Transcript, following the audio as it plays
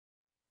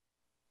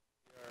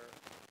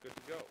Good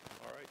to go.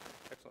 All right,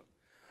 excellent.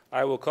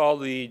 I will call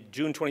the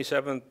June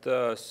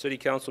 27th City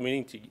Council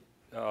meeting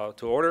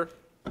to order.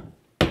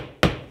 And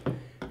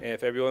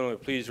if everyone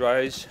would please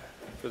rise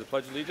for the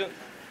Pledge of Allegiance.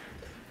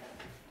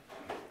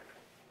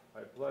 I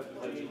pledge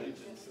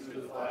allegiance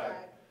to the flag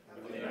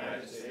of the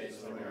United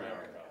States of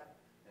America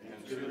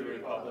and to the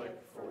republic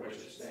for which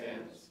it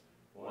stands,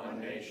 one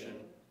nation,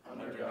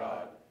 under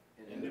God,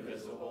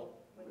 indivisible,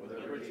 with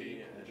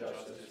liberty and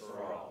justice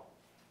for all.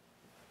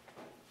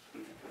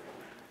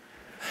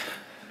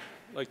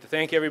 I'd like to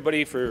thank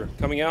everybody for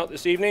coming out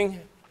this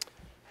evening.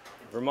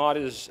 Vermont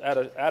is,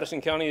 Addison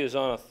County is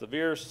on a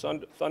severe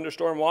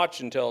thunderstorm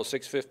watch until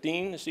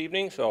 6:15 this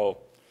evening, so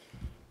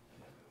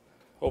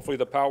hopefully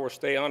the power will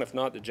stay on. If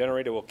not, the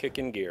generator will kick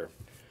in gear.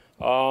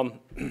 Are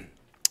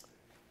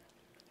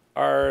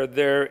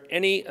there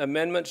any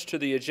amendments to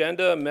the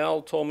agenda?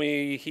 Mel told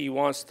me he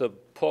wants to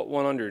put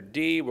one under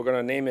D. We're going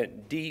to name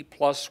it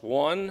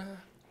D+1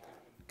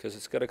 because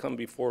it's got to come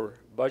before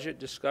budget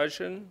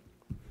discussion.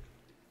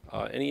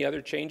 Any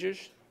other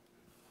changes?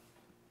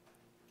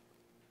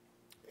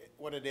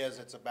 What it is,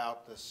 it's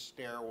about the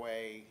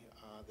stairway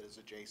that is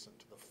adjacent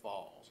to the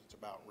falls. It's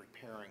about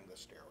repairing the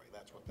stairway.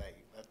 That's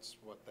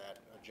what that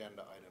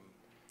agenda item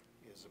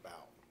is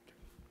about.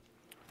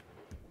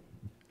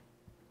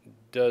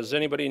 Does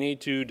anybody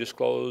need to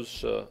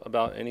disclose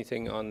about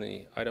anything on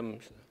the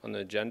items on the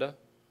agenda?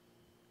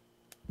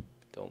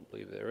 Don't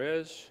believe there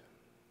is.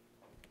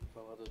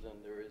 Well, other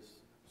than there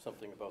is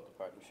something about the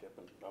partnership,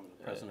 and I'm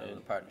the president of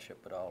the partnership,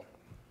 but I'll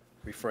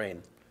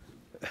refrain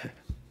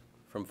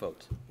from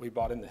votes. We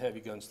bought in the heavy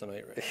guns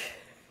tonight, right?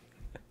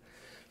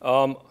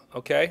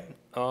 Okay.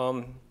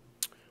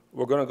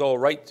 We're going to go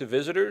right to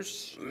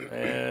visitors.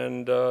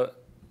 And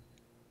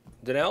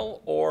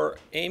Danelle or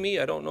Amy,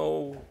 I don't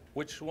know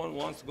which one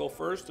wants to go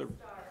first. Or... Would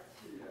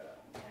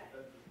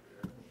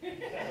you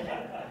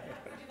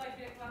like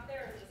me to come up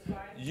there or just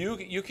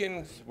fine? You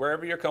can,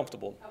 wherever you're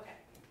comfortable. Okay.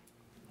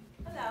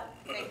 Hello,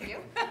 thank you.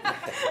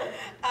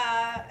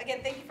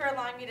 Again, thank you for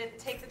allowing me to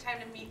take the time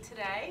to meet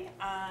today.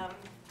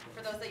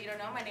 For those that you don't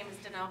know, my name is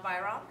Danelle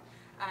Byron.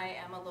 I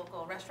am a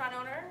local restaurant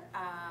owner,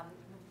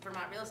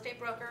 Vermont real estate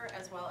broker,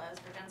 as well as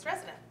Vergennes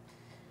resident.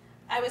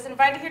 I was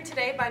invited here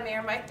today by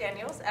Mayor Mike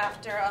Daniels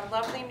after a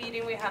lovely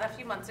meeting we had a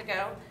few months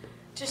ago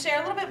to share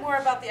a little bit more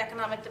about the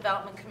Economic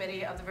Development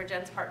Committee of the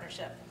Vergennes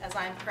Partnership, as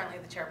I'm currently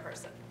the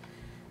chairperson.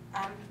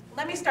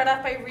 Let me start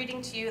off by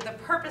reading to you the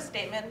purpose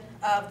statement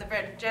of the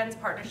Vergennes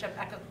Partnership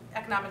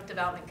Economic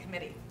Development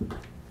Committee.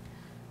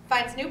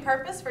 Finds new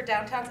purpose for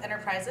downtown's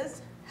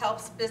enterprises,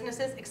 helps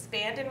businesses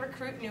expand and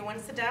recruit new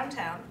ones to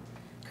downtown,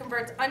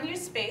 converts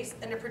unused space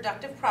into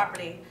productive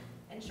property,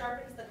 and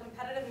sharpens the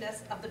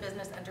competitiveness of the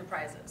business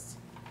enterprises.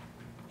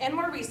 And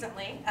more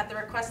recently, at the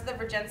request of the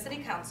Vergennes City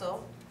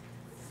Council,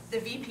 the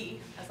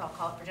VP, as I'll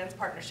call it, Vergennes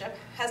Partnership,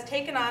 has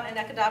taken on an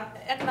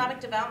economic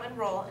development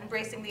role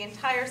embracing the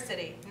entire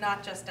city,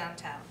 not just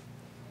downtown.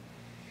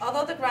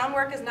 Although the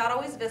groundwork is not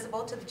always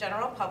visible to the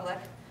general public,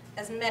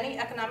 as many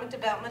economic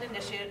development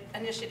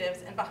initiatives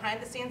and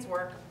behind-the-scenes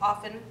work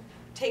often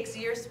takes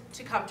years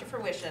to come to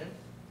fruition,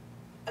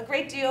 a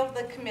great deal of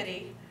the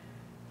committee,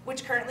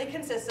 which currently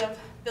consists of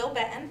Bill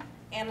Benton,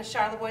 Anna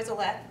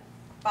Charlebois-Zolette,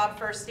 Bob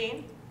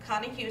Furstein,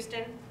 Connie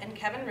Houston, and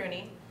Kevin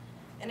Rooney,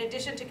 in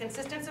addition to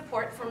consistent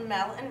support from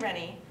Mel and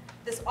Rennie,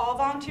 this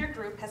all-volunteer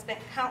group has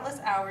spent countless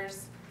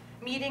hours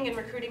meeting and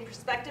recruiting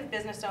prospective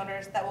business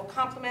owners that will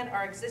complement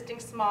our existing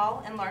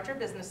small and larger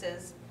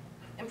businesses,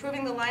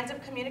 improving the lines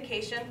of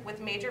communication with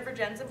major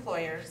Vergennes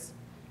employers,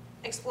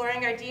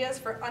 exploring ideas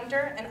for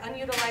under and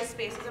unutilized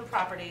spaces and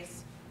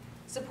properties,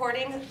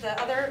 supporting the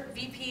other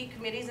VP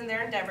committees in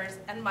their endeavors,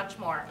 and much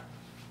more,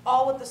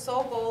 all with the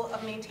sole goal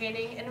of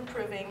maintaining and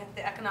improving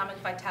the economic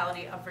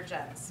vitality of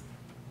Vergennes.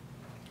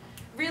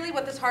 Really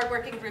what this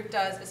hardworking group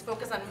does is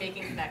focus on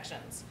making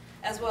connections,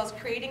 as well as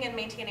creating and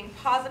maintaining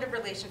positive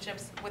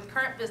relationships with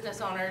current business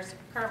owners,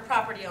 current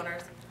property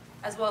owners,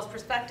 as well as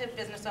prospective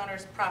business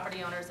owners,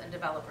 property owners, and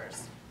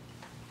developers.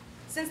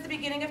 Since the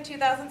beginning of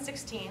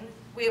 2016,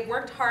 we have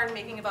worked hard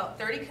making about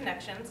 30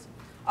 connections,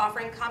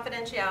 offering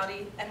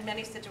confidentiality and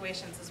many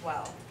situations as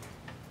well.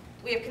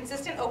 We have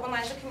consistent open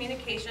lines of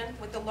communication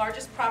with the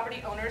largest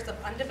property owners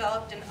of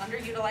undeveloped and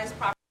underutilized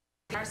property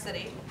in our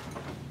city,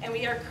 and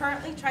we are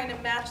currently trying to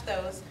match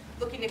those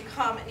looking to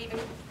come and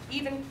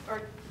even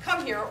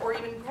come here or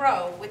even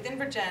grow within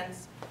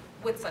Vergennes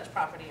with such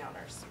property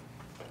owners.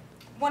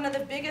 One of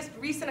the biggest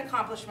recent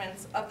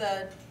accomplishments of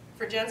the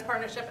Vergennes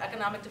Partnership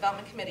Economic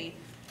Development Committee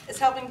is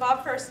helping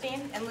Bob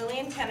Furstein and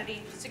Lillian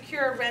Kennedy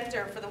secure a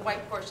renter for the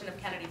white portion of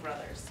Kennedy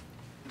Brothers.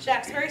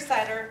 Shacksbury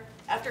Cider,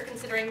 after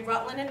considering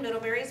Rutland and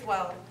Middlebury as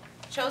well,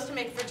 chose to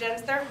make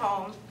Vergennes their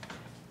home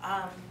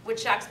with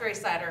Shacksbury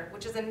Cider,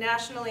 which is a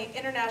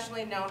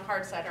internationally known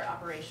hard cider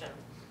operation.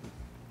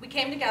 We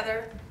came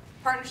together,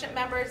 partnership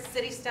members,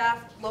 city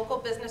staff, local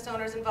business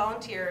owners, and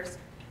volunteers,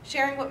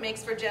 sharing what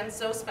makes Vergennes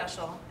so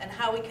special and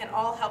how we can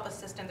all help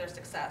assist in their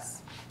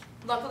success.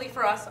 Luckily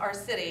for us, our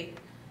city,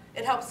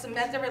 it helped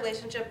cement the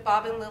relationship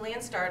Bob and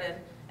Lillian started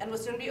and will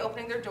soon be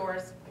opening their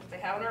doors if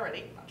they haven't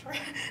already, not sure,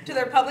 to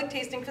their public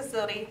tasting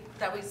facility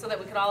so that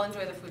we could all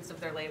enjoy the fruits of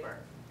their labor.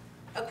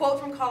 A quote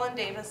from Colin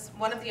Davis,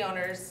 one of the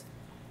owners,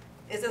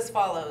 is as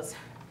follows: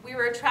 "We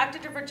were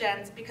attracted to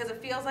Vergennes because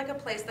it feels like a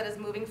place that is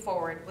moving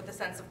forward with a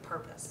sense of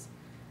purpose.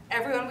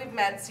 Everyone we've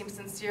met seems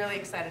sincerely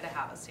excited to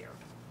have us here."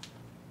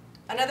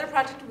 Another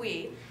project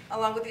we,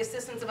 along with the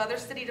assistance of other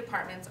city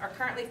departments, are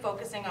currently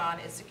focusing on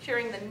is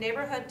securing the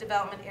Neighborhood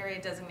Development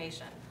Area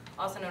designation,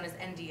 also known as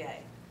NDA.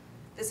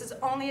 This is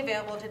only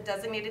available to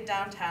designated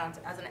downtowns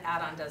as an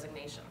add-on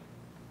designation.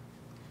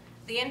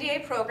 The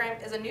NDA program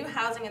is a new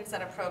housing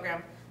incentive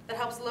program that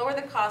helps lower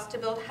the cost to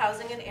build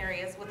housing in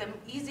areas within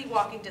easy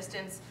walking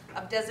distance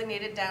of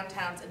designated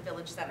downtowns and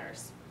village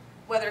centers.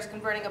 Whether it's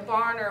converting a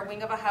barn or a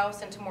wing of a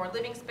house into more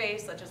living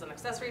space, such as an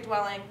accessory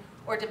dwelling,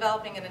 or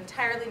developing an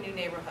entirely new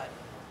neighborhood.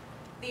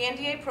 The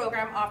NDA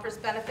program offers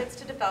benefits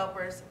to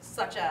developers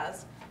such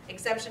as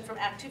exemption from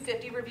Act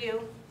 250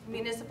 review,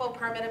 municipal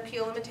permit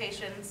appeal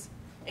limitations,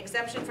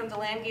 exemption from the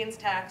land gains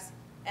tax,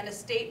 and a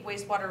state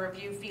wastewater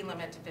review fee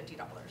limit to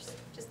 $50,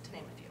 just to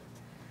name a few.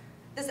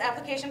 This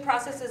application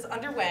process is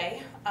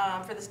underway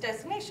for this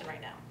designation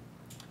right now.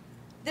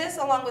 This,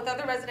 along with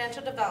other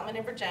residential development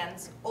in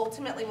Vergennes,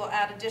 ultimately will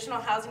add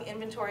additional housing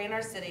inventory in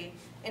our city,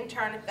 in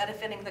turn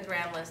benefiting the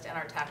grand list and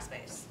our tax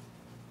base.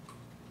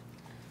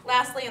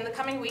 Lastly, in the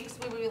coming weeks,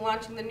 we will be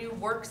launching the new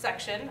work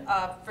section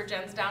of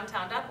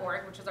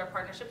vergennesdowntown.org, which is our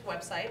partnership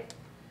website.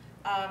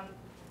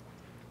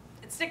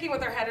 It's sticking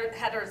with our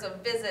headers of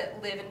visit,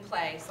 live, and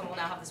play, so we'll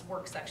now have this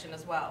work section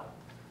as well.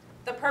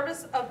 The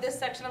purpose of this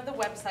section of the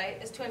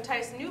website is to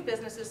entice new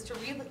businesses to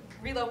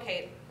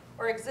relocate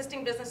or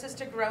existing businesses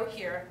to grow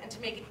here and to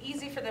make it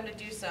easy for them to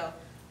do so,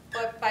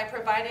 but by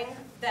providing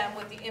them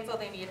with the info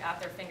they need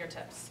at their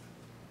fingertips.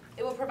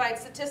 It will provide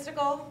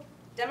statistical,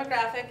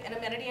 demographic, and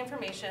amenity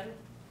information,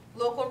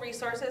 local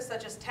resources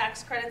such as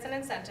tax credits and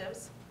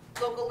incentives,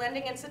 local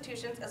lending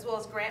institutions as well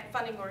as grant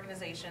funding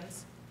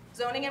organizations,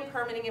 zoning and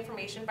permitting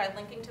information by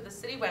linking to the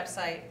city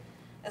website,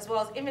 as well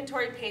as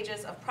inventory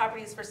pages of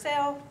properties for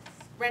sale,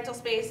 rental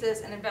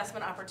spaces, and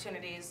investment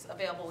opportunities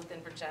available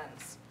within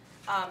Vergennes.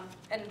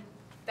 And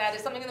that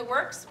is something in the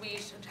works. We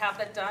should have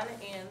that done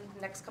in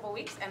the next couple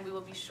weeks, and we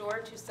will be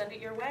sure to send it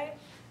your way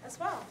as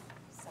well.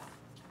 So,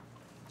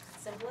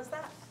 simple as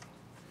that.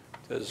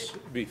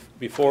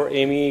 Before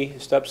Amy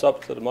steps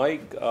up to the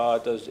mic,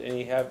 does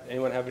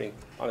anyone have any,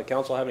 on the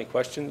council have any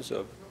questions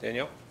of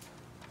Danielle?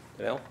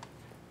 Danielle?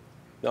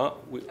 No?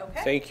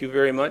 Okay. Thank you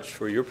very much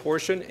for your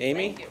portion.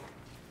 Amy? Thank you.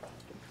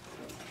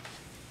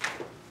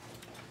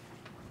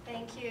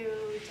 Thank you,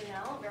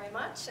 Danelle, very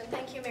much. And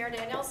thank you, Mayor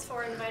Daniels,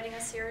 for inviting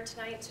us here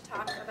tonight to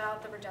talk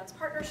about the Vergennes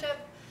Partnership.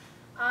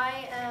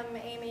 I am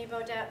Amy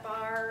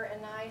Beaudet-Barr,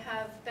 and I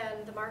have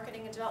been the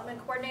Marketing and Development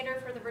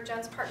Coordinator for the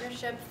Vergennes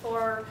Partnership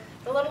for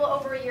a little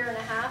over a year and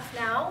a half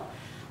now.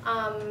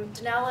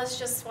 Danelle is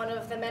just one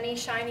of the many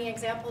shining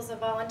examples of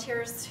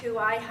volunteers who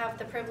I have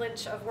the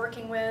privilege of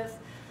working with,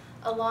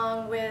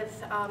 along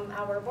with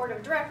our board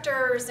of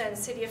directors and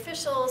city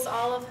officials,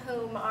 all of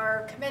whom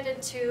are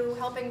committed to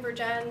helping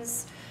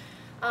Vergennes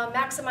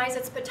maximize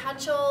its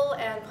potential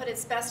and put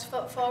its best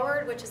foot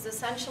forward, which is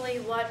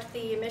essentially what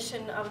the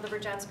mission of the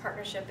Vergennes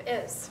Partnership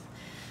is.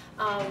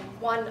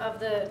 One of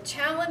the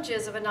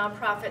challenges of a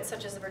nonprofit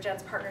such as the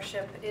Vergennes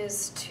Partnership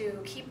is to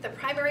keep the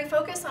primary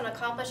focus on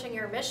accomplishing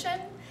your mission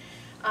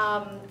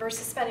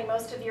versus spending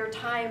most of your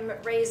time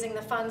raising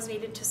the funds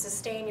needed to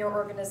sustain your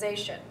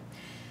organization.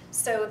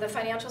 So the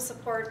financial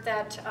support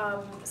that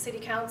City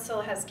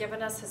Council has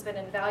given us has been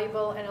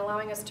invaluable in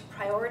allowing us to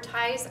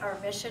prioritize our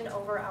mission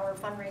over our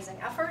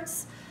fundraising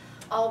efforts,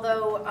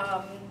 although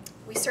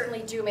we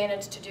certainly do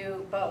manage to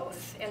do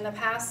both. In the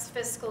past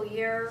fiscal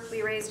year,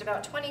 we raised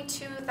about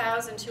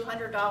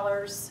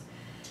 $22,200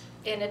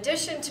 in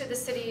addition to the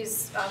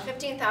city's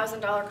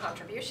 $15,000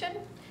 contribution.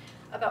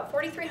 About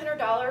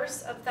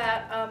 $4,300 of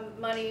that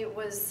money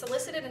was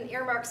solicited and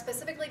earmarked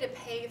specifically to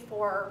pay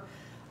for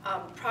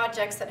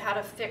projects that had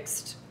a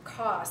fixed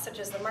cost, such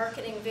as the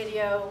marketing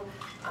video,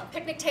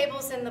 picnic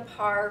tables in the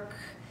park,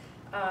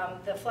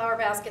 the flower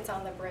baskets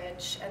on the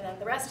bridge, and then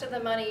the rest of the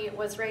money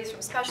was raised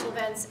from special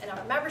events and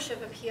our membership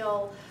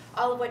appeal,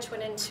 all of which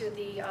went into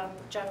the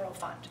general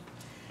fund.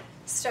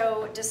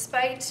 So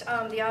despite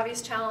the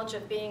obvious challenge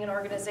of being an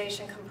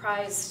organization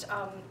comprised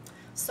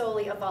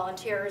solely of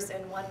volunteers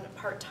and one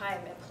part-time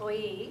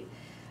employee,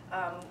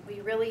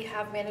 we really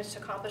have managed to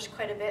accomplish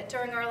quite a bit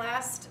during our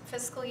last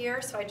fiscal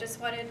year, so I just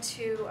wanted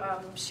to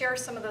share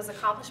some of those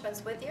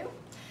accomplishments with you.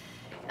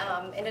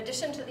 In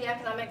addition to the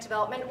economic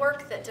development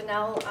work that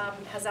Danelle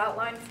has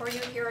outlined for you,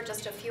 here are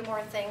just a few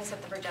more things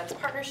that the Vergennes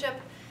Partnership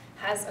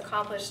has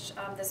accomplished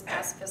this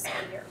past fiscal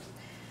year.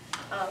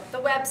 The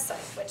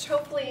website, which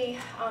hopefully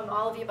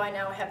all of you by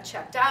now have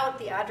checked out.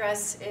 The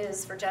address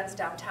is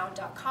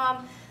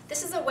vergennesdowntown.com.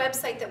 This is a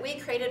website that we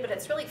created, but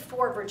it's really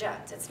for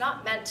Vergennes. It's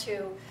not meant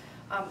to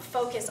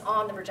focus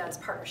on the Vergennes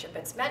Partnership.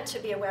 It's meant to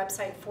be a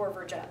website for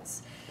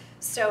Vergennes.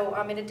 So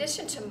in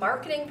addition to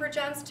marketing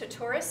Vergennes to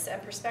tourists and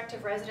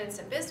prospective residents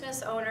and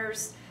business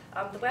owners,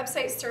 the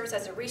website serves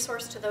as a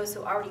resource to those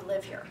who already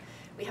live here.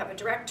 We have a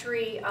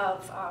directory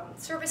of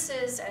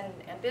services and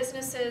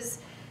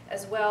businesses,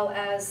 as well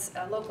as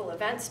a local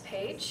events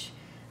page.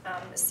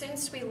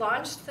 Since we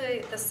launched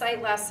the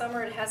site last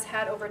summer, it has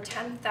had over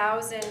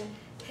 10,000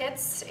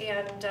 hits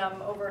and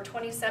over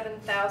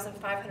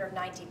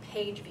 27,590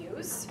 page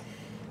views.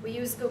 We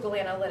use Google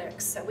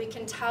Analytics, so we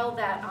can tell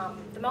that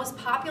the most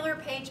popular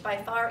page by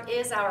far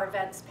is our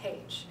events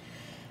page.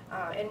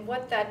 And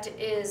what that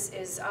is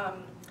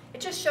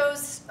it just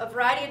shows a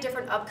variety of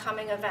different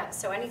upcoming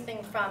events. So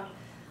anything from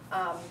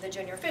the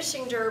Junior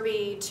Fishing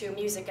Derby, to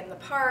music in the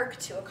park,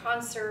 to a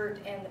concert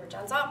in the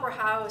Vergennes Opera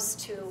House,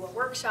 to a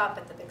workshop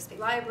at the Bixby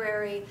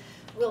Library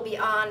will be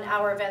on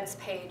our events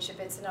page if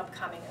it's an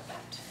upcoming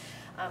event.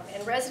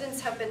 And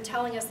residents have been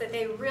telling us that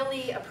they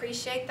really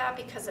appreciate that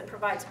because it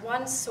provides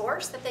one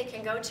source that they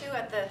can go to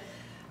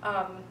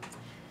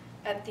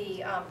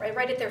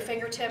right at their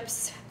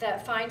fingertips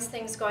that finds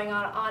things going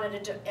on at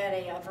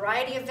a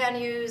variety of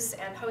venues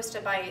and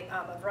hosted by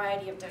a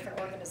variety of different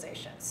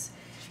organizations.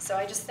 So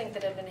I just think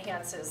that it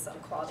enhances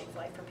quality of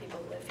life for people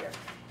who live here.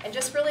 And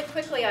just really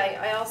quickly,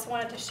 I also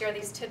wanted to share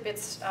these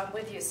tidbits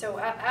with you. So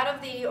out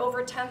of the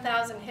over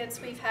 10,000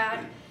 hits we've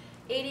had,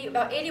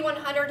 about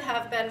 8,100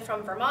 have been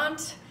from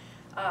Vermont,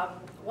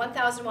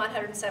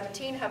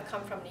 1,117 have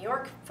come from New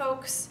York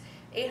folks,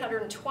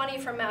 820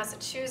 from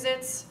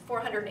Massachusetts,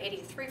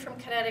 483 from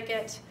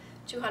Connecticut,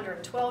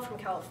 212 from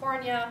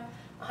California,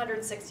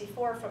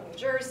 164 from New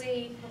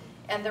Jersey,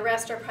 and the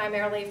rest are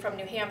primarily from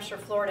New Hampshire,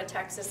 Florida,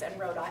 Texas, and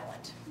Rhode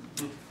Island.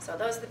 So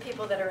those are the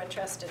people that are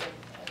interested in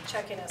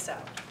checking us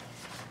out.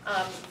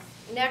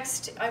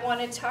 Next, I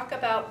want to talk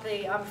about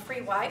the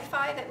free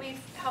Wi-Fi that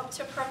we've helped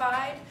to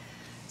provide.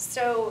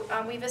 So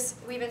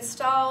we've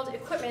installed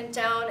equipment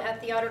down at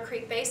the Otter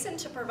Creek Basin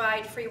to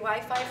provide free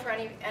Wi-Fi for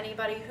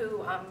anybody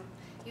who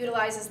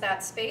utilizes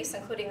that space,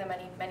 including the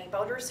many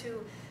boaters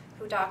who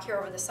dock here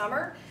over the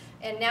summer.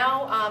 And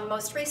now,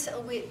 most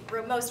recently,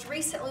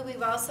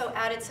 we've also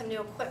added some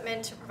new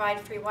equipment to provide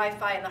free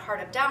Wi-Fi in the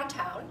heart of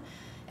downtown.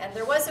 And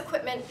there was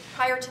equipment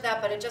prior to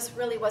that, but it just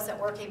really wasn't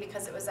working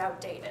because it was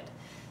outdated.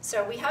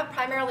 So we have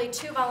primarily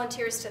 2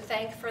 volunteers to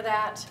thank for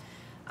that.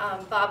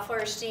 Bob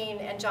Feuerstein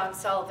and John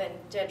Sullivan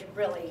did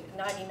really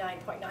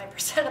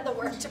 99.9% of the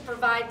work to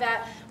provide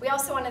that. We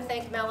also want to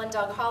thank Mel and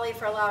Doug Hawley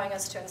for allowing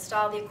us to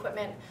install the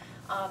equipment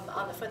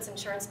on the Foots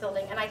Insurance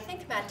Building. And I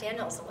think Matt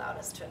Daniels allowed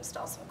us to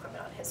install some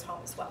equipment on his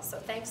home as well. So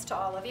thanks to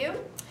all of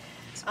you.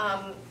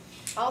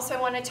 Also,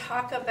 I want to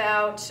talk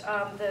about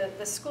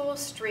the School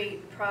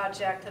Street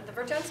project. That the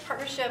Vergennes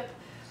Partnership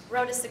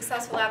wrote a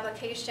successful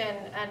application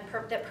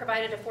that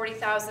provided a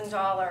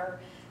 $40,000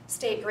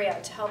 state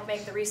grant to help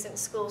make the recent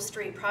School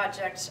Street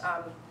project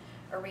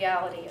a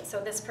reality. And so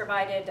this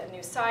provided a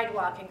new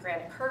sidewalk and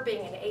granite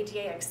curbing and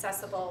ADA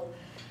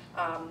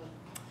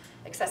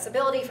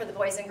accessibility for the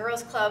Boys and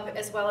Girls Club,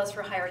 as well as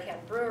for Hired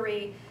Hand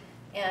Brewery.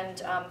 And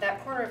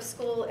that corner of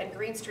School and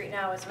Green Street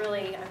now is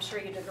really, I'm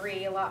sure you'd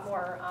agree, a lot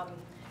more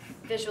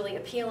visually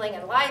appealing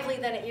and lively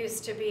than it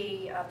used to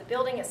be. The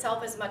building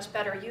itself is much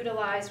better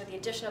utilized with the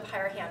addition of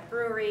Hired Hand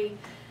Brewery.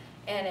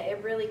 And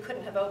it really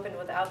couldn't have opened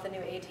without the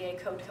new ADA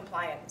code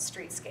compliant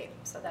streetscape.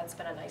 So that's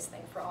been a nice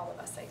thing for all of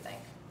us, I think.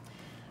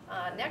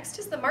 Next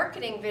is the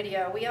marketing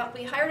video.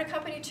 We hired a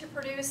company to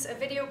produce a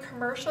video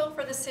commercial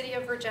for the city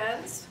of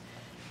Vergennes.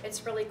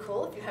 It's really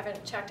cool. If you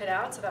haven't checked it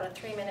out, it's about a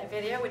 3-minute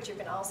video, which you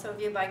can also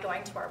view by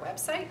going to our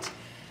website.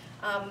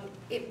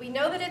 We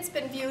know that it's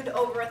been viewed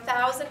over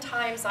 1,000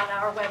 times on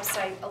our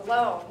website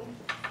alone.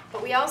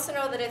 But we also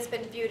know that it's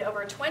been viewed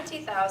over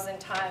 20,000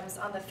 times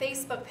on the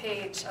Facebook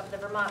page of the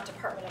Vermont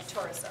Department of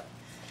Tourism.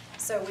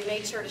 So we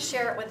made sure to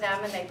share it with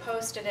them, and they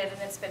posted it,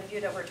 and it's been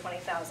viewed over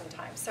 20,000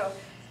 times. So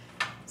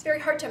it's very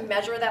hard to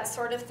measure that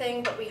sort of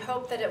thing, but we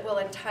hope that it will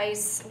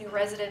entice new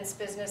residents,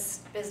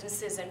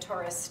 businesses, and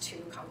tourists to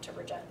come to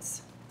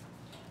Vergennes.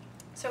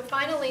 So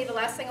finally, the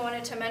last thing I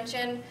wanted to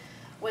mention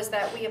was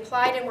that we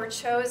applied and were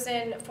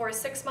chosen for a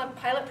 6-month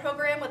pilot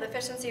program with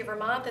Efficiency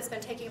Vermont that's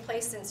been taking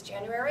place since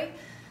January.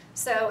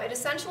 So it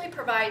essentially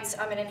provides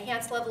an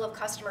enhanced level of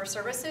customer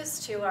services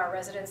to our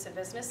residents and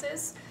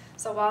businesses.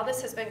 So while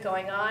this has been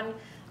going on,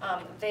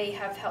 they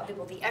have held,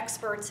 the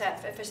experts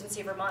at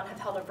Efficiency Vermont have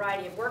held a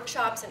variety of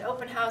workshops and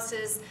open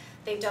houses.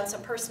 They've done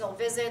some personal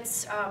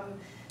visits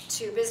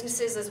to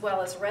businesses as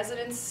well as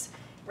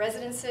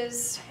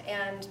residences,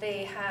 and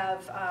they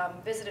have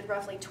visited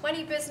roughly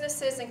 20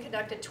 businesses and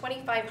conducted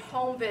 25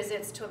 home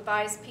visits to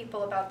advise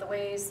people about the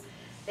ways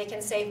they can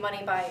save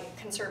money by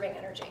conserving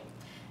energy.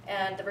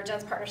 And the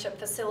Vergennes Partnership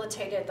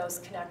facilitated those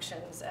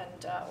connections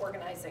and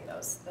organizing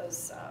those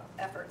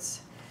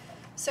efforts.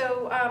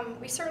 So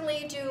we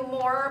certainly do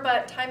more,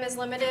 but time is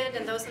limited,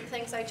 and those are the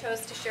things I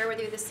chose to share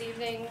with you this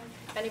evening.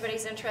 If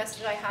anybody's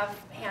interested, I have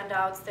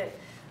handouts that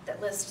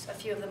list a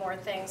few of the more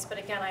things. But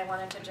again, I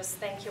wanted to just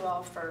thank you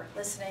all for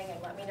listening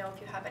and let me know if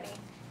you have any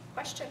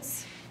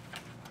questions.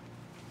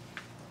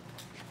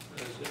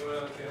 Does anyone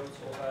on the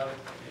council have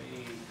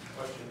any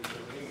questions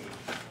for me?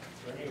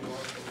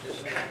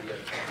 Just maybe a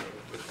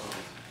quick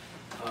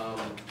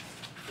comment.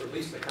 for at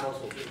least the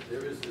council,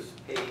 there is this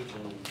page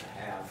and a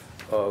half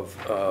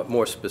of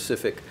more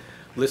specific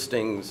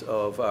listings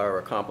of our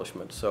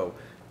accomplishments. So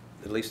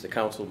at least the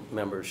council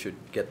members should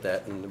get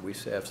that, and we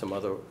have some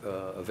other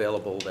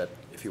available that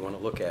if you want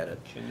to look at it.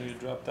 Can you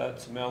drop that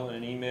to Mel in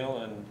an email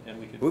and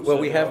we could? Well,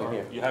 we send have out them our-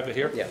 here. You have it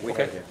here? Yeah, we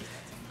Okay. have it.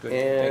 Good,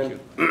 And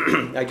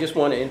thank you. I just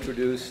want to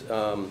introduce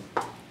a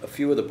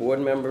few of the board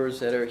members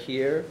that are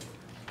here.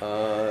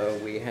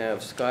 We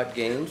have Scott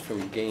Gaines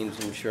from Gaines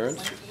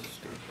Insurance.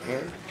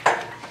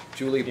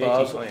 Julie JT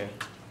Basel. Plan.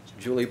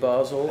 Julie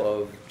Basel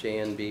of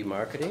JNB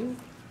Marketing.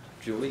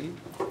 Julie?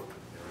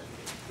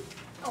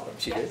 Oh,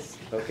 She did? yes.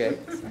 Okay.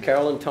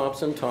 Carolyn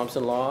Thompson,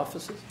 Thompson Law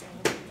Offices.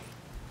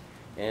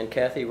 And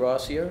Kathy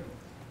Rossier,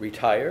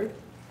 retired.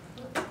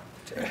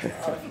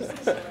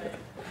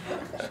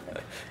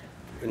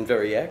 And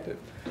very active.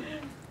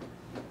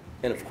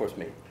 And of course,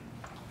 me.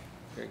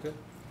 Very good.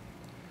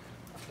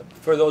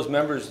 For those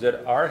members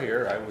that are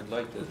here, I would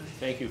like to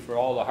thank you for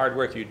all the hard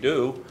work you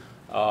do.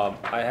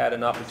 I had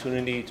an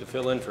opportunity to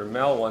fill in for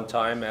Mel one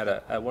time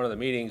at one of the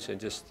meetings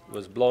and just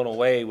was blown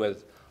away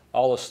with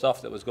all the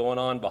stuff that was going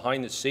on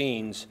behind the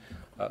scenes.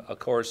 Of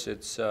course,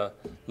 it's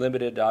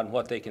limited on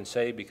what they can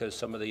say because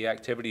some of the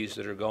activities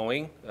that are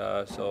going,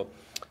 so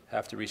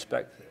have to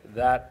respect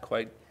that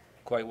quite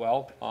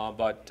well.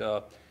 But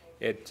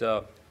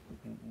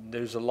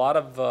there's a lot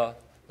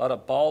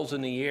of balls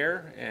in the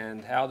air,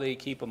 and how they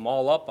keep them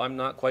all up, I'm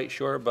not quite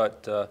sure,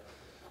 but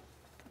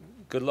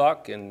good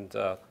luck, and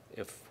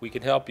if we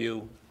can help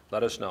you,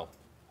 let us know.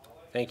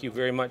 Thank you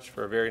very much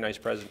for a very nice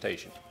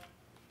presentation.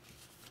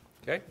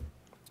 Okay?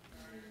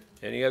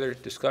 Any other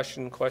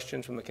discussion,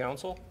 questions from the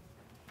council?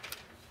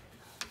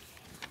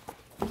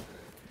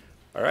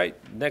 All right,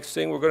 next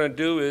thing we're going to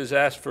do is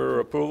ask for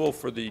approval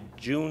for the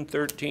June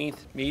 13th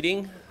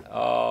meeting.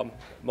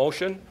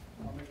 Motion?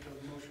 I'll make the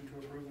motion to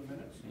approve the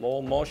minutes.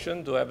 Lowell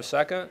motion, do I have a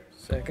second?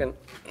 Second.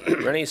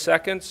 Rennie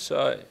seconds,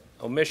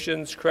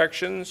 omissions,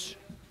 corrections?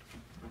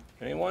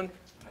 Anyone?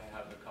 I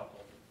have a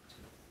couple.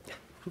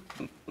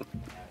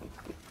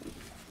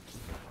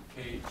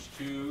 Page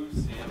 2,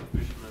 Sam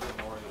Fisherman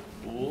Memorial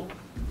Pool.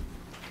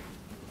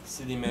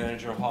 City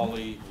Manager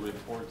Hawley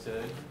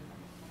reported.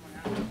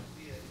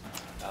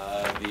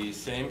 The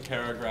same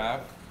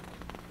paragraph,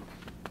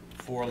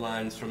 4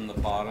 lines from the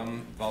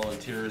bottom,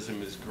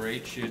 volunteerism is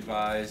great, she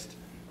advised,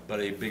 but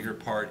a bigger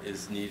part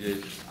is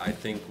needed. I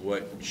think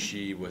what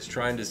she was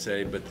trying to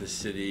say, but the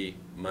city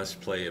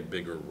must play a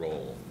bigger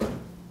role,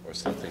 or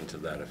something to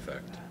that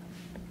effect.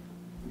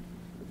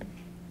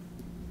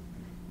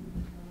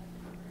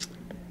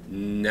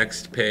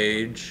 Next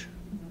page,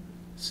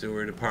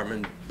 sewer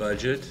department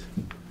budget.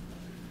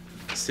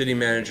 City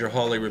Manager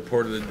Hawley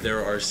reported that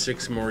there are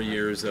 6 more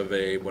years of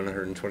a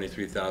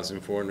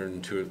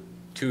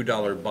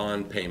 $123,402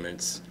 bond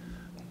payments.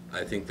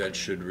 I think that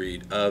should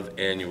read of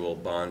annual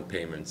bond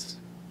payments.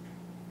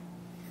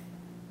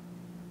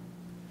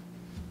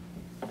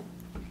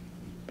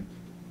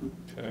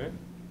 Okay,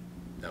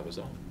 That was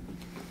all.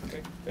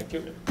 okay, thank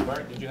you.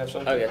 Mark, did you have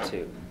something? Oh, yeah,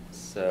 2.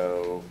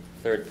 So,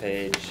 3rd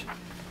page,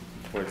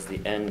 towards the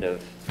end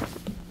of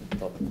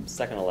the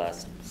second to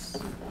last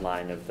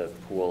line of the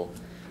pool.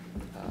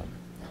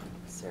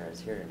 Sarah's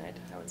here tonight.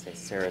 I would say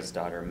Sarah's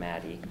daughter,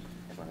 Maddie.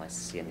 Everyone likes to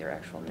see in their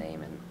actual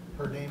name and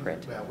Her name,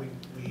 print. well, we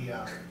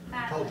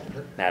told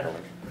her.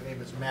 Madeline. Her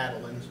name is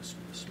Madeline,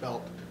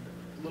 spelled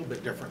a little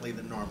bit differently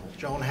than normal.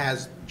 Joan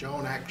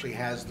actually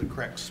has the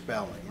correct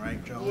spelling,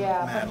 right, Joan?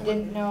 Yeah, but I Madeline.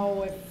 didn't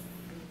know if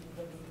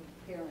the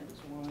parents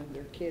wanted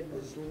their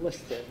kids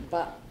listed,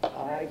 but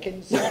I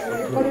can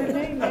certainly put her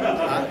name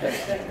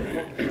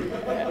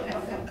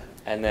in.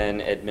 And then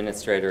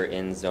administrator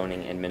in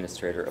zoning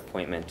administrator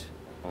appointment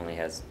only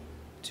has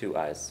 2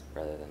 I's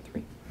rather than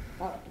 3.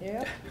 Oh,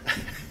 yeah?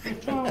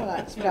 What's wrong with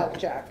that spell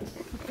check?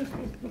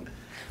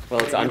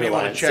 Well, it's You may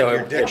want underlined, to check so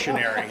your it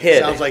dictionary.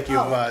 hid. Sounds like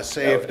you've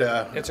saved,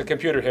 It's a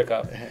computer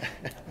hiccup.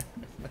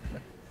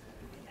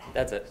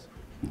 That's it.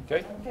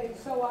 Okay, Okay,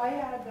 so I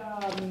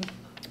had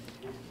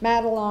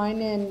Madeline,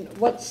 and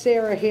what's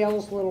Sarah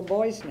Hale's little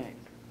boy's name?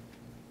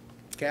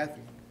 Kathy?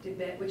 Did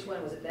Ben, which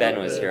one was it? Ben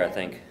was here, I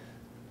think.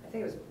 I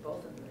think it was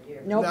both of them were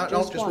here. Nope, No,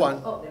 just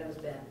one. Oh, then it was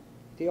Ben.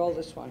 The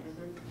oldest one.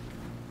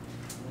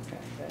 Okay.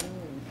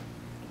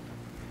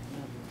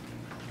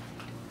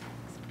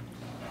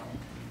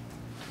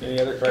 any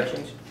other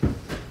corrections?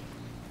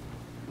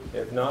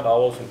 If not,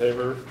 all those in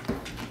favor,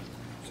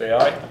 say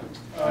aye.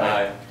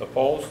 Aye.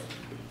 Opposed?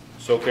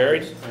 So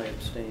carried. I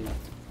abstain,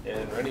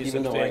 And Rennie's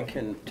even though I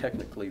abstaining. can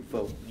technically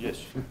vote,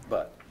 Yes,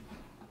 but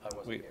I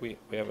wasn't here.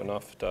 we have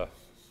enough to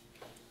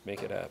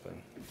make it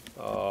happen.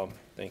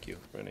 Thank you,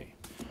 Rennie.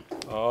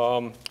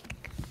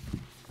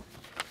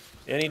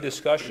 Any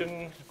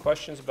discussion,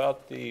 questions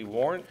about the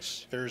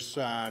warrants? There's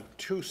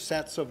 2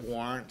 sets of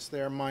warrants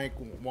there, Mike.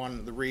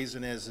 One, the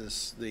reason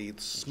is the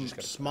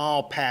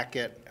small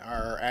packet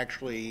are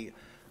actually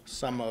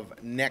some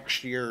of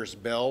next year's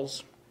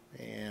bills,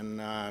 and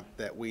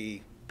that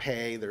we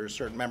pay. There's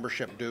certain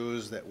membership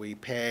dues that we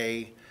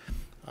pay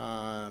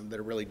that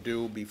are really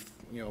due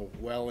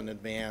well in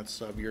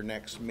advance of your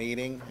next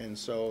meeting. And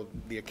so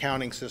the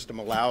accounting system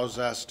allows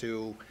us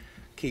to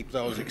keep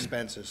those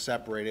expenses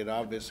separated.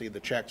 Obviously, the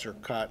checks are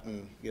cut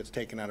and gets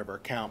taken out of our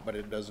account, but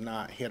it does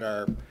not hit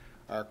our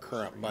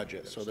current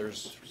budget. So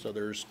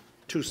there's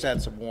two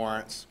sets of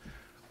warrants.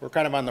 We're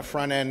kind of on the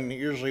front end.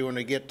 Usually when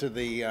we get to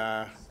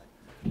the,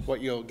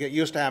 what you'll get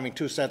used to having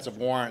two sets of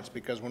warrants,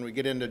 because when we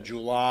get into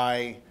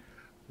July,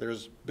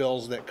 there's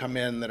bills that come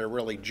in that are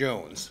really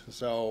June's.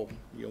 So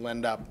you'll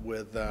end up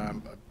with a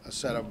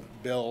set of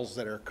bills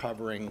that are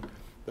covering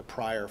the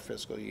prior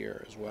fiscal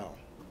year as well.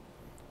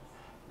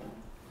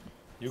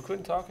 You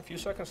couldn't talk a few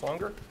seconds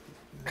longer?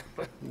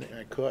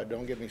 I could,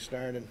 don't get me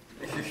started.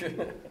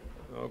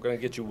 I'm gonna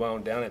get you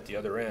wound down at the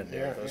other end Yeah,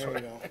 there. That's there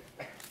what- you go.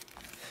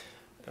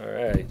 All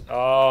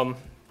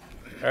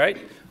right.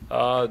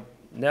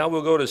 Now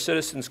we'll go to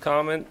citizens'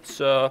 comments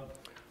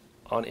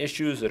on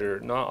issues that are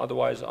not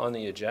otherwise on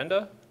the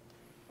agenda.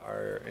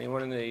 Are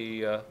anyone in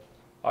the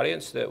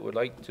audience that would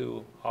like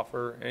to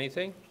offer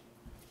anything?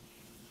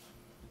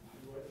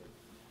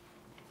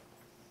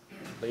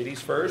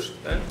 Ladies first,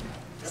 then.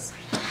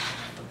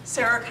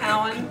 Sarah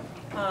Cowan,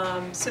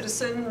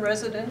 citizen,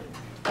 resident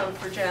of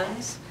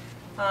Vergennes.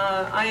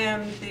 I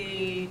am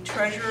the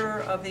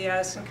treasurer of the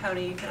Addison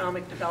County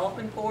Economic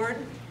Development Board,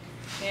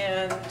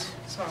 and,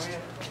 sorry,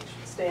 I should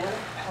stand,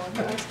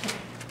 apologize.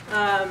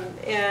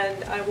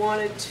 And I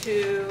wanted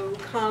to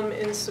come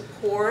in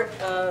support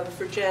of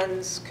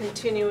Vergennes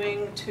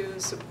continuing to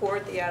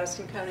support the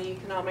Addison County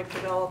Economic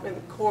Development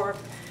Corp.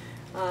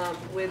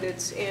 With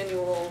its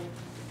annual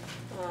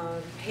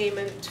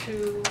payment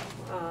to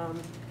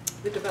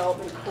the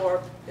Development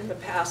Corp. In the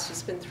past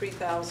has been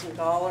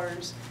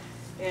 $3,000,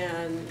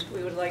 and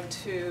we would like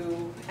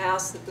to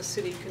ask that the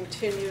city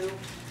continue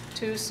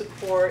to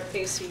support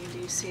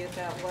ACDC at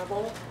that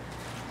level.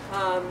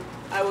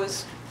 I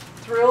was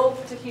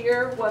thrilled to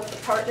hear what the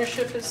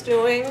partnership is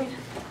doing.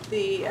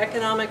 The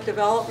Economic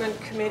Development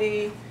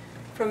Committee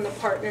from the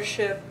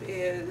partnership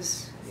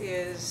is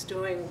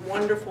doing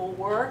wonderful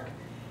work,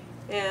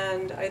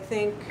 and I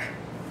think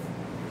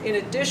in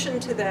addition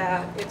to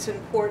that, it's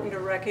important to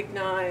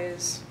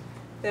recognize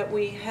that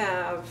we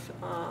have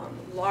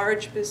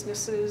large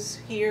businesses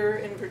here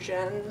in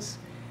Vergennes,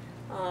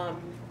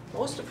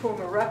 most of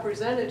whom are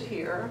represented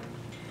here.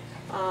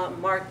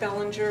 Mark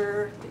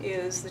Bellinger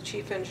is the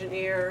chief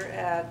engineer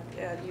at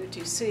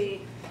UTC,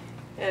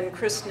 and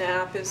Chris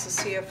Knapp is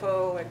the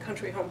CFO at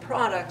Country Home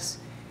Products.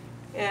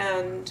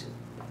 And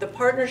the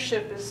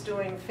partnership is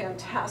doing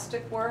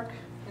fantastic work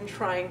in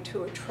trying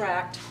to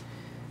attract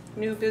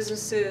new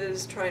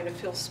businesses, trying to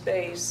fill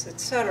space, et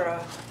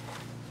cetera.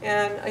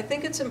 And I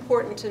think it's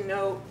important to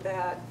note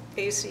that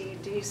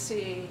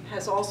ACDC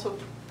has also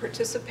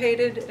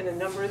participated in a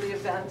number of the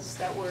events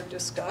that were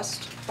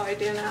discussed by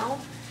Danelle.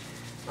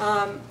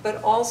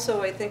 But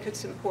also I think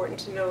it's important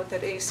to note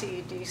that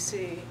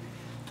ACDC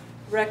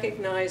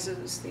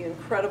recognizes the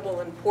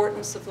incredible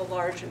importance of the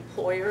large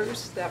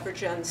employers that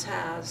Vergennes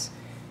has,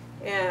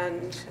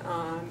 and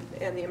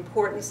the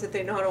importance that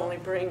they not only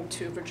bring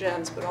to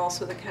Vergennes, but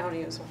also the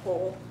county as a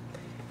whole.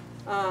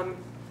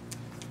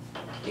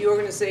 The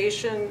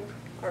organization,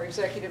 our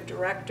executive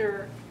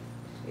director,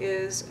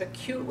 is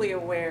acutely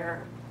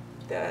aware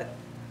that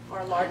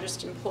our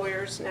largest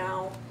employers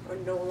now are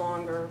no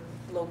longer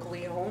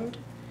locally owned.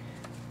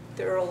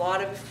 There are a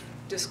lot of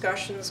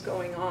discussions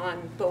going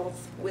on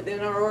both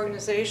within our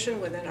organization,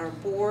 within our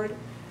board,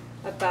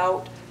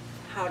 about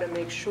how to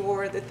make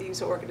sure that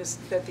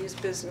these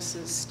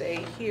businesses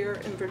stay here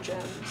in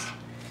Vergennes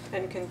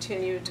and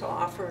continue to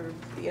offer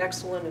the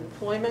excellent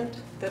employment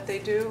that they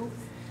do.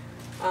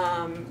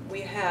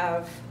 We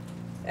have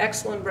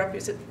excellent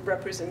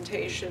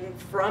representation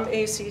from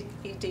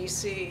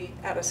ACDC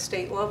at a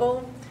state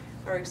level.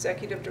 Our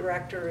executive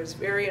director is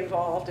very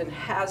involved and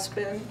has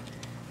been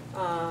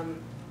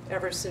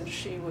ever since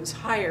she was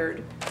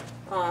hired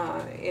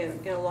in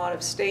a lot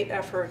of state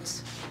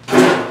efforts.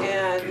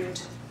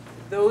 And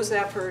those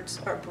efforts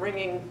are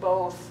bringing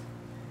both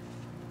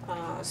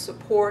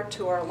support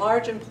to our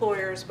large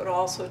employers, but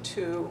also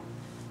to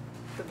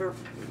the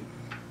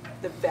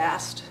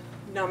vast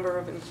number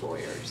of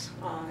employers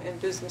and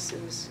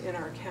businesses in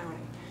our county.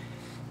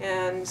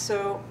 And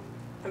so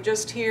I'm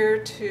just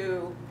here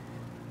to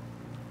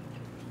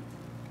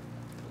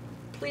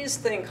please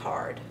think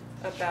hard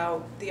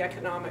about the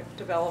economic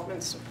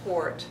development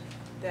support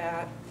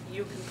that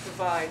you can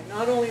provide,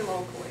 not only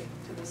locally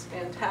to this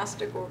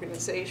fantastic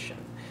organization,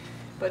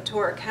 but to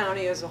our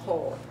county as a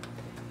whole.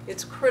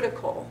 It's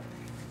critical.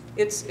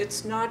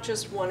 It's not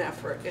just one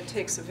effort. It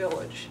takes a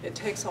village. It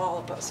takes all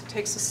of us. It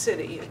takes a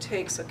city. It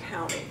takes a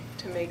county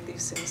to make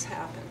these things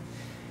happen.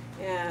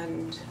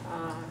 And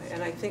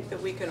I think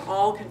that we can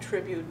all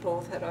contribute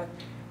both at a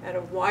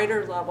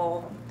wider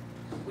level.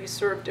 We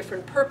serve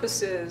different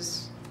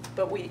purposes,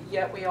 but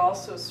yet we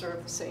also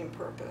serve the same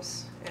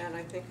purpose. And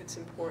I think it's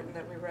important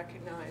that we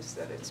recognize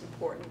that it's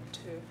important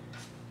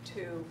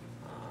to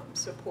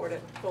support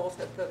it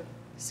both at the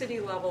city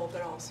level,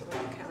 but also at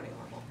the county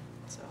level.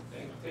 So,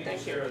 Thank you,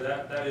 Sarah.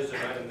 That is an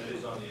item that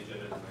is on the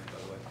agenda tonight, by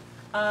the way.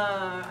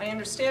 I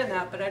understand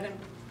that, but I didn't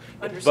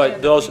But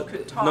understand those, that we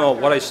could talk. no,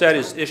 what I or- said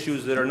is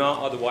issues that are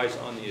not otherwise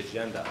on the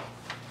agenda.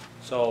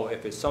 So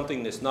if it's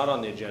something that's not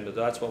on the agenda,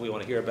 that's what we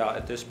want to hear about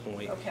at this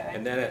point. Okay.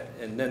 And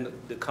then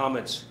the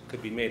comments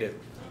could be made,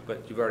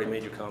 but you've already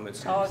made your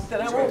comments. Oh,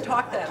 then I won't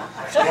talk then.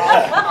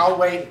 I'll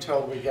wait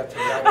until we get to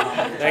that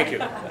one. Thank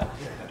you.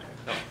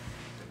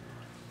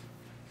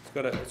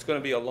 It's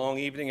gonna be a long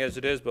evening as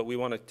it is, but we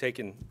want to take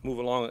and move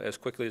along as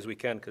quickly as we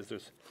can because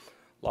there's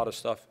a lot of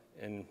stuff,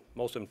 and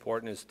most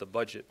important is the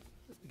budget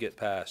get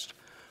passed.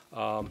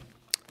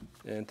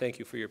 And thank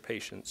you for your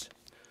patience.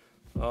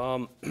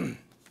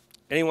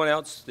 Anyone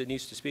else that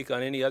needs to speak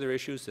on any other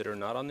issues that are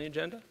not on the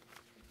agenda?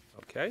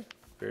 Okay,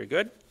 very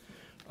good.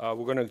 We're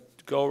going to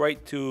go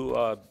right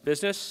to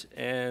business,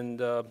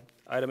 and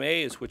item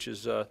A is, which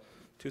is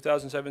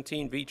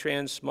 2017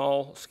 VTrans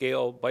Small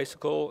Scale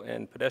Bicycle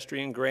and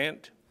Pedestrian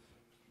Grant.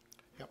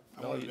 Yep,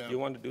 Mel, you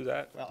want to do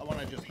that? Well, I want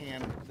to just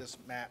hand this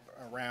map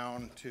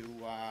around to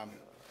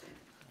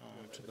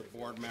the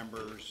board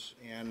members,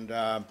 and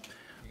I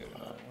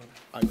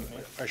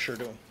sure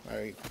do.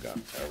 I got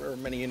however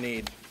many you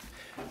need.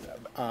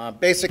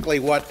 Basically,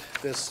 what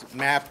this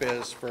map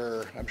is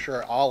for, I'm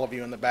sure all of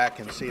you in the back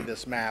can see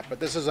this map, but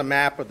this is a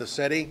map of the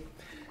city,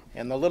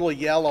 and the little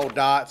yellow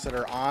dots that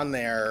are on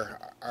there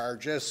are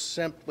just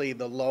simply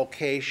the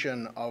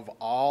location of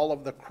all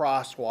of the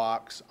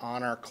crosswalks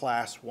on our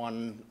Class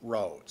 1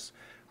 roads.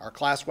 Our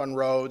Class 1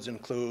 roads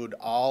include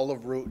all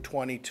of Route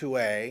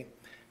 22A,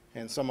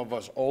 and some of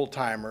us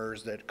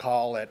old-timers that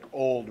call it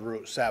Old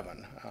Route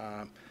 7.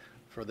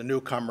 For the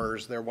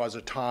newcomers, there was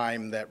a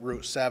time that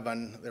Route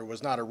 7, there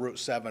was not a Route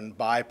 7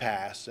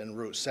 bypass, and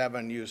Route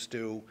 7 used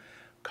to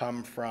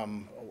come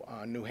from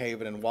New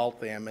Haven and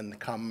Waltham and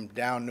come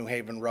down New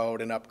Haven Road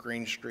and up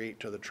Green Street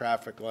to the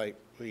traffic light.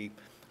 We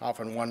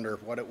often wonder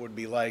what it would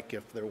be like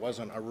if there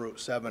wasn't a Route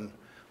 7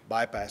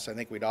 bypass. I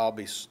think we'd all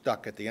be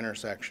stuck at the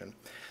intersection.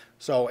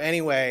 So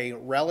anyway,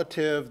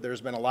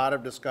 there's been a lot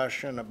of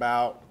discussion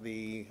about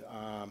the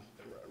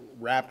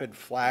rapid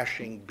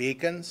flashing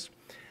beacons.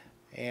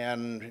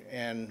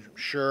 And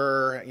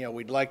sure, you know,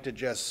 we'd like to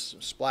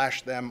just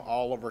splash them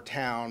all over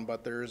town,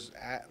 but there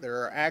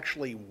are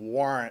actually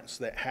warrants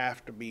that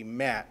have to be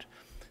met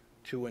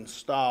to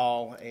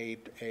install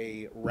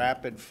a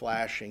rapid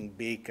flashing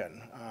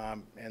beacon.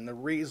 And the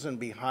reason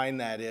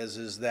behind that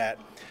is that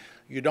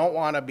you don't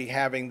want to be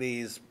having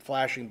these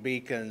flashing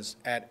beacons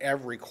at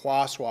every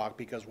crosswalk,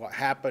 because what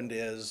happened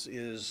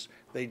is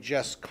they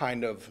just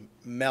kind of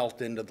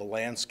melt into the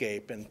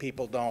landscape, and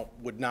people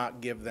would not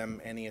give them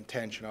any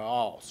attention at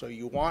all. So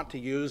you want to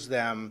use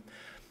them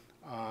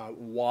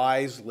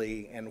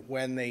wisely and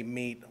when they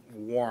meet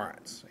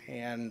warrants.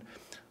 And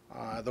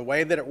the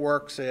way that it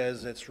works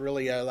is it's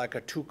really like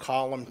a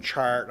two-column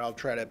chart. I'll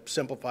try to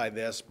simplify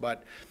this,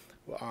 but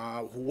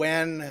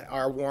when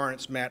our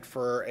warrants met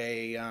for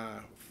a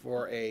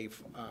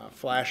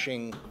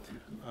flashing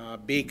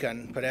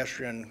beacon,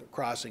 pedestrian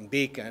crossing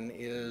beacon,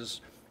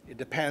 it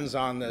depends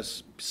on the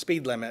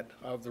speed limit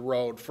of the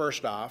road,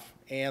 first off,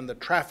 and the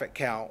traffic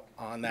count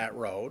on that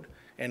road,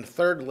 and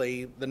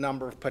thirdly, the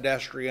number of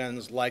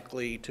pedestrians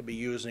likely to be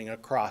using a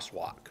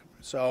crosswalk.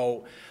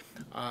 So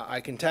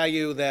I can tell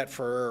you that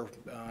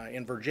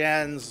in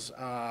Vergennes,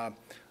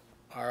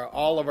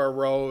 all of our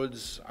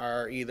roads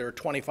are either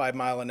 25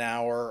 mile an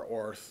hour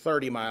or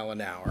 30 mile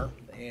an hour,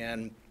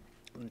 and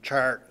the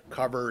chart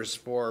covers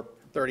for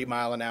 30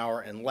 mile an hour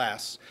and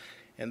less.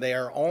 And they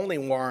are only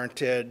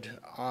warranted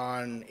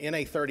in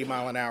a 30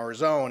 mile an hour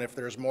zone if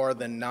there's more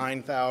than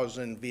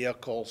 9,000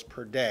 vehicles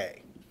per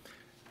day.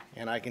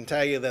 And I can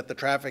tell you that the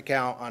traffic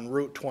count on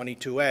Route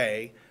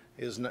 22A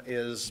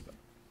is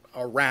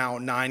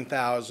around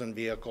 9,000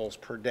 vehicles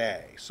per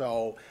day.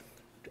 So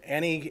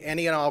any and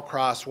all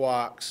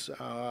crosswalks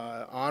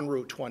on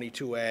Route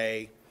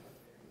 22A,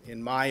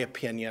 in my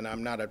opinion,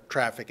 I'm not a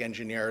traffic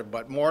engineer,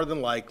 but more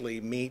than likely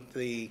meet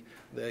the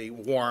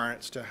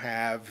warrants to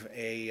have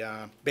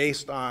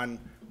based on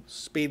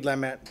speed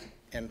limit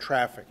and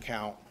traffic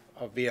count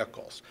of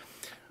vehicles.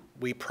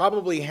 We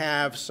probably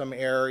have some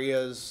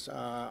areas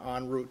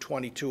on Route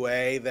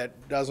 22A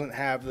that doesn't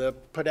have the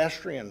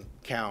pedestrian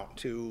count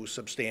to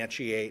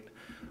substantiate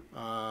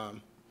a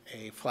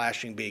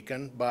flashing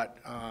beacon, but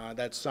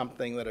that's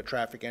something that a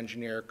traffic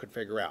engineer could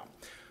figure out.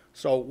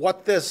 So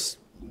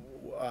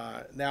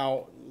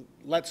now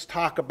let's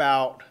talk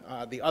about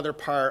the other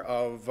part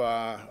of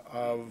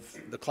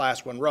the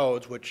Class 1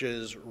 roads, which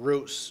is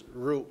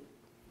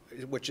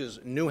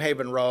New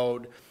Haven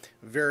Road,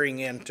 veering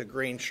into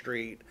Green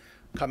Street,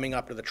 coming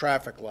up to the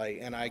traffic light.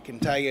 And I can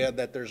tell you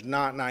that there's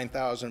not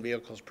 9,000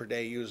 vehicles per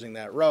day using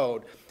that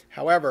road.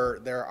 However,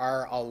 there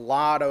are a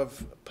lot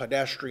of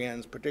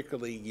pedestrians,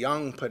 particularly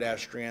young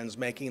pedestrians,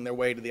 making their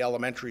way to the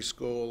elementary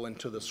school and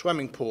to the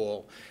swimming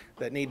pool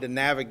that need to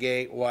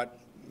navigate what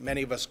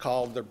many of us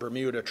call the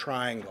Bermuda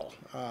Triangle.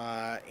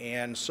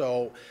 And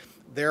so,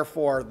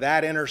 therefore,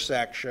 that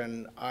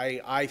intersection,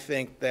 I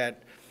think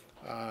that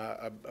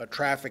a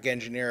traffic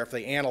engineer, if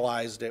they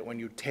analyzed it, when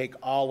you take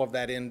all of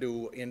that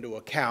into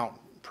account,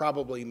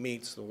 probably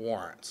meets the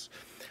warrants.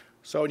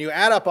 So when you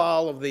add up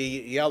all of the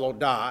yellow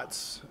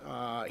dots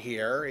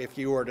here, if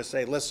you were to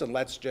say, listen,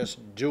 let's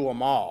just do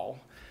them all,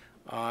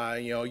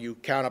 you know, you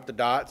count up the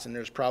dots, and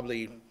there's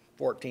probably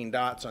 14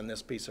 dots on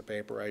this piece of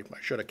paper. I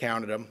should have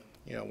counted them.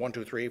 You know, 1,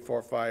 2, 3,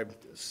 4, 5,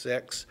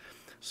 6,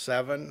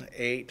 7,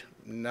 8,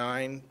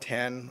 9,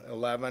 10,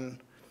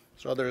 11.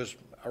 So there's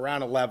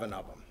around 11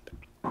 of them.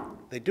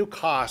 They do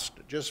cost,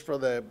 just for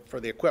the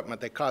equipment,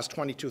 they cost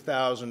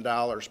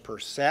 $22,000 per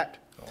set.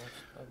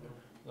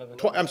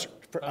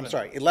 I'm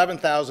sorry,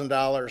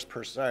 $11,000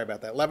 per, sorry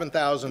about that,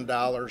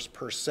 $11,000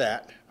 per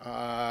set.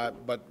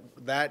 But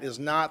that is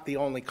not the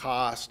only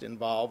cost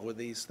involved with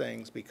these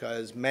things,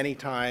 because many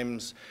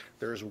times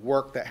there's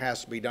work that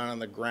has to be done on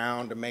the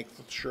ground to make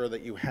sure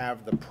that you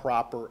have the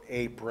proper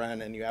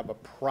apron and you have a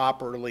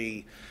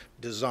properly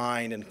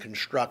designed and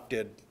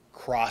constructed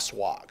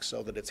crosswalk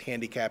so that it's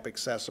handicap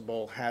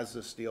accessible, has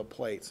the steel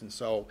plates. And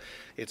so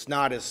it's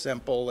not as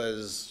simple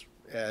as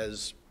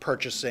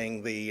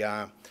purchasing the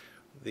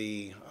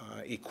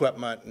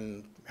equipment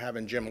and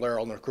having Jim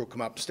Laurel and the crew come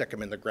up and stick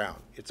them in the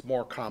ground. It's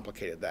more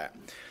complicated than that.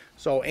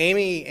 So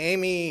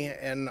Amy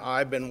and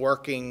I've been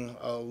working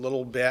a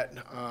little bit,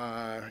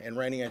 and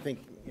Rainey, I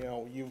think, you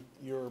know,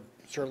 you're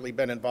certainly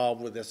been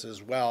involved with this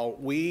as well.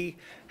 We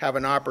have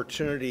an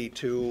opportunity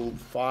to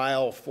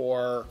file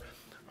for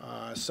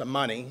some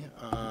money.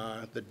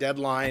 The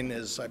deadline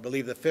is, I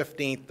believe, the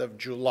 15th of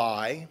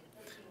July.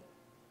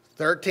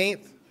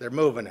 13th? They're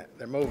moving it.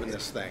 They're moving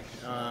this thing.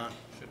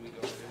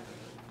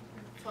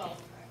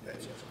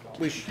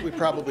 We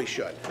probably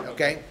should,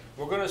 okay?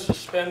 We're going to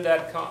suspend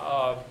that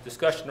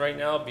discussion right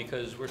now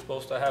because we're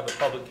supposed to have a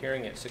public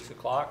hearing at 6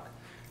 o'clock.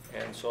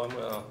 And so I'm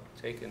going to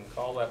take and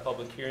call that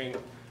public hearing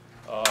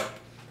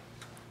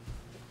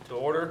to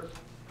order.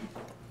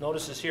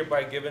 Notice is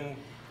hereby given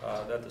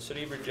that the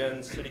City of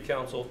Vergennes City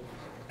Council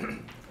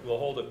will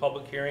hold a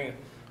public hearing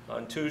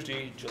on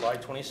Tuesday, July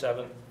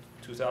 27,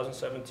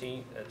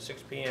 2017 at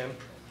 6 p.m.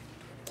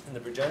 in the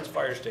Vergennes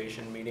Fire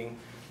Station meeting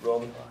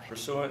room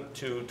pursuant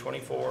to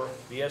 24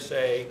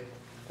 VSA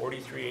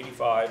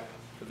 4385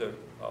 for the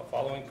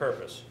following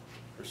purpose.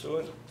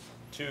 Pursuant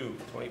to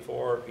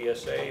 24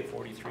 VSA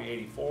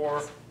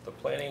 4384, the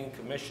Planning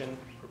Commission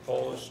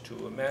proposed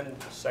to amend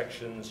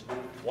sections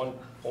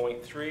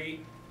 1.3,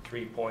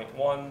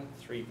 3.1,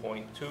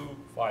 3.2,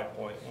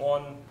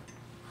 5.1,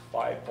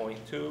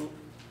 5.2,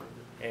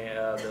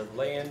 and the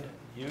land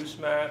use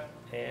map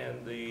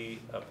and the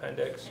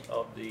appendix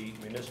of the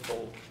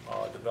municipal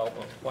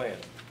development plan.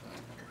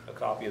 A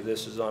copy of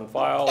this is on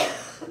file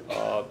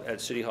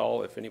at City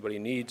Hall if anybody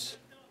needs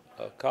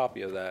a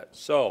copy of that.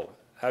 So,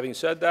 having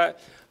said that,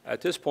 at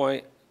this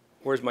point,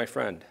 where's my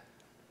friend?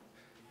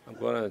 I'm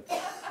going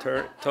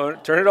to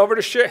turn it over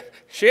to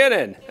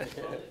Shannon. It's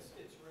really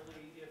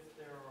if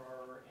there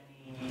are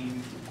any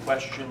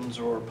questions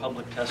or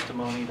public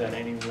testimony that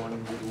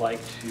anyone would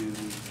like to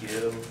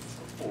give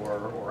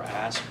or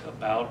ask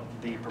about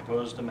the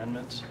proposed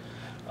amendments.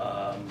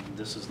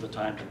 This is the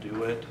time to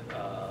do it.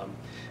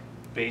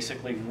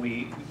 Basically,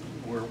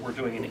 we're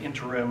doing an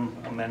interim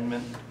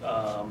amendment.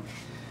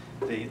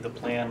 The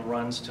plan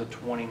runs to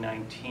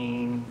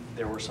 2019.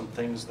 There were some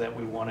things that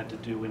we wanted to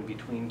do in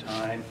between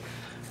time.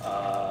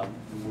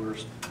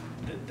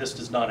 This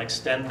does not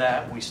extend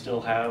that. We still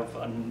have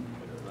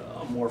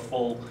a more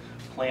full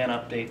plan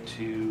update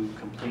to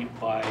complete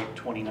by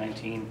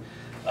 2019.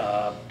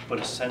 But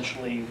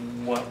essentially,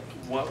 what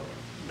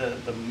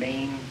the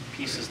main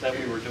pieces that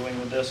we were doing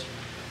with this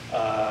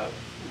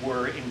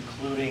were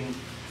including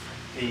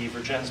the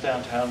Vergennes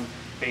Downtown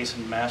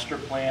Basin Master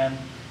Plan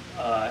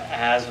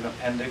as an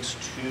appendix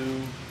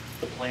to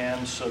the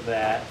plan, so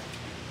that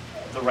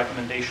the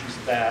recommendations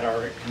that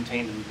are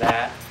contained in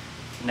that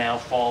now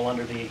fall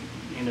under the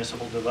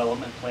municipal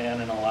development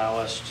plan and allow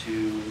us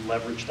to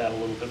leverage that a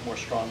little bit more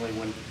strongly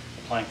when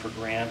applying for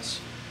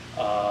grants.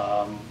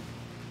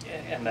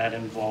 And that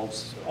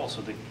involves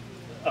also the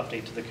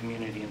update to the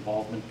community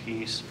involvement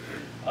piece.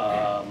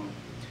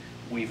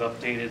 We've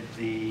updated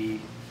the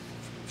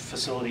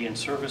facility and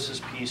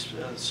services piece,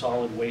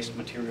 solid waste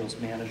materials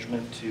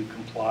management, to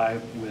comply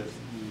with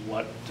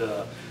what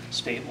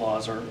state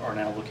laws are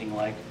now looking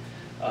like.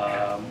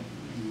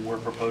 We're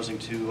proposing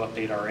to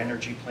update our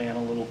energy plan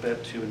a little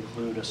bit to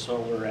include a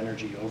solar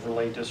energy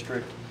overlay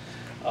district.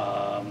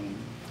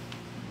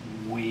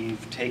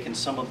 We've taken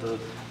some of the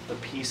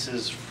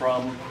pieces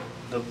from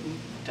the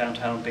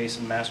Downtown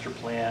Basin Master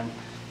Plan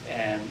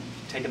and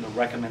taken the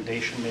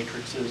recommendation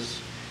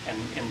matrices and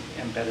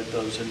embedded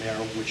those in there,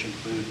 which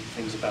include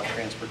things about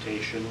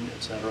transportation,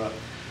 et cetera.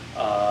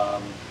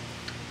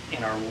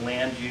 In our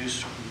land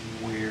use,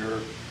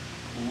 we're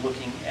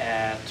looking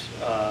at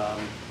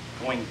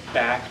going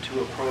back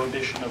to a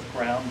prohibition of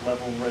ground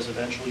level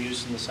residential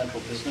use in the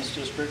central business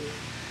district.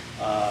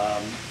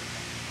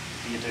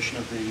 The addition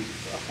of the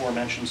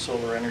aforementioned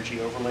solar energy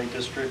overlay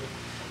district.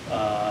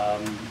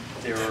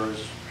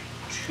 There's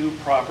 2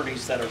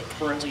 properties that are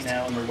currently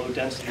now in the low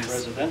density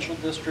residential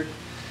district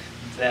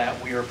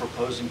that we are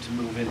proposing to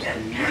move into the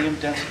medium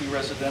density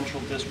residential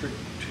district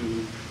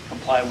to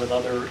comply with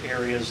other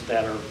areas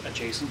that are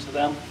adjacent to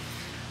them.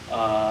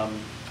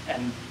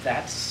 And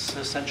that's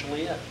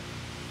essentially it.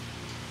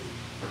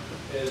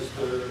 Is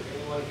there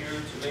anyone here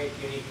to make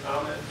any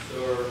comments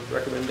or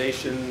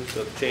recommendations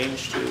of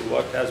change to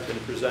what has been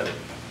presented?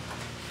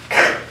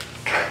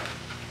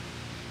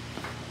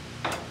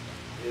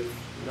 If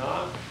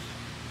not,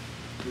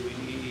 do we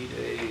need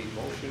a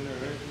motion or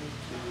anything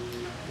to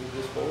move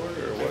this forward,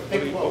 or I what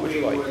think what would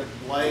you we like? would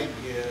like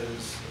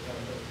is,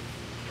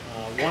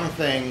 one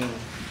thing,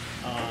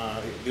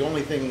 the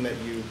only thing that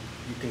you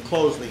can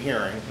close the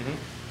hearing,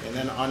 and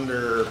then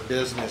under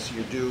business,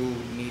 you do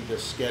need to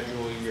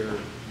schedule your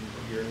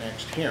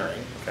next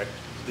hearing. Okay.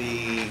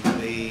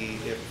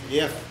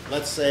 If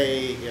let's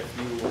say, if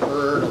you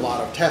heard a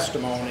lot of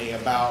testimony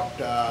about,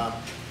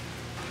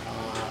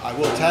 I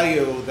will tell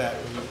you that,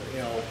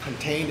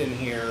 contained in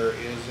here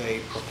is a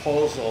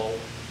proposal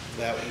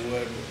that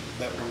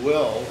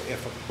will,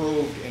 if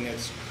approved in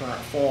its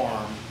current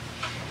form,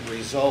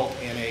 result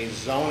in a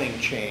zoning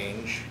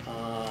change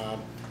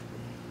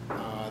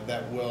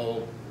that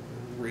will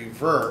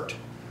revert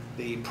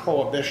the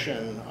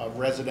prohibition of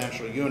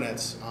residential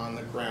units on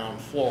the ground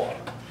floor.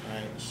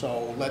 Right?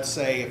 So let's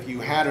say if you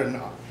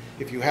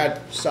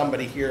had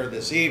somebody here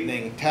this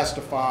evening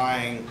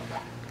testifying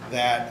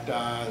that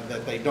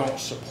they don't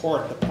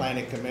support the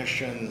Planning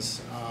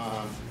Commission's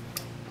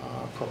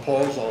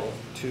proposal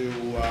to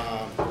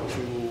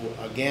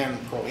again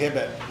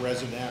prohibit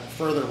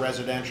further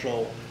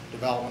residential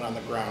development on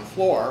the ground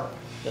floor,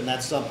 then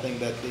that's something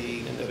that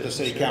the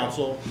City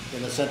Council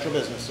in the Central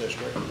Business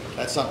District,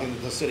 that's something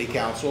that the City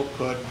Council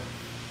could,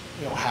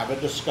 have a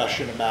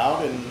discussion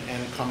about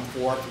and come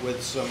forth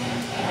with some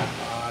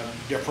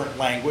different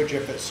language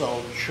if it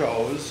so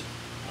chose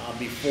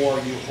before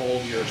you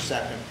hold your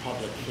second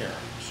public hearing.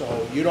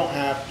 So you don't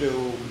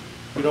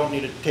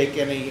need to take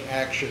any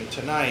action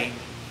tonight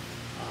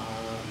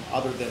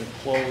other than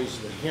close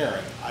the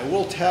hearing. I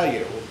will tell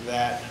you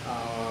that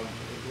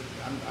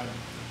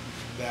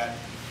that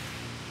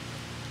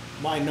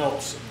my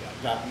notes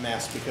got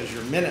messed because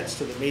your minutes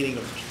to the meeting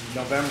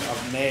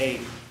of May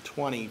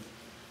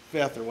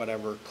 25th or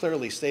whatever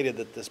clearly stated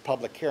that this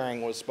public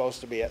hearing was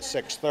supposed to be at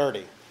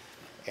 6:30.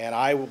 And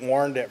I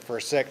warned it for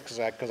 6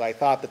 because I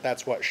thought that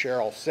that's what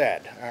Cheryl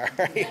said. All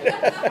right.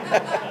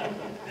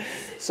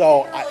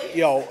 So,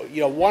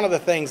 one of the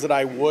things that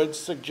I would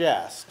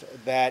suggest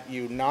that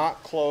you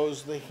not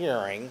close the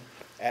hearing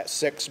at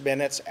 6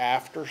 minutes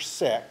after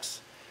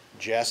 6,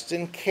 just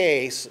in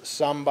case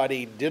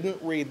somebody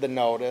didn't read the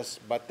notice,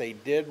 but they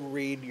did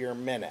read your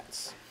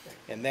minutes.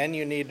 And then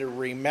you need to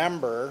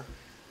remember,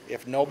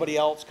 if nobody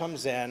else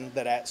comes in,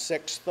 that at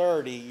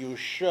 6:30 you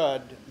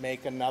should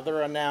make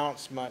another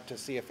announcement to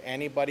see if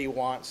anybody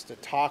wants to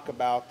talk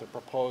about the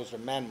proposed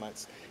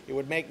amendments. It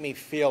would make me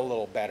feel a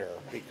little better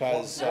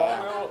because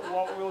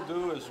What we'll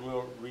do is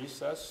we'll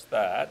recess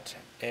that,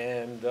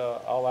 and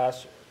I'll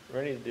ask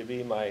Rennie to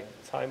be my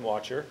time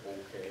watcher.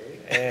 Okay.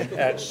 And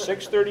at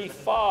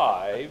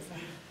 6:35,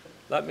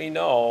 let me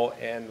know,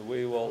 and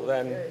we will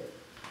then,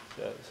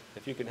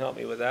 if you can help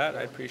me with that,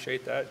 I'd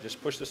appreciate that.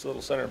 Just push this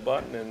little center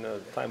button and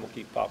time will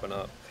keep popping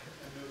up.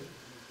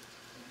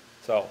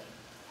 So,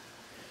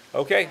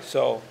 okay,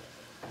 so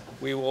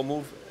we will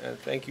move, and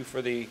thank you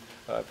for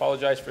I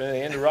apologize for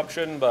any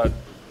interruption, but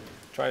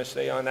trying to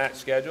stay on that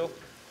schedule.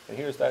 And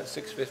here's that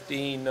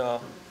 6:15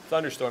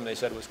 thunderstorm they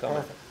said was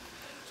coming.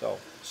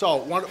 So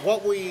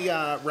what we,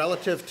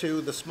 relative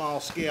to the small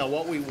scale,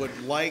 what we would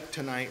like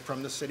tonight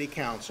from the City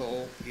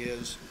Council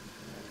is,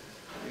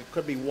 it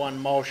could be one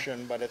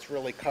motion, but it's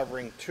really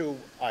covering two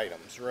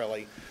items,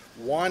 really.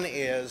 One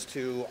is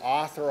to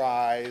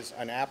authorize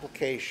an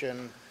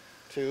application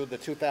to the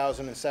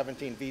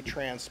 2017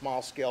 VTrans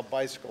Small Scale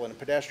Bicycle and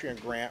Pedestrian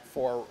Grant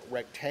for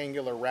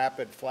rectangular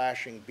rapid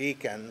flashing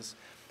beacons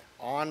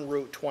on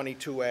Route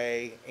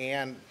 22A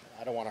and,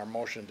 I don't want our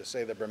motion to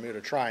say the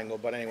Bermuda Triangle,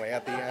 but anyway,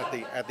 at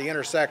the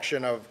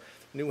intersection of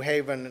New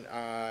Haven,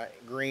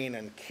 Green,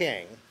 and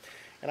King.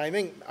 And I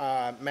think,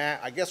 Matt,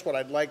 I guess what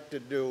I'd like to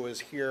do is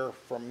hear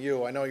from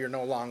you. I know you're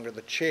no longer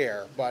the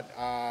chair, but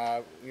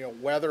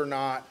whether or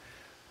not,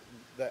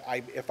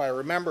 if I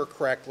remember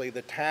correctly,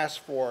 the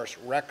task force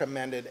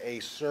recommended a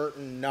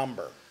certain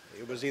number.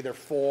 It was either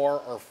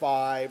 4 or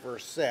 5 or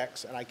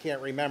 6, and I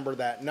can't remember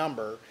that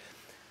number.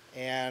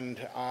 And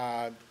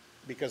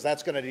because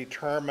that's going to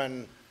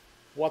determine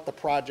what the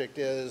project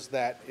is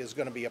that is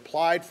going to be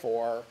applied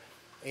for,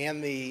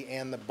 and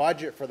the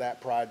budget for that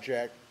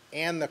project,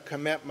 and the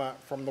commitment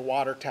from the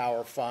Water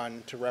Tower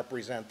Fund to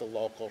represent the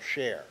local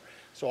share.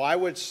 So I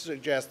would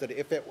suggest that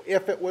if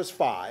it was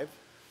 5,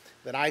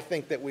 then I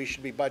think that we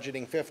should be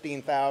budgeting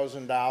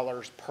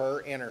 $15,000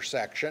 per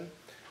intersection.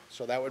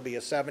 So that would be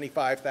a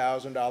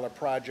 $75,000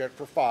 project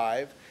for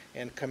 5,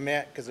 and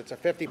commit, because it's a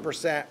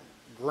 50%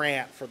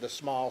 grant for the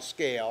small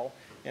scale,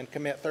 and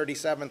commit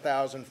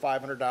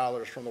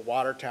 $37,500 from the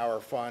Water Tower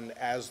Fund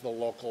as the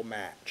local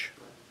match.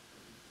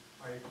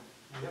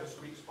 We have a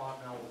sweet spot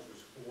now, which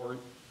is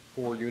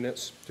 4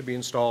 units to be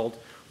installed,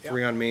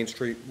 3 on Main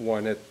Street,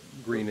 1 at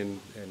Green and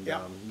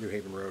Yep. New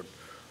Haven Road.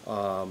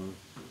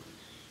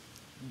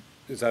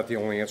 Is that the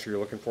only answer you're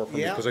looking for from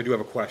me? Yeah. Because I do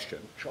have a question.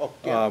 Oh,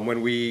 yeah.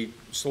 When we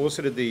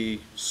solicited the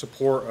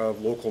support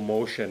of local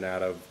motion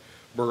out of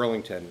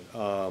Burlington,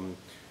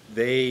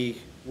 they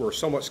were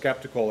somewhat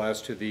skeptical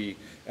as to the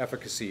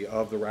efficacy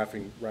of the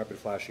rapid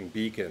flashing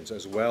beacons,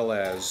 as well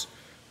as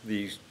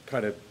the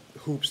kind of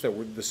hoops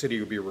that the city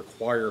would be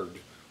required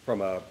from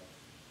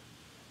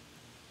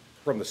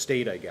the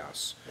state, I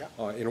guess,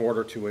 Yeah. in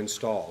order to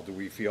install. Do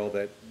we feel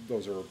that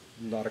those are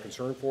not a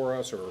concern for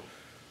us, or?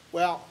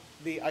 Well,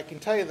 I can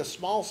tell you the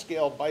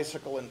small-scale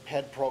bicycle and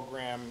ped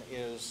program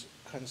is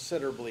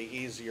considerably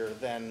easier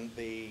than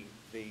the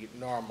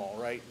normal,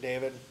 right,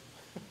 David?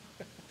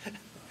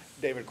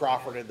 David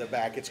Crawford at the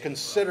back. It's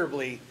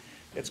considerably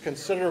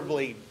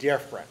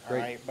different, all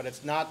right? But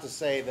it's not to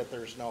say that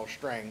there's no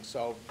strings.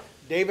 So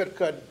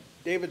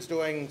David's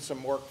doing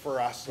some work for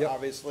us,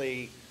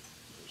 obviously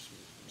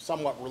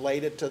somewhat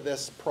related to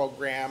this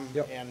program.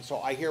 And so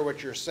I hear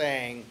what you're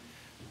saying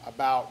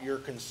about your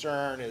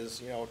concern is,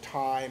 you know,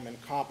 time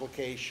and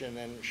complication,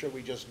 and should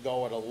we just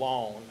go it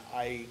alone?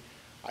 I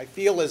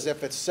feel as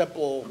if it's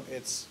simple,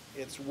 it's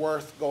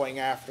worth going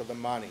after the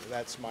money.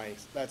 That's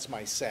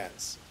my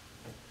sense.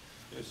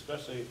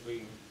 Especially if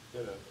we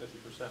get a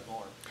 50%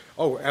 more.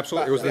 Oh,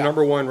 absolutely. It was the Yeah.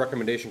 number one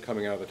recommendation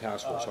coming out of the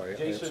task force, so I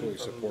Jason absolutely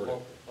support it.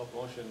 from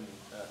Locomotion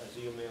has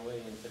emailed me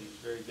and said he's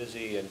very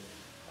busy and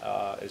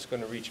is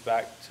going to reach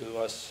back to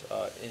us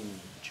in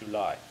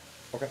July.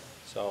 Okay.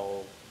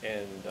 So,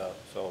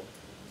 so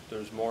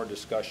there's more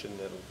discussion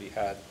that will be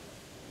had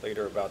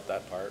later about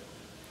that part.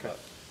 Okay.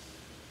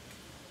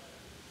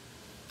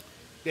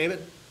 David?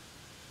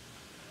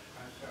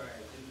 I'm sorry,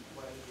 I didn't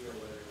quite hear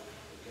whether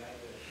the guy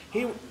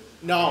that...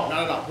 No.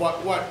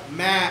 What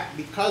Matt,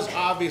 because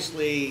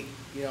obviously,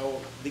 you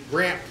know, the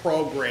grant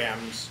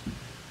programs,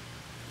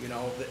 you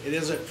know, it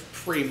isn't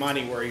free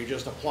money where you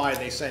just apply,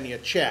 they send you a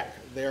check.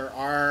 There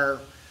are,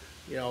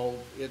 you know,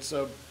 it's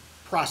a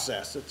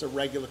process, it's a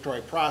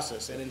regulatory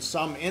process, and in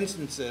some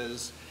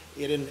instances,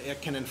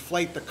 it can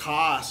inflate the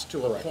cost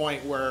to a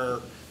point where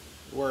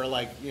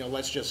like, you know,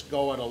 let's just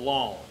go it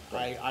alone.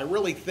 I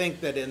really think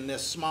that in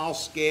this small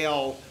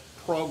scale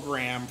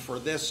program for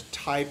this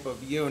type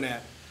of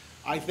unit,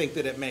 I think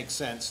that it makes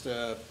sense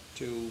to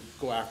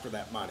go after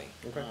that money.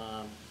 Okay.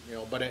 You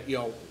know, but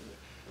you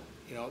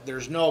know,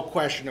 there's no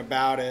question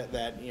about it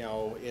that, you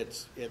know,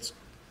 it's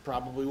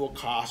probably will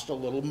cost a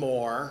little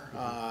more,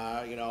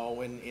 you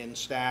know, in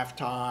staff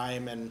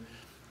time and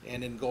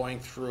in going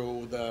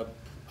through the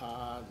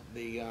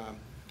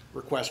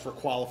request for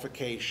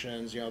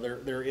qualifications. You know,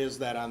 there is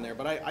that on there,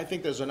 but I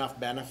think there's enough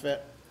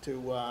benefit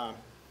to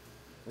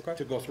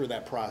go through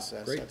that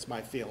process. Great. That's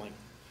my feeling.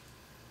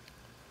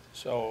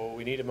 So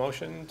we need a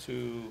motion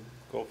to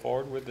go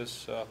forward with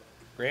this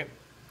grant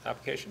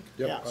application?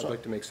 Yep, Yeah, I'd so-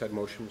 like to make said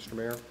motion, Mr.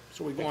 Mayor.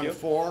 So we Thank going you.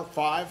 4,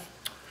 5?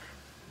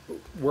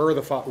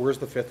 Where's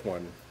the fifth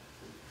one?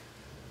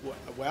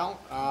 Well,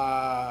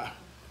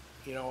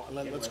 you know,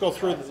 let's go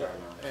through,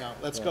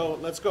 let's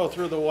go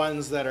through the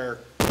ones that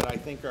I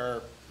think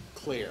are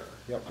clear.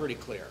 Yep. Pretty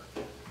clear.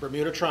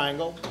 Bermuda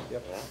Triangle.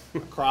 Yep.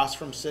 Across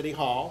from City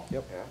Hall.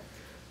 Yep.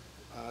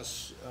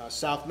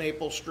 South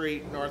Maple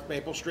Street, North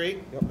Maple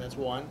Street. Yep. That's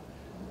one.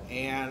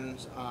 And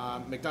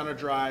McDonough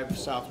Drive,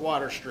 South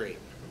Water Street.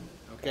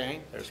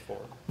 Okay? There's 4.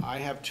 I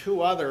have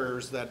 2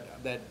 others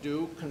that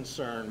do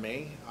concern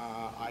me.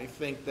 I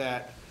think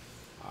that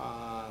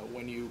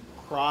when you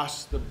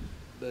cross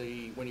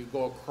when you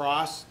go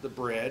across the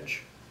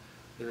bridge,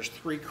 there's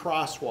 3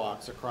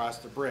 crosswalks across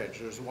the bridge.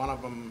 There's one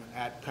of them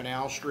at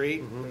Canal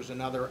Street, there's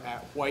another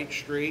at White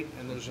Street,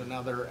 and there's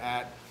another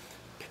at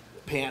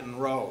Panton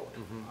Road.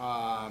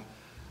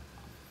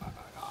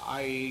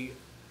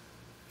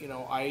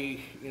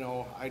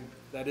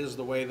 That is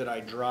the way that I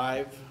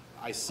drive.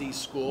 I see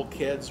school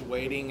kids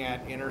waiting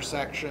at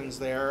intersections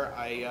there.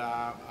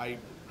 I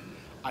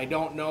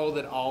don't know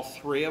that all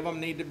 3 of them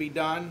need to be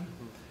done,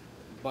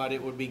 but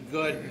it would be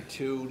good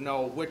to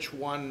know which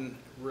one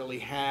really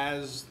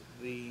has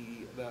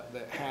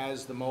that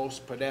has the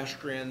most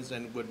pedestrians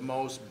and would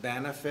most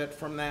benefit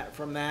from that.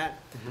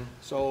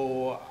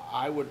 So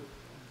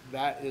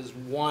that is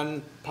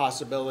one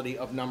possibility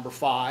of number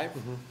 5.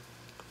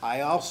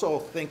 I also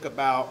think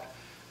about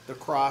the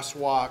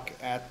crosswalk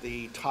at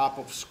the top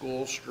of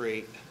School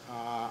Street.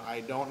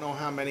 I don't know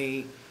how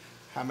many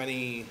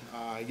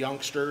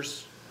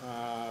youngsters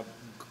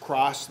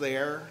cross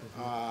there,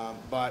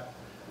 but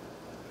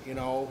you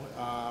know,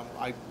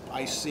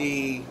 I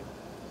see,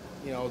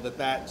 you know,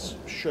 that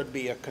should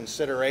be a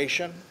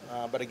consideration.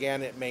 But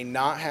again, it may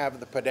not have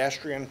the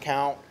pedestrian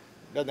count.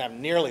 Doesn't have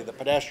nearly the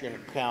pedestrian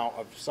count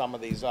of some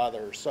of these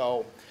others.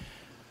 So,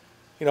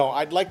 you know,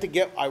 I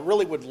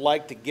really would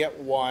like to get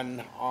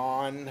one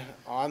on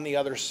the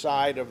other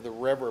side of the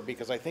river,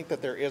 because I think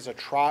that there is a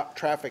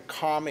traffic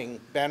calming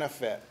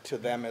benefit to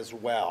them as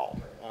well.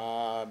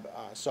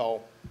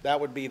 So that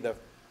would be the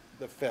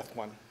 5th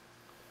one.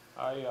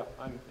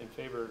 I'm in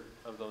favor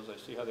of those. I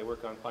see how they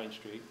work on Pine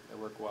Street. They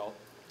work well.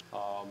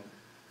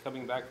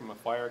 Coming back from a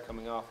fire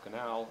coming off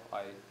Canal,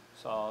 I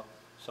saw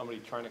somebody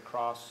trying to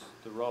cross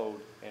the road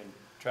and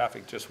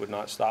traffic just would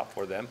not stop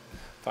for them.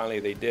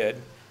 Finally, they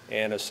did,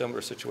 and a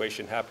similar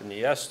situation happened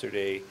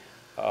yesterday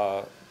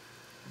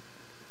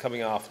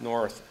coming off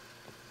north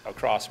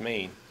across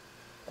Maine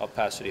up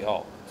past City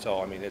Hall. So,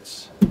 I mean,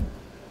 it's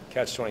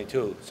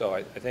catch-22. So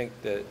I think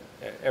that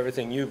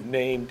everything you've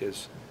named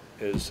is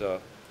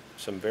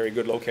some very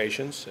good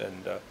locations,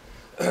 and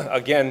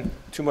again,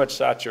 too much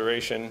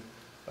saturation.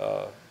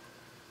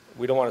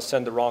 We don't want to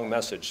send the wrong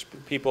message.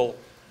 People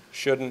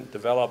shouldn't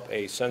develop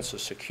a sense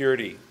of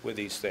security with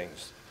these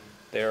things.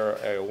 They're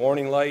a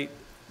warning light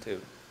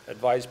to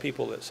advise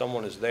people that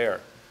someone is there.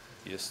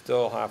 You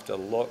still have to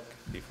look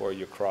before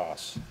you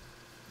cross.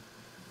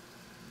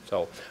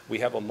 So we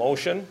have a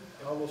motion.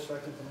 I will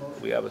second the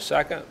motion. We have a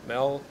second.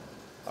 Mel,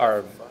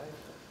 or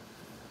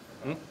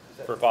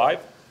for 5?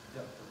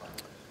 Yep.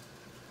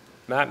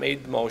 Matt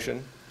made the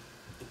motion.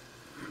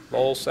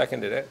 Lowell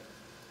seconded it.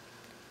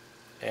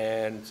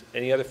 And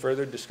any other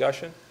further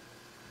discussion?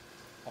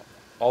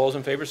 All those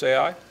in favor say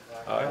aye.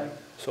 Aye.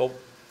 So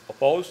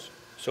opposed?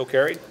 So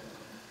carried?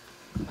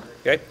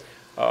 Okay.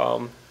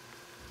 All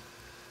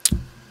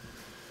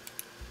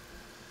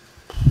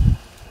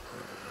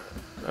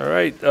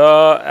right,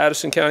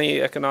 Addison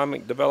County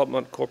Economic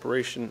Development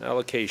Corporation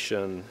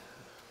allocation.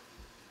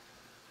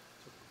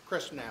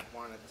 Chris Knapp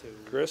wanted to.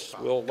 Chris,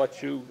 we'll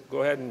let you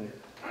go ahead and,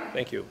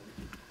 thank you.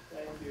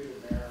 Thank you,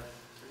 Mayor,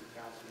 City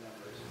Council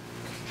members.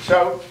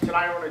 So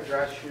tonight I want to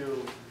address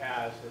you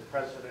as the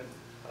president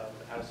of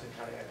Addison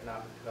County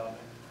Economic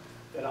Development.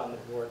 Been on the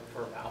board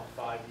for about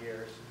 5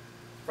 years.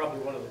 Probably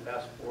one of the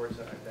best boards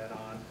that I've been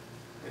on.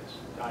 It's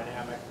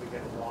dynamic. We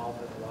get involved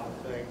in a lot of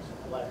things.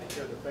 I'm glad to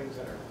hear the things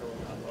that are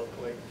going on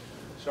locally.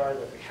 Sorry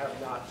that we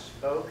have not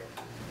spoke,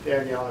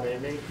 Danielle and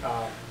Amy,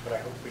 but I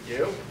hope we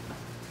do.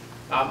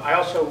 I'm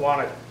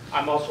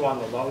also on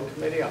the loan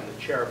committee. I'm the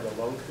chair of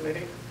the loan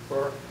committee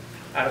for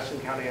Addison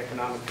County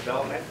Economic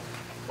Development.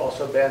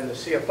 Also been the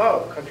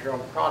CFO of Country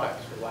Owned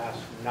Products for the last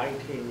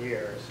 19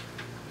 years.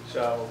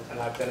 So, and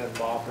I've been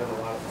involved in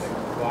a lot of things.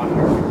 I've gone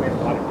here, we've made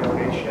a lot of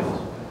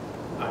donations.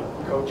 I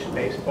coached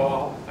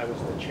baseball. I was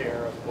the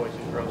chair of Boys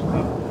and Girls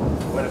Club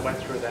when it went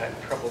through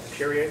that troubled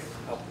period.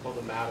 Helped pull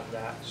them out of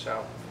that.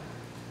 So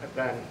I've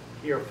been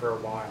here for a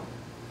while.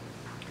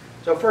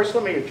 So first,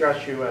 let me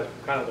address you as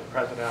kind of the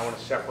president. I want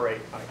to separate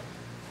my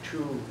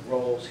 2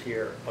 roles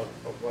here of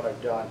what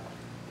I've done.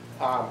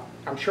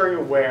 I'm sure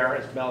you're aware,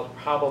 as Mel's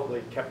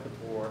probably kept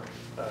the board,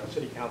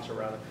 City Council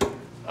rather,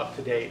 up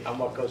to date on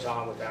what goes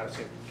on with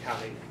Addison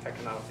County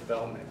Economic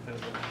Development, and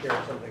I'm going to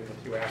share something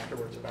with you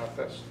afterwards about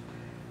this.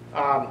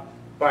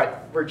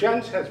 But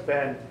Vergennes has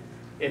been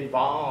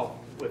involved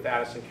with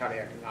Addison County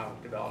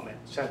Economic Development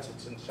since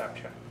its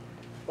inception,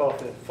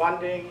 both in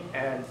funding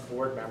and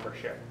board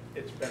membership.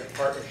 It's been a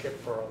partnership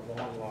for a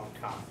long, long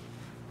time.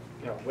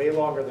 You know, way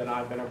longer than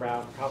I've been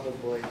around,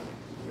 probably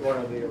one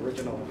of the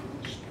original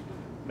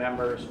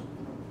members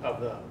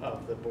of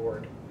the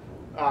board.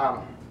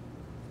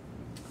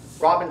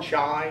 Robin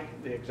Scheid,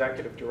 the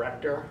executive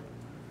director,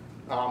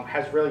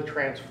 has really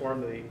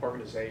transformed the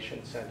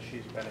organization since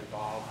she's been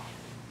involved.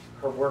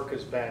 Her work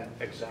has been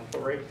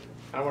exemplary.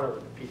 I want to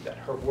repeat that.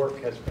 Her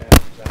work has been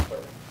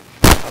exemplary.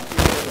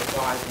 Even in the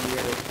 5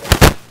 years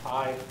that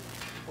I've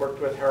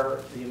worked with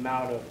her, the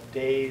amount of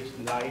days,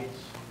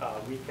 nights,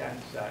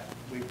 weekends that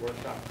we've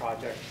worked on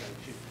projects, and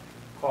she's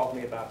called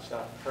me about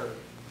stuff. Her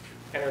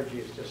energy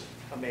is just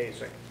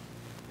amazing.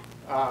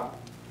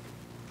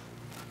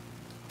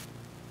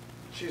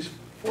 She's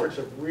forged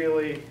a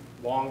really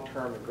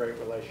long-term and great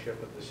relationship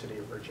with the city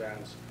of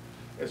Vergennes,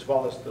 as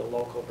well as the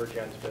local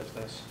Vergennes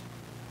business.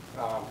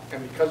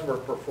 And because of her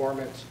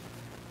performance,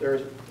 there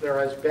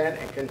has been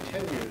and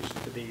continues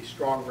to be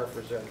strong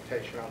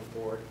representation on the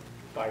board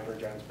by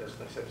Vergennes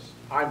businesses.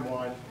 I'm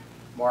one,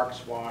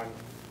 Mark's one,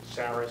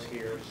 Sarah's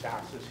here,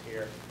 Sass is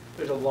here.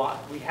 There's a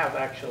lot. We have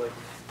actually,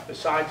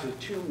 besides the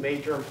 2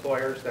 major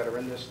employers that are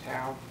in this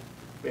town,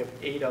 we have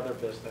 8 other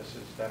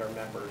businesses that are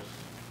members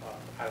of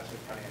Addison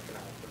County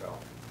Economic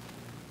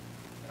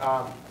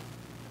Development.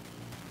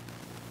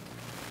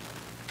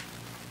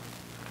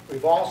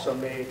 We've also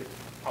made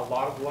a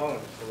lot of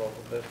loans to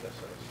local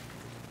businesses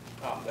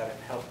that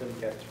have helped them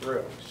get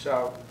through.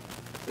 So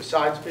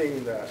besides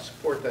being the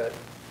support that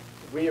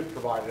we have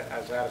provided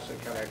as Addison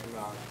County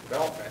Economic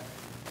Development,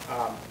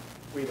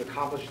 we've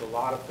accomplished a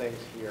lot of things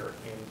here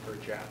in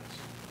Vergennes.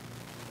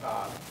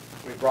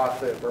 We brought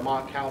the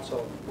Vermont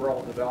Council of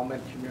Rural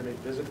Development Community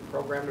Visit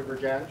Program to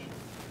Vergennes,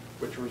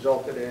 which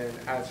resulted in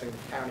Addison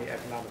County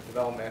Economic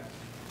Development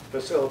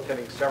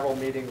facilitating several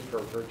meetings for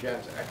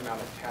Vergennes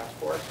Economic Task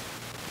Force.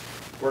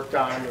 Worked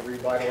on the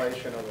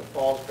revitalization of the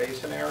Falls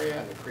Basin area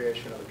and the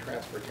creation of the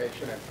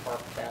Transportation and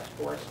Park Task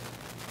Force.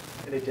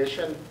 In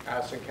addition,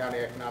 Addison County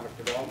Economic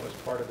Development was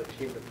part of the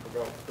team to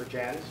promote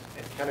Vergennes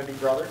and Kennedy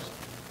Brothers,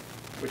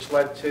 which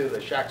led to the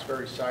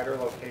Shacksbury Cider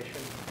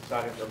location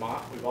inside of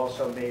Vermont. We've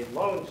also made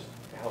loans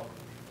to help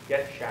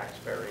get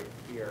Shacksbury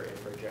here in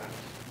Vergennes.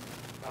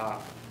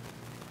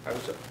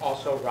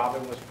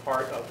 Robin was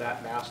part of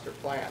that master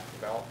plan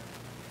development.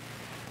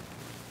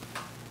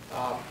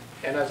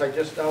 And as I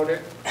just noted,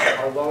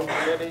 our loan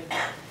committee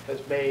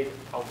has made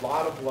a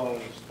lot of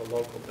loans to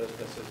local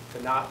businesses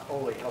to not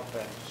only help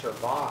them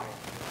survive,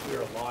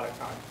 here a lot of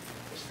times,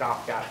 a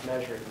stopgap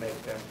measure to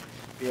make them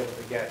be able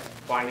to get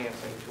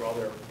financing through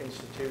other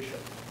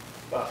institutions,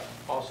 but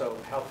also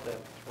help them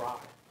thrive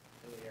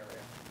in the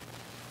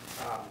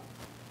area.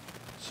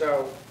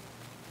 So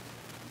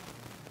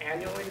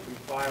annually, we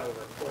file a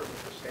report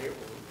with the state.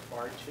 We're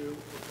required to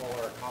with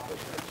all our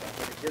accomplishments. I'm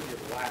going to give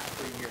you the last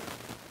 3 years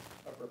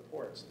of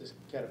reports. This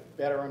get a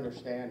better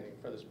understanding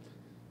for this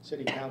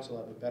city council,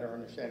 have a better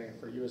understanding, and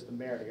for you as the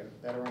mayor to get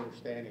a better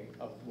understanding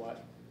of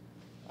what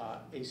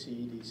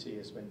ACEDC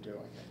has been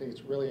doing. I think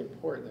it's really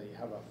important that you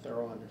have a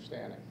thorough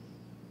understanding.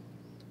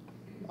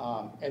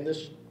 And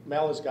this,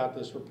 Mel has got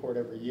this report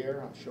every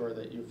year. I'm sure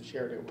that you've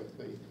shared it with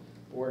the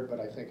board, but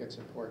I think it's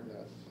important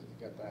to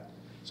get that.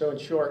 So in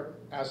short,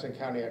 Addison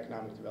County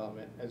Economic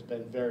Development has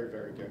been very,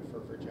 very good for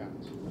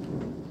Vergennes.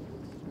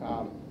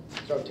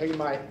 So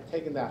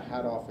taking that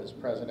hat off as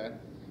president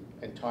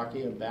and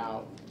talking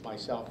about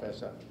myself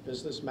as a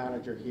business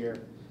manager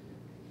here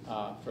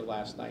for the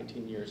last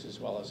 19 years, as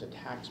well as a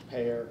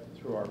taxpayer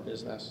through our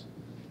business.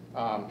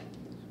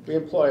 We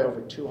employ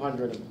over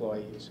 200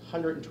 employees.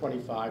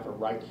 125 are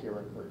right here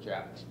in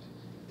Vergennes.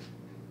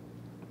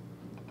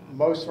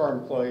 Most of our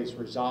employees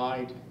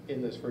reside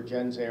in this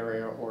Vergennes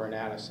area or in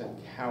Addison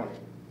County.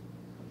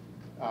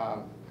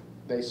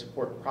 They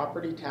support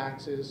property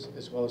taxes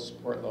as well as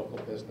support local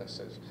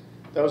businesses.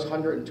 Those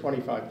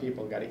 125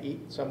 people got to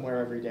eat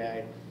somewhere every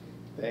day.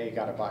 They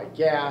got to buy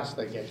gas,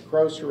 they get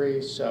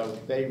groceries, so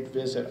they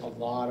visit a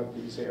lot of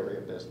these area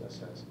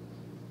businesses.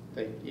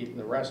 They eat in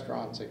the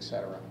restaurants,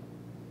 etc.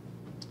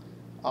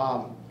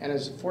 And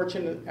as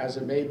fortunate as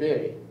it may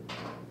be,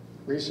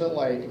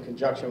 recently, in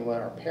conjunction with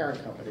our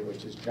parent company,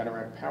 which is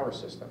Generac Power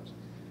Systems,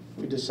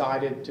 we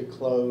decided to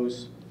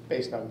close,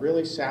 based on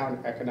really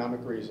sound economic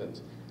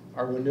reasons,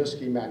 our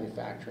Winooski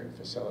manufacturing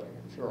facility.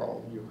 I'm sure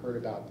all of you heard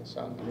about this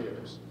on the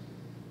news.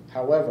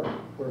 However,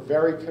 we're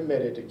very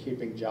committed to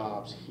keeping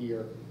jobs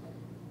here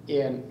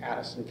in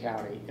Addison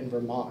County, in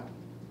Vermont,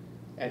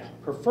 and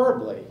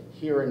preferably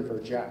here in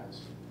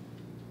Vergennes.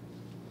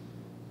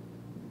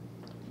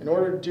 In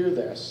order to do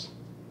this,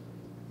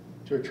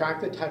 to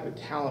attract the type of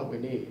talent we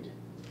need,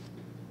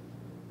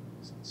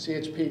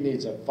 CHP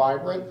needs a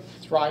vibrant,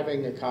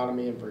 thriving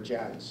economy in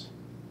Vergennes.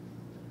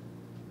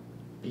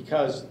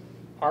 Because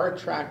our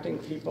attracting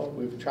people,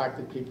 we've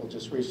attracted people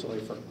just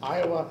recently from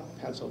Iowa,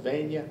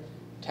 Pennsylvania,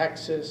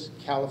 Texas,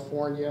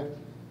 California.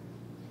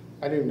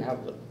 I don't even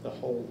have the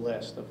whole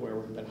list of where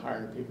we've been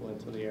hiring people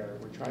into the area.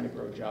 We're trying to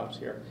grow jobs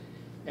here.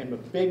 And a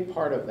big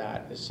part of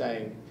that is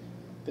saying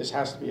this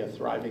has to be a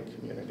thriving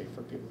community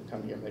for people to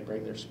come here. They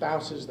bring their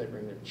spouses, they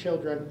bring their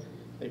children.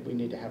 We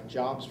need to have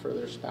jobs for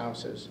their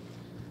spouses.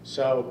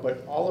 So,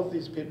 but all of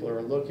these people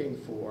are looking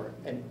for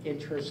an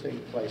interesting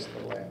place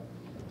to live.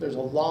 There's a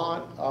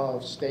lot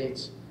of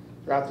states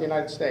throughout the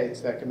United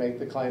States that can make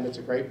the claim it's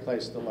a great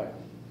place to live.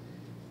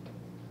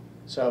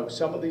 So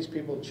some of these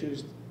people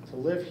choose to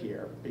live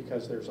here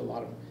because there's a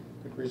lot of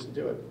good reason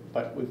to do it,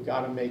 but we've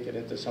got to make it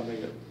into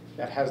something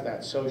that has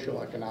that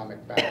social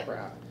economic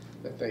background,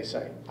 that they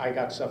say, I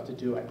got stuff to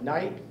do at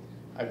night,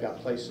 I've got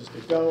places to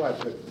go, I've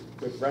got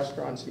good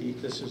restaurants to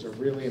eat. This is a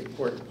really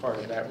important part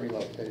of that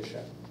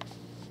relocation.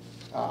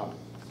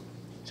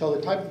 So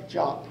the type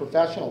of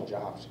professional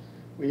jobs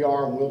we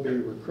are and will be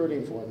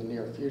recruiting for in the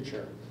near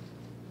future,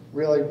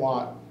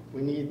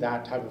 we need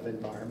that type of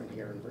environment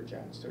here in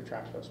Vergennes to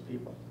attract those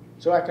people.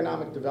 So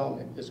economic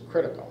development is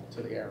critical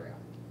to the area.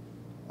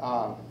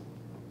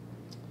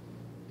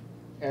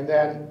 And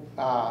then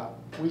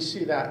we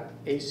see that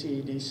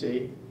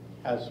ACEDC,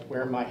 as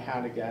wearing my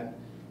hat again,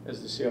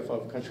 as the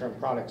CFO of Country Home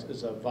Products,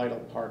 is a vital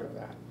part of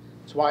that.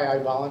 It's why I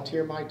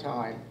volunteer my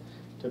time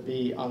to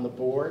be on the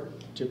board,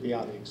 to be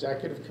on the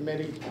executive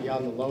committee, to be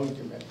on the loan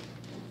committee,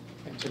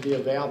 and to be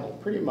available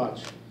pretty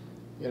much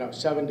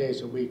 7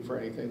 days a week for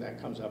anything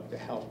that comes up to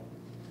help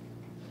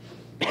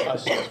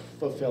us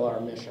fulfill our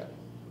mission.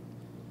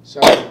 So,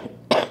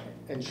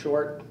 in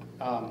short,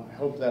 I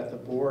hope that the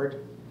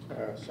board,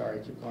 sorry,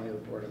 I keep calling you the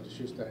board, I'm just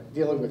used to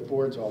dealing with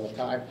boards all the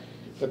time,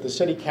 but the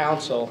city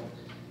council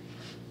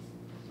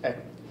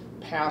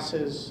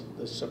passes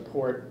the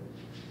support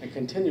and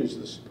continues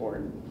the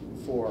support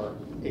for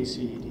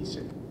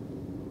ACEDC.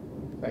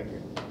 Thank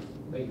you.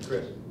 Thank you,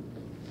 Chris.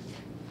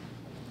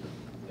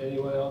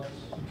 Anyone else?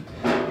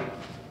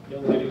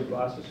 Young lady with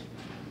glasses.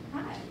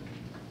 Hi,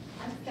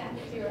 I'm Sam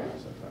Stewart,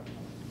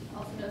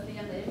 also known as the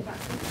young lady with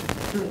glasses.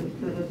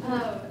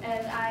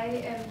 And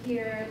I am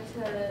here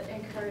to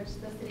encourage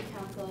the City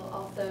Council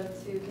also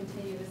to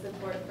continue the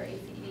support for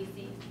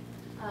ACEDC.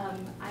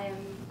 I am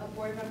a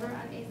board member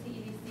on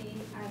ACEDC.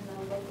 I'm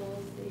a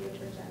local City of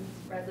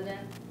Vergennes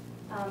resident,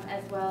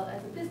 as well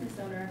as a business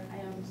owner. I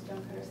own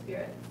Stonecutter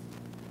Spirits.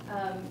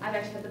 I've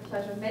actually had the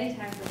pleasure many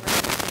times of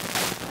working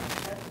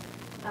with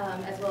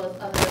as well as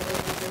other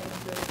local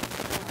businesses,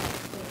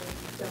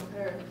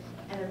 Stonecutter,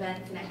 and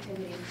events and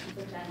activities in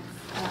Vergennes.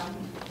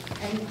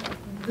 And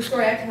the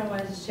story I kind of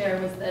wanted to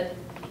share was that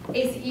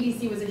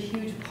ACEDC was a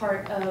huge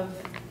part of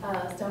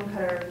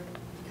Stonecutter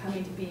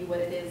coming to be what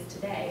it is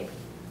today.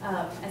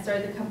 I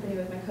started the company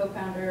with my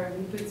co-founder,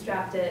 we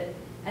bootstrapped it,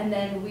 and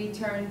then we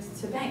turned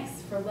to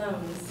banks for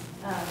loans.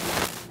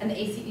 And the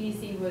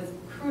ACEDC was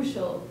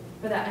crucial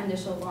for that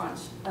initial launch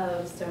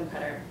of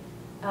Stonecutter.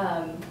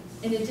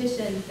 In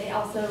addition, they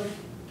also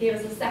gave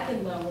us a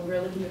second loan when we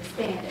were looking to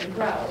expand and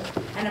grow.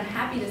 And I'm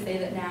happy to say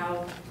that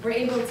now we're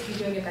able to be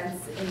doing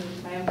events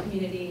in my own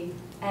community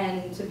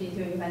and to be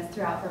doing events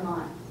throughout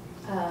Vermont.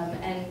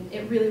 And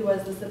it really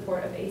was the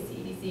support of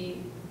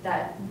ACEDC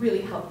that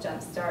really helped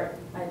jumpstart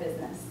my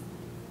business.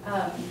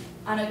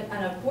 On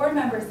a board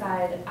member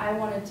side, I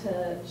wanted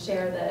to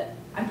share that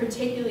I'm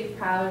particularly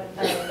proud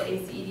of the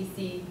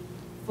ACEDC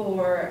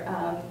for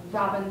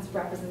Robin's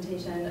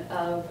representation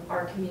of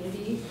our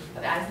community,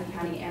 of Addison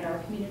County and our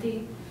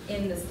community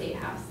in the State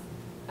House.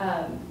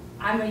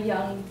 I'm a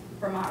young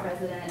Vermont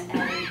resident,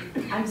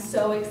 and I'm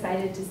so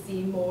excited to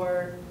see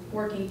more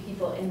working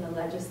people in the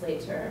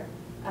legislature,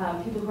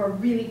 people who are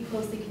really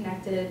closely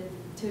connected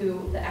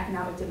to the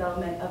economic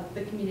development of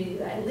the community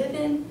that I live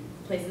in,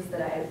 places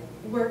that I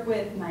work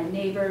with, my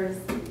neighbors,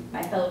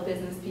 my fellow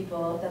business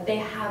people, that they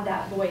have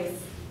that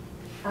voice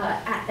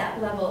at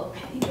that level, I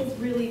think is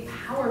really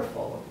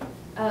powerful.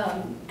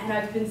 And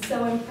I've been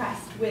so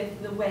impressed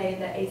with the way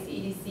that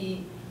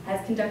ACEDC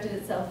has conducted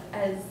itself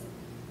as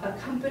a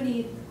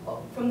company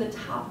from the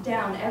top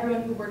down.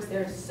 Everyone who works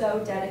there is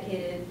so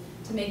dedicated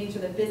to making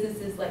sure that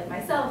businesses like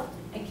myself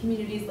and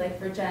communities like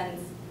Vergennes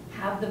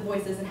have the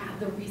voices and have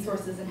the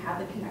resources and have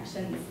the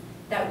connections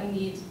that we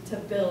need to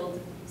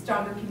build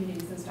stronger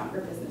communities and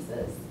stronger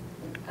businesses.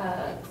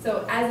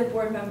 So as a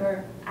board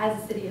member,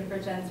 as a City of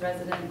Vergennes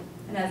resident,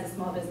 and as a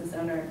small business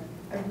owner,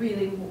 I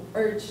really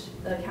urge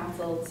the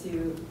council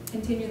to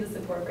continue the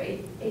support for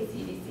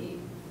ACEDC,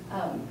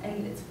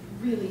 and it's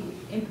really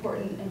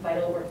important and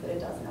vital work that it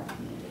does in our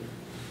community.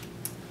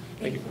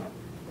 Thank you.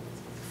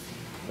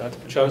 Not to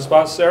put you on the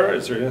spot, Sarah,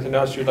 is there anything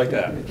else you'd like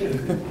to add?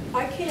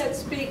 I can't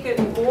speak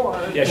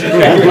anymore. Yes, you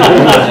can.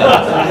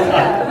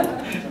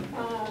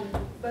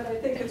 But I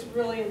think it's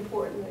really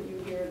important that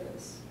you hear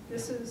this.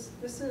 This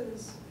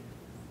is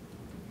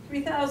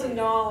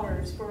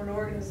 $3,000 for an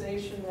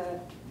organization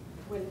that,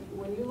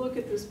 when you look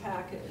at this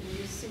packet and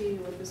you see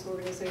what this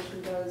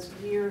organization does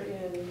year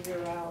in and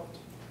year out,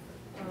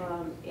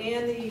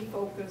 and the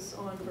focus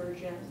on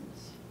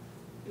Vergennes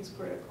is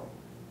critical.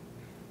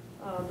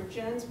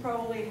 Vergennes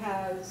probably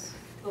has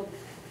the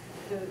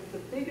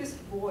biggest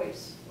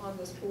voice on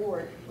this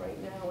board right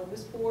now, and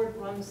this board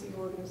runs the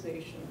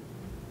organization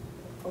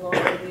along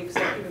with the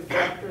executive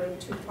director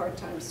and 2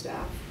 part-time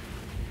staff.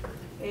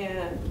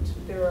 And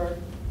there are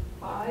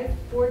 5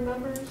 board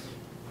members,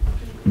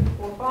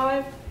 4 or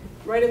 5,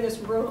 right in this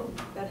room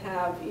that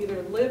have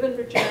either live in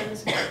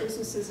Vergennes, have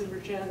businesses in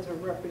Vergennes, or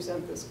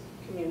represent this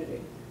community.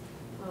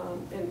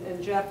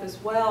 And Jeff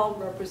as well,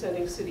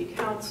 representing City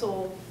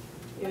Council,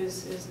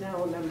 is now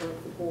a member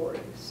of the board.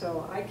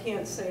 So I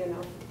can't say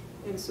enough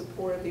in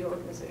support of the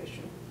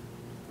organization.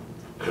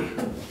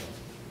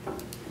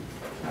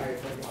 I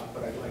forgot,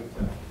 but I'd like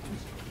to,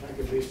 I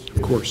could be.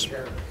 Of course.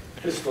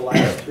 This is the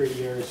last 3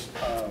 years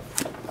of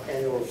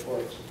annual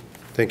reports.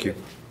 Thank you.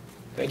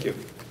 Thank you.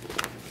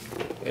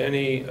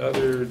 Any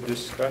other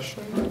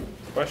discussion,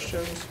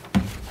 questions?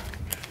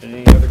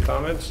 Any other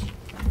comments?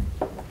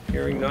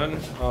 Hearing none,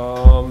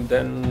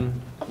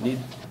 then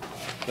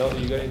no,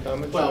 you got any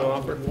comments you want to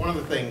offer? One of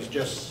the things,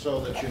 just so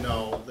that you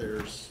know,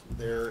 there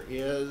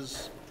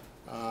is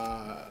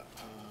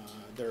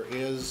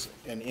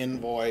an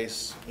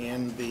invoice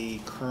in the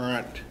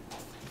current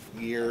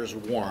year's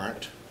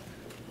warrant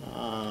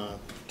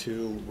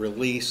to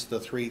release the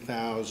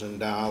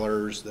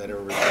 $3,000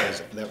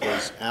 that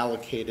was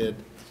allocated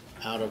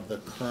out of the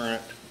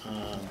current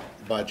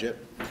budget.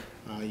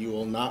 You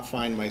will not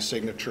find my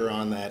signature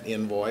on that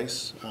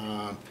invoice.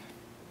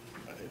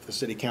 If the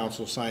City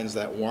Council signs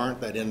that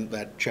warrant,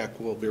 that check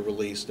will be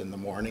released in the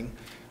morning.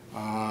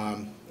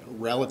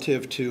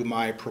 Relative to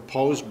my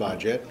proposed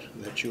budget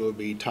that you will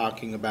be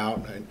talking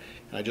about, and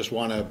I just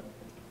want to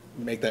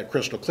make that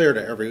crystal clear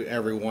to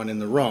everyone in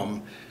the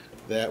room,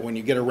 that when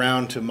you get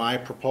around to my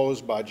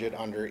proposed budget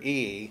under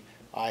E,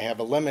 I have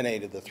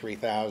eliminated the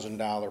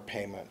 $3,000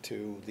 payment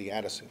to the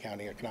Addison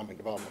County Economic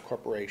Development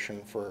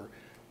Corporation for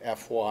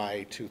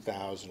FY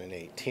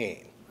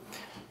 2018.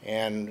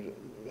 And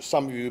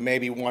some of you may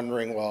be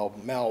wondering, well,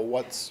 Mel,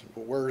 what's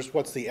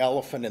the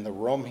elephant in the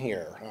room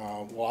here?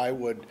 Why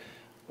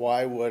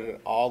would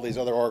all these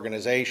other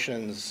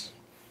organizations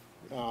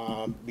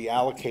be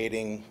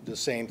allocating the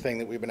same thing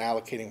that we've been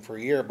allocating for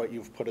a year, but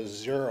you've put a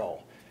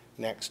 0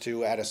 next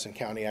to Addison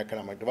County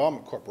Economic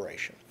Development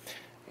Corporation?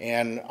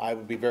 And I'll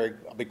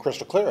be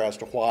crystal clear as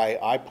to why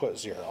I put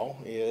 0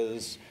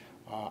 is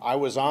I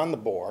was on the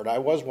board. I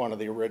was one of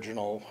the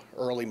original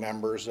early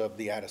members of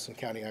the Addison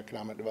County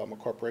Economic Development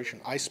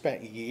Corporation. I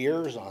spent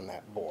years on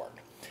that board,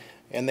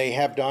 and they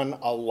have done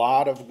a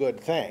lot of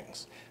good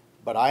things.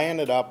 But I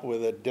ended up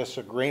with a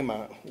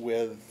disagreement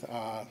with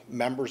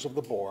members of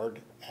the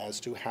board as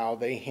to how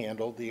they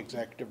handled the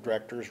executive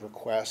director's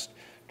request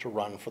to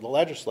run for the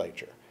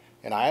legislature.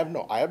 And I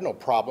have no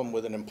problem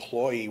with an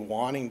employee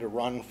wanting to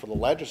run for the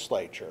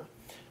legislature.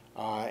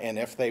 And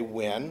if they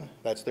win,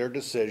 that's their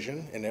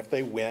decision. And if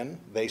they win,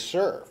 they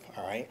serve,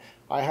 all right?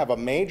 I have a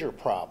major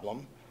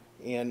problem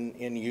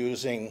in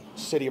using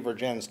City of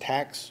Vergennes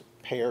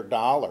taxpayer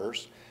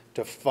dollars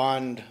to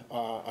fund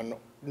a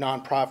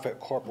nonprofit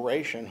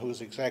corporation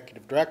whose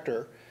executive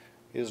director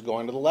is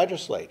going to the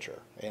legislature.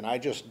 And I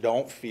just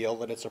don't feel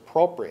that it's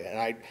appropriate. And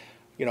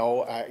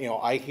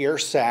I hear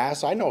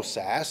Sass, I know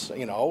Sass,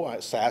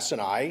 Sass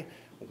and I,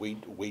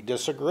 we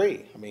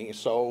disagree. I mean,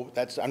 so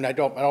that's, I mean, I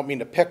don't mean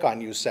to pick on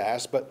you,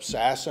 Sass, but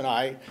Sass and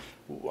I,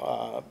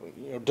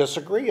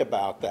 disagree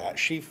about that.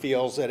 She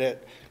feels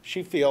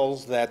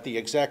that the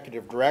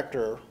executive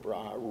director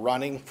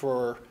running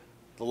for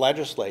the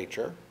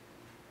legislature,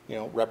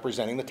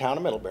 representing the town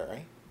of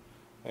Middlebury,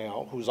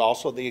 who's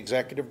also the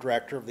executive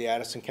director of the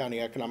Addison County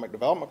Economic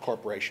Development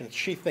Corporation,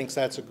 she thinks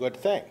that's a good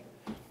thing.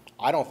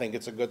 I don't think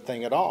it's a good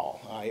thing at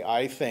all.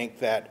 I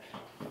think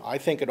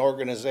an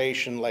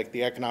organization like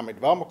the Economic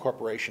Development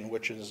Corporation,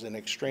 which is an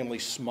extremely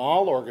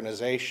small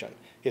organization,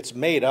 it's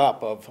made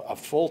up of a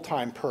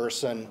full-time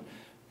person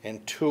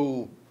and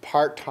 2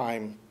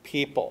 part-time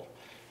people.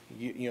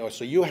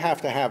 So you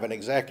have to have an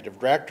executive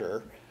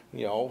director,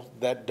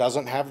 that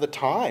doesn't have the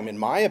time, in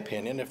my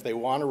opinion, if they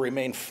want to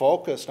remain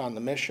focused on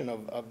the mission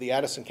of the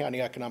Addison County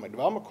Economic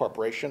Development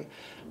Corporation.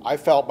 I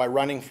felt by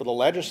running for the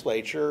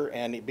legislature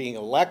and being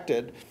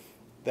elected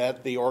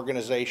that the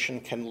organization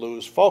can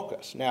lose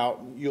focus. Now,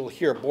 you'll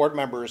hear board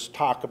members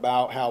talk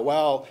about how,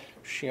 well,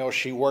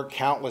 she worked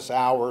countless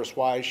hours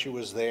while she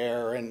was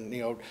there, and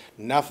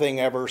nothing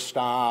ever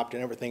stopped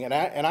and everything. And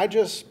I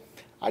just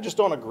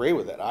don't agree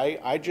with it.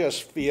 I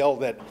just feel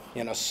that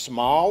in a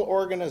small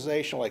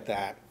organization like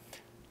that,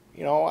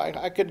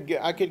 I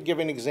could give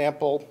an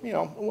example.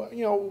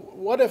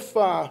 What if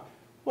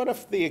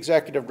the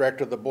executive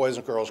director of the Boys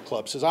and Girls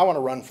Club says, I want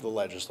to run for the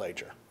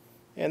legislature,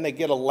 and they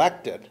get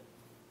elected?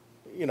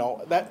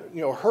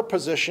 Her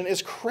position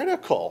is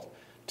critical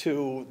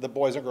to the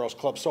Boys and Girls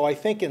Club. So I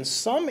think in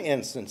some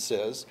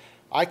instances,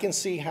 I can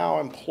see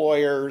how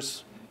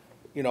employers,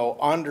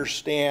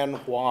 understand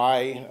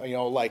why,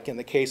 like in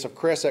the case of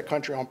Chris at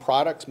Country Home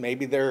Products,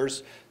 maybe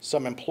there's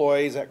some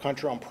employees at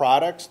Country Home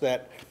Products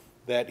that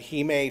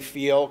he may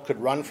feel could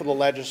run for the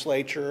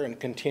legislature and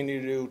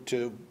continue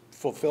to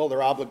fulfill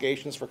their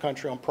obligations for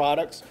Country Home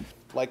Products.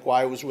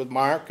 Likewise with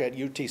Mark at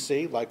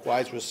UTC,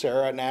 likewise with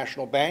Sarah at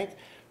National Bank.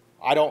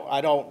 I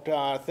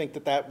don't think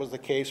that was the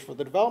case for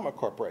the Development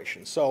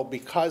Corporation. So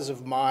because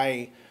of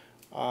my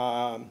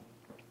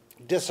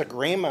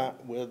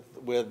disagreement with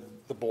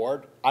the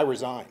board, I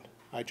resigned.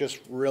 I just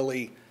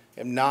really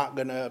am not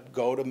going to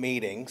go to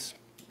meetings,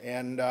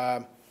 and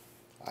I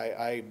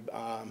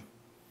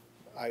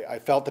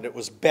felt that it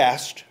was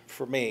best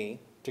for me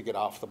to get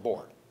off the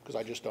board because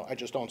I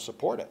just don't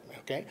support it.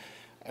 Okay.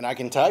 And I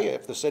can tell you,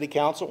 if the city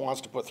council wants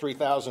to put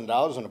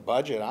 $3,000 in a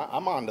budget,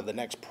 I'm on to the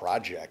next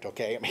project,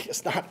 okay? I mean,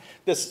 it's not,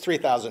 this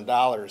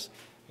 $3,000,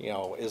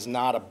 is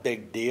not a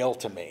big deal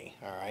to me,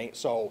 all right?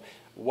 So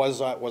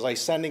was I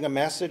sending a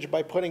message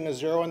by putting a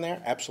 0 in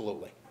there?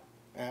 Absolutely,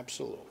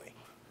 absolutely.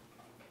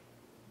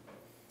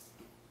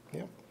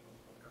 Yeah.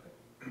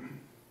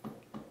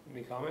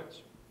 Any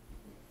comments?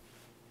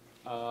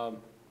 I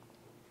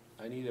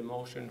need a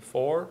motion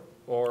for,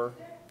 or?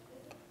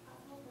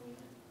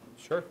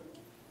 Sure.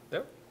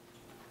 Yep.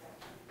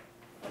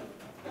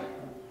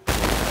 I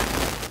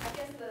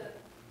guess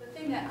the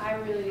thing that I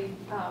really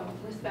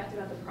respect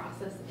about the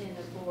process in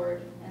the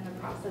board and the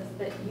process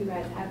that you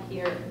guys have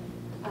here,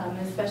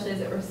 especially as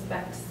it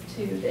respects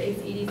to the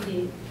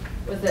ACEDC,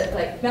 was that,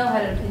 like, Mel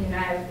had an opinion, I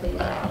have an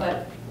opinion,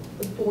 but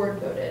the board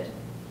voted.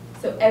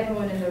 So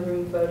everyone in the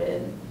room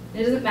voted. And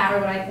it doesn't matter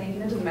what I think,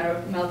 and it doesn't matter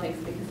what Mel thinks,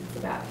 because it's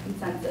about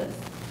consensus.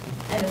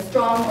 And a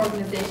strong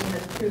organization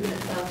that's proven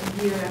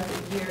itself year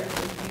after year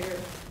after year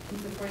in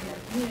supporting our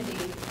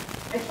community,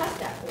 I trust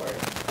that board.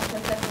 I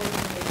trust that board in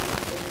making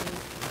decisions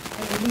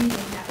and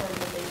leading that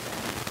organization.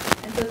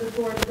 And so the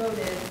board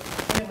voted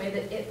in a way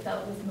that it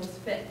felt was most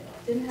fit.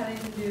 It didn't have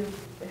anything to do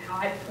with how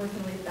I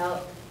personally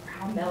felt or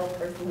how Mel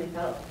personally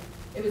felt.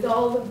 It was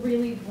all the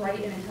really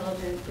bright and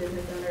intelligent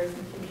business owners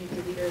and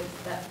community leaders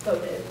that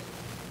voted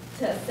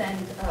to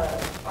send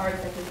our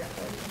executive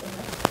director to the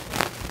legislature.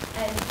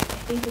 And I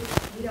think it's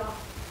paid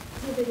off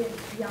dividends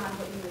beyond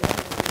what you would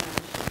ever imagine.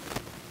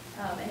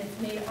 And it's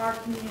made our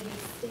community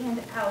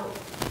stand out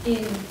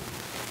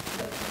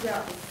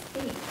throughout the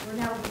state. We're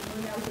now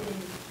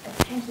getting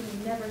attention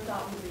we never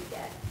thought we would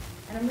get.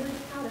 And I'm really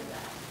proud of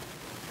that.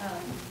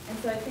 And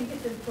so I think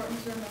it's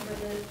important to remember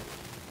that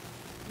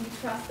we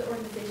trust the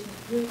organization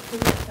to really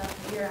prove itself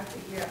year after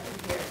year after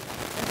year.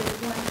 And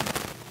there's one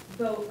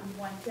vote on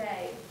one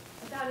day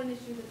about an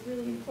issue that's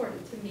really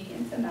important to me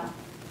and to Mel.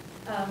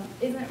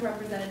 Isn't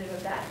representative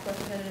of that,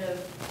 representative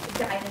of the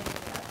guidance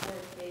that that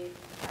board gave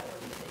that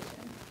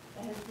organization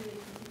that has really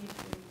continued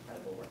to do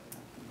incredible work in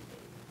our community.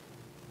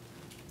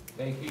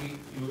 Thank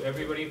you,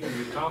 everybody, for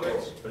your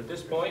comments. But at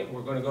this point,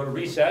 we're going to go to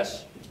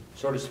recess,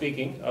 sort of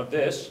speaking, of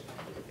this.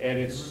 And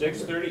it's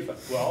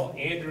 6:35. Well,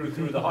 Andrew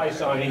threw the high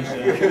sign, he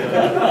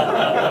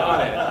said,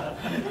 on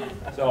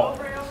it. So,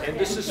 in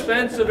the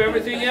suspense of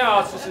everything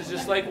else, this is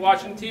just like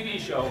watching a TV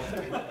show.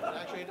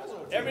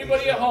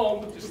 Everybody at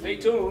home, just stay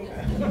tuned.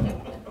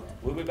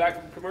 We'll be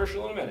back from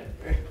commercial in a minute.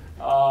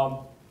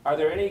 Are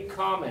there any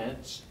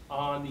comments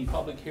on the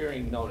public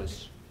hearing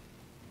notice?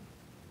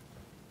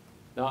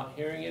 Not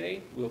hearing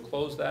any, we'll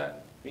close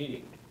that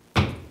meeting.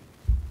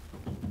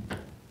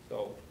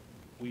 So,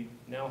 we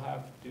now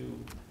have to,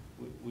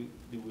 do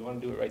we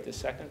want to do it right this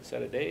second,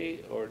 set a day,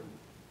 or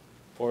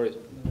the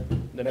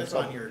next That's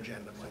one? on your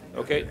agenda, Mike.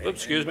 Okay, oops,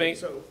 excuse me.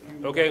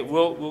 Okay,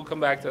 we'll come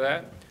back to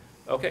that.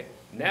 Okay,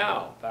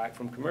 now, back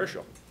from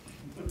commercial.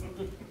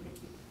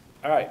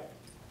 All right,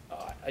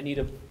 I need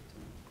a,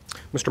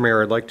 Mr.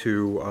 Mayor, I'd like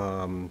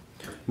to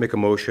make a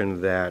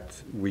motion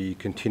that we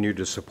continue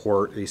to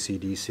support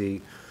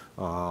ACDC,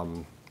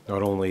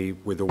 not only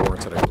with the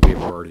warrants that I believe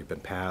have already been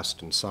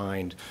passed and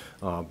signed,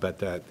 but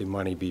that the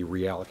money be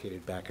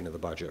reallocated back into the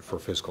budget for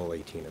fiscal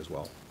 18 as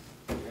well.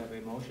 we have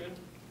a motion.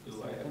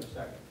 Do I have a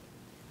second?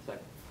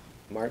 Second.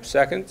 Mark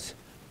seconds.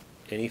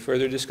 Any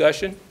further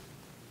discussion?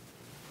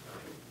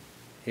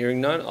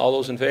 Hearing none. All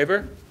those in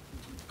favor?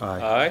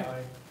 Aye. Aye.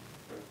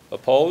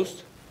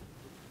 Opposed?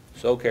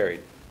 So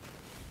carried.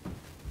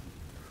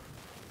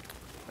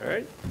 All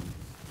right.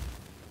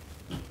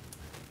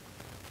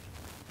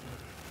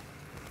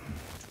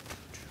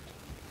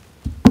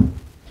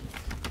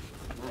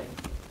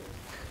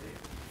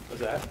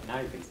 What's that? Now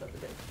you can set the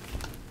date.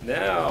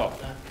 No,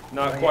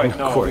 not quite,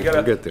 no. Quite, We gotta,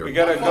 we'll get there. we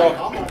gotta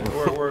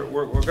go,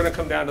 we're gonna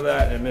come down to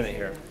that in a minute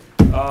here.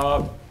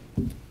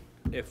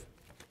 If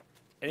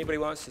anybody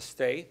wants to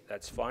stay,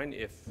 that's fine.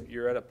 If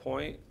you're at a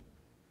point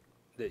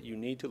that you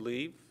need to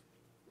leave,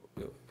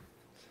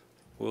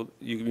 well,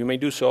 you may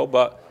do so,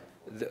 but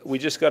we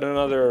just got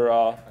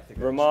another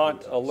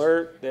Vermont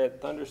alert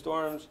that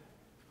thunderstorms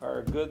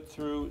are good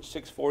through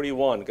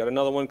 6:41. Got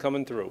another one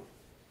coming through.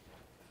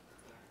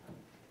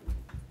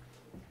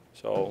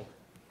 So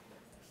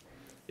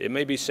it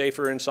may be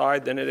safer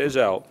inside than it is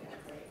out.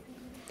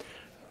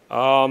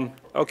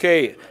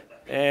 Okay,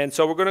 and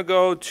so we're going to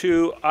go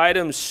to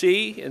item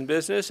C in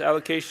business,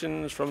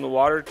 allocations from the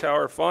Water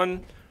Tower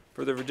Fund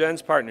for the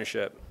Vergennes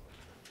Partnership.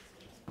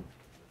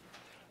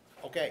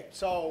 Okay,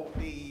 so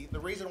the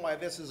reason why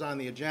this is on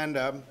the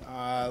agenda,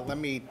 let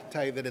me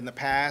tell you that in the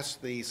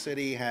past, the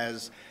city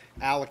has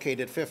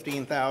allocated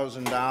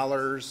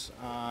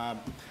 $15,000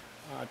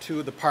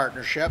 to the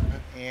partnership,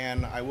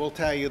 and I will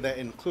tell you that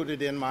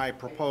included in my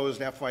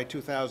proposed FY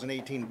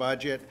 2018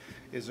 budget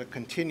is a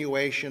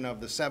continuation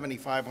of the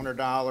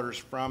 $7,500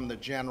 from the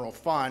general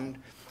fund,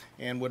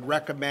 and would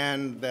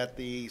recommend that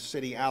the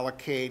city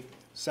allocate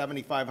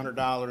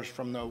 $7,500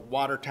 from the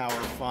Water Tower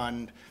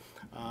Fund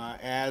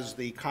as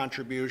the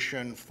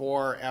contribution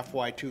for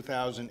FY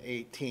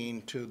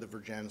 2018 to the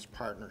Vergennes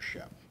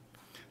Partnership.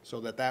 So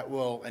that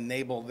will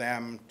enable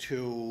them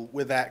to,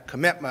 with that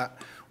commitment,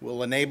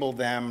 will enable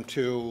them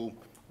to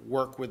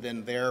work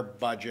within their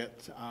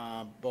budget,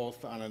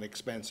 both on an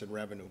expense and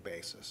revenue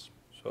basis.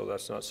 So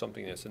that's not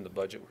something that's in the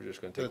budget, we're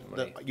just going to take the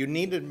money? You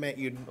need to make,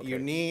 you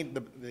need,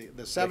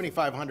 the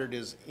 7,500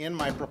 is in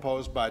my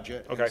proposed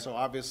budget. Okay. And so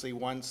obviously,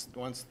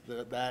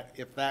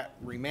 if that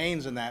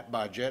remains in that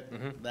budget,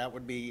 that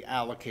would be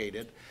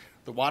allocated.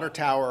 The water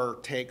tower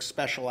takes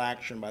special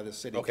action by the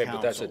city council. Okay,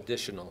 but that's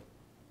additional.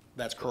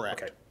 That's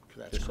correct. Okay.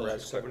 That's So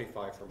correct.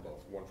 75 from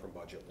both, one from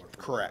budget, one from.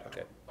 Correct.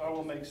 Okay. I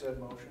will make said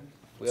motion.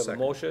 We have a Second.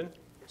 motion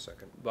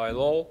Second. by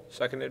Lowell,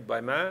 seconded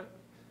by Matt.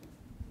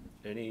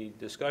 Any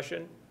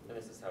discussion? And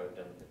this is how we've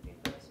done the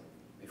 15,000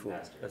 Before,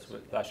 past years. that's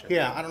what, last year.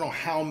 Yeah, I don't know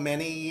how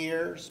many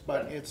years,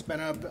 but it's been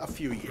a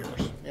few years.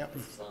 Yep.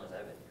 As long as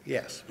I've been.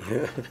 Yes.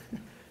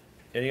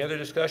 Any other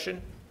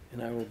discussion?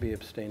 And I will be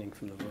abstaining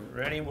from the vote.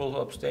 Randy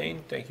will abstain,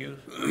 thank you,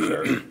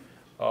 sir.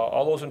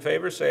 All those in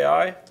favor, say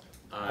aye.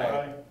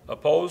 Aye.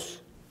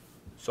 Opposed?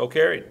 So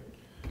carried.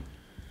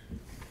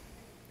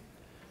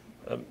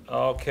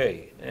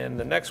 Okay, and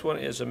the next one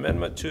is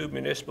Amendment to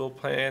Municipal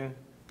Plan,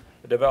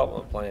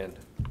 Development Plan.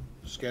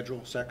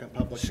 Schedule second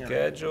public hearing.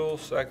 Schedule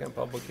second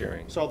public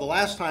hearing. So the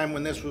last time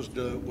when this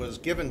was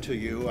given to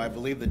you, I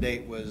believe the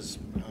date was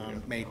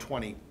May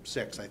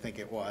 26th, I think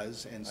it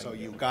was, and so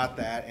you got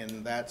that, and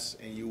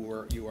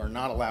you are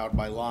not allowed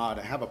by law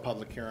to have a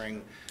public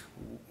hearing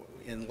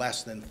in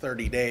less than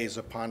 30 days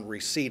upon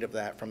receipt of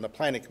that from the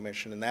Planning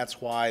Commission, and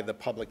that's why the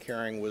public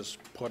hearing was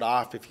put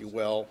off, if you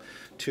will,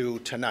 to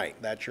tonight.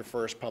 That's your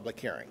first public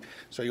hearing.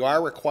 So you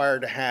are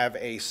required to have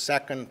a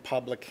second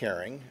public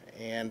hearing,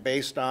 and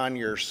based on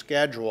your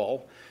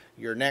schedule,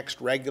 your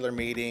next regular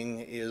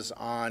meeting is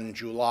on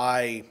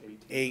July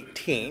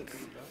 18th.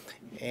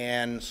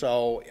 And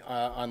so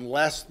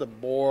unless the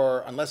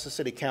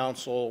city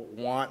council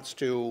wants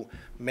to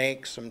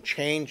make some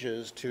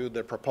changes to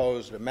the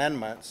proposed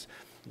amendments,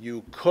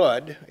 you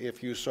could,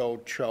 if you so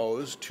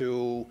chose,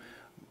 to,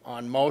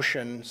 on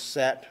motion,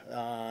 set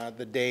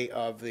the date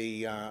of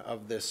the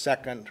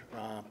second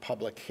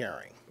public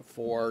hearing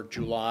for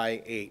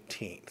July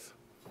 18th.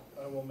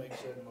 I will make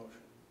said motion.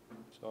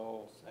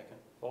 So,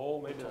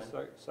 Poll made this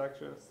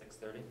section.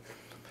 6:30?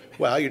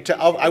 Well,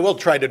 I will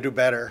try to do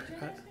better.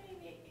 Your next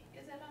meeting,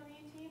 is that on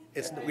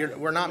the 18th?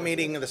 We're not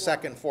meeting the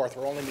 2nd and 4th,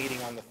 we're only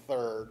meeting on the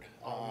 3rd,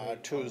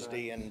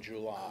 Tuesday in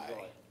July.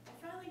 I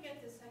finally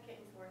get the 2nd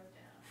and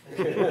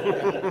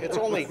 4th down. It's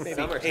only maybe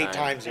Summertime. 8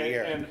 times a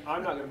year. And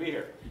I'm not gonna be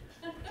here.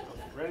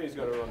 Rennie's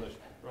gonna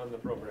run the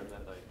program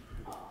that night.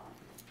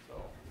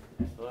 So,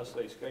 unless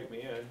they Skype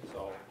me in,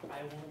 so. I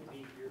won't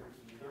be here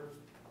either,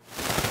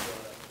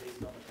 but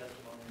based on the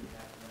testimony we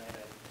have tonight,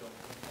 I don't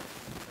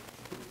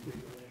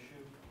think that's an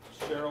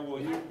issue. Cheryl,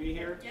 will you be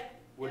here? Yep.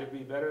 Would it be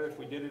better if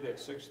we did it at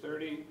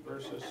 6:30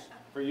 versus,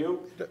 for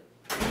you?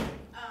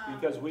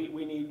 Because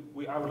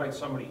I would like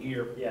somebody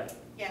here. Yeah.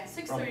 Yeah,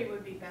 6:30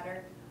 would be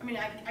better. I mean,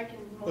 I can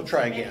We'll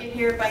try make again. it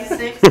here by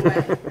 6, but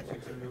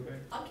 6:30, okay?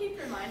 I'll keep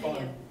reminding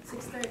you,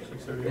 6:30.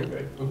 6:30,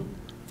 okay?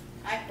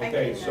 I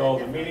Okay, can, so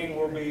the definitely meeting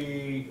will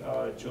be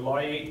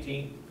July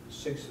 18th,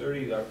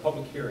 6:30. Our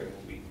public hearing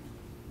will be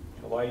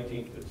July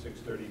 18th at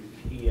 6:30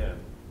 PM.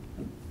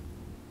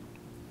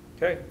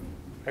 Okay,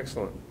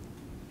 excellent.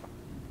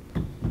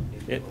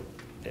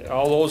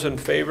 All those in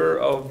favor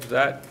of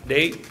that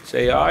date,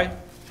 say aye.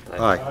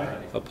 Aye.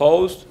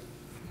 Opposed?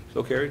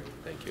 So carried.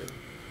 Thank you.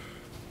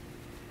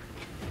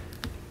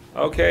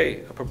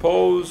 Okay, a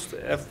proposed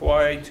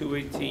FY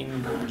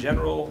 218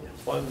 general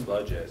fund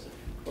budget.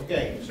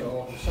 Okay,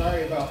 so I'm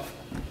sorry about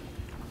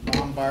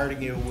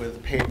bombarding you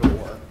with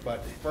paperwork,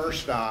 but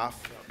first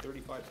off,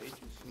 35 pages.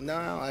 no,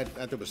 I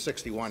think it was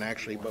 61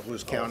 actually, but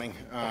who's counting?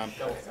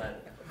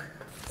 Double-sided.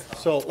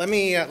 So let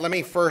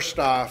me first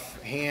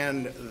off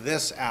hand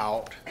this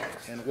out,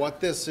 and what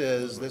this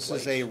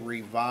is a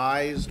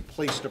revised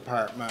police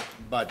department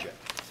budget.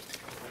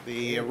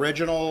 The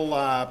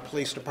original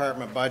police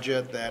department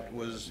budget that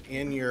was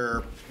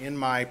in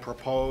my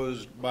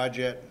proposed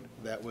budget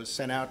that was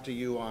sent out to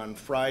you on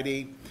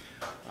Friday.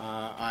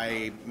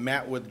 I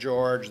met with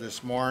George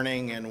this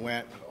morning and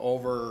went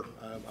over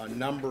a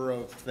number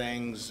of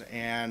things,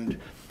 and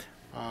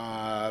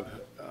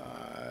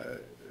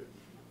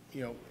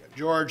you know,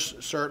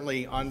 George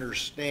certainly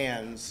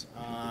understands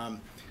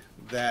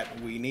that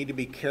we need to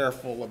be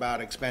careful about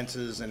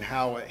expenses and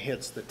how it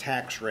hits the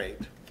tax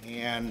rate.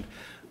 And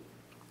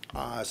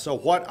so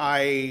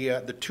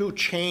the two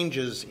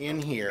changes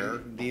in here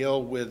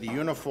deal with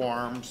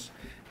uniforms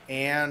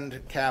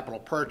and capital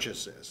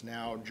purchases.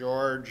 Now,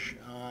 George,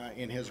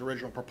 in his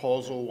original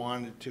proposal,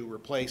 wanted to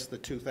replace the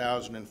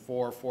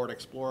 2004 Ford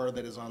Explorer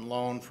that is on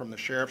loan from the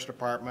Sheriff's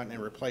Department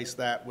and replace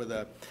that with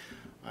a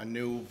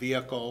new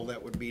vehicle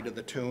that would be to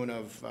the tune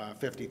of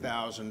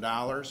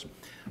 $50,000.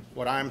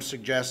 What I'm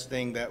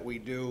suggesting that we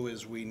do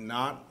is we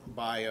not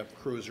buy a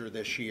cruiser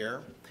this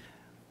year.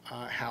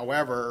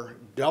 However,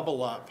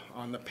 double up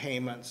on the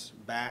payments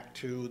back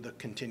to the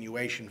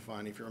continuation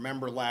fund. If you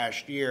remember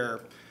last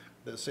year,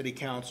 the City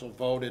Council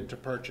voted to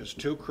purchase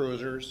 2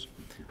 cruisers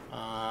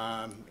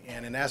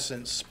and in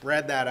essence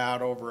spread that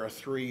out over a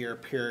 3-year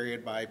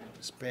period by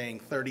paying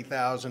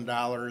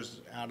 $30,000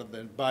 out of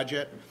the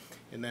budget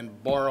and then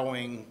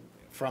borrowing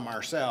from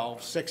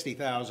ourselves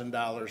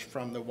 $60,000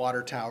 from the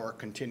Water Tower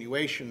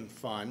Continuation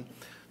Fund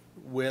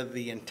with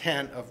the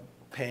intent of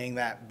paying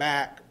that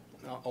back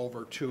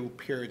over 2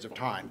 periods of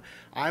time.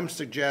 I'm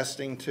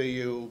suggesting to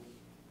you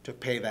to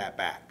pay that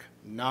back,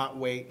 not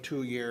wait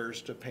 2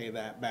 years to pay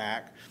that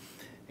back.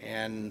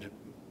 And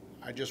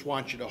I just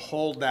want you to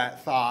hold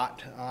that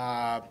thought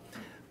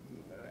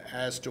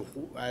as to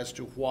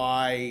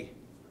why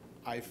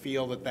I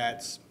feel that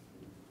that's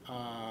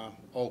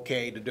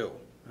okay to do.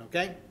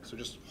 Okay, so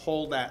just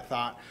hold that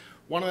thought.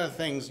 One of the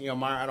things, you know,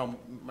 Mark,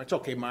 it's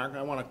okay, Mark,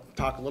 I want to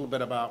talk a little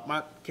bit about,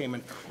 Mark came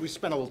in, we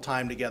spent a little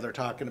time together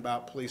talking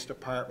about police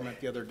department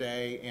the other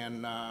day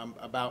and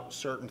about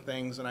certain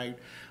things, and I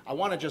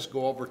want to just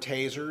go over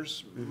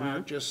tasers,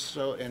 Mark, just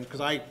so, and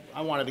because I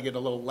wanted to get a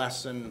little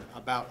lesson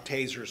about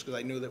tasers because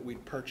I knew that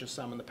we'd purchased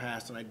some in the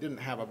past and I didn't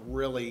have a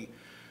really,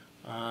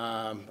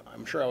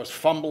 I'm sure I was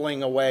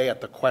fumbling away at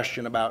the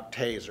question about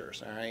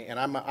tasers, all right, and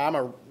I'm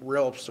a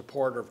real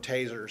supporter of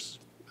tasers,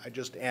 I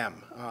just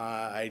am.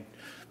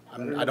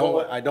 I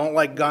don't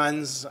like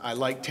guns, I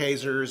like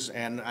tasers,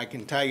 and I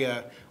can tell you,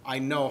 I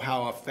know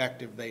how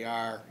effective they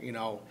are, you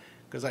know,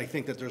 because I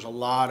think that there's a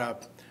lot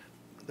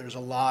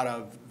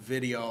of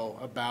video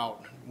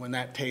about when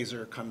that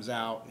taser comes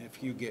out,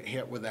 if you get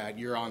hit with that,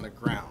 you're on the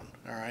ground,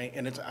 all right?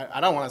 And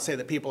I don't want to say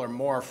that people are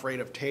more afraid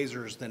of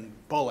tasers than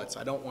bullets,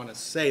 I don't want to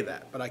say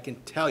that, but I can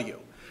tell you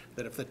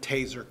that if the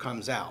taser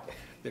comes out,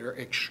 they're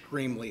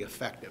extremely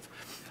effective.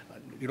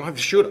 You don't have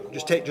to shoot them,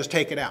 just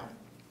take it out.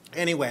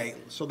 Anyway,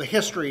 so the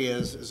history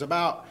is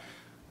about,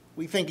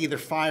 we think either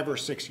 5 or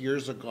 6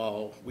 years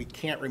ago, we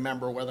can't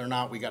remember whether or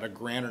not we got a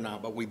grant or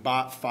not, but we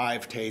bought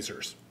 5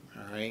 tasers,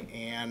 all right?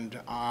 And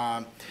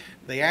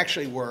they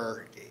actually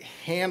were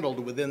handled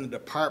within the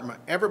department.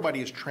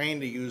 Everybody is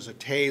trained to use a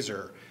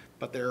taser,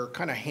 but they're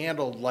kind of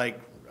handled like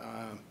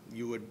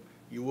you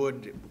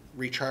would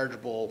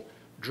rechargeable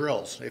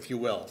drills, if you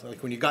will.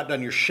 Like when you got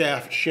done your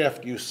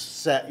shift, you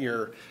set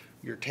your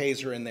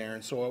taser in there,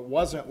 and so it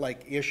wasn't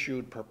like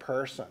issued per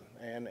person.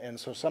 And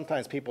so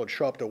sometimes people would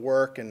show up to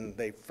work and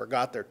they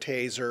forgot their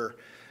taser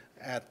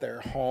at their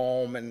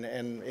home, and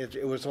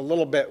it was a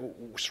little bit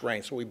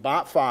strange. So we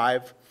bought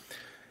 5,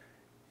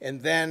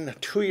 and then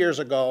 2 years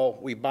ago,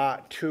 we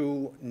bought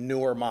 2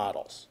 newer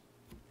models.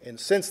 And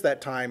since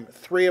that time,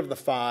 3 of the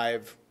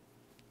 5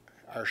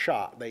 are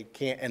shot. They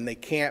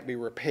can't be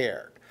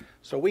repaired.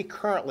 So we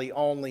currently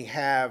only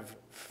have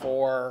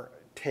 4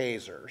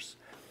 tasers.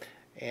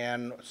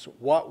 And so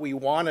what we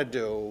want to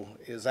do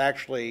is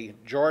actually,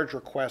 George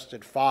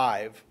requested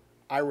 5.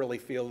 I really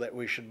feel that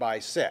we should buy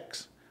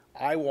 6.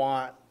 I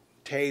want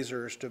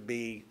tasers to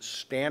be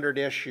standard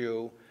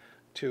issue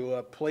to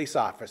a police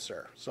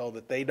officer so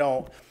that they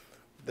don't,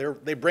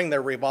 they bring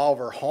their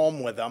revolver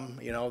home with them.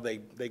 You know,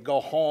 they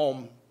go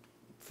home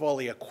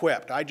fully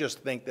equipped. I just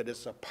think that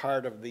it's a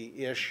part of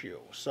the issue.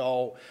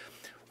 So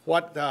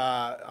what,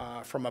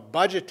 from a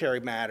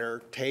budgetary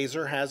matter,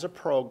 Taser has a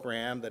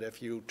program that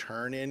if you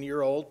turn in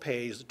your old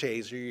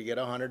Taser, you get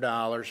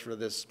 $100 for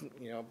this,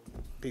 you know,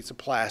 piece of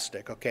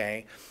plastic,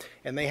 okay?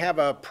 And they have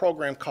a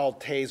program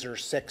called Taser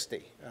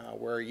 60,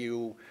 where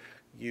you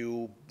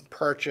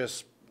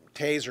purchase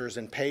Tasers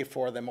and pay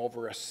for them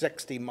over a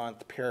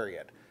 60-month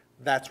period.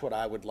 That's what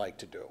I would like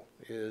to do,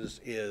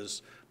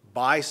 is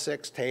buy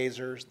 6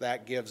 Tasers.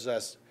 That gives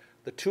us,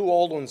 the 2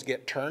 old ones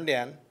get turned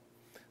in,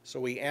 so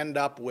we end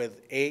up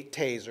with 8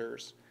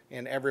 Tasers,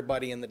 and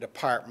everybody in the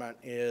department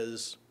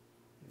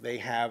they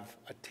have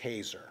a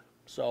Taser.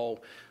 So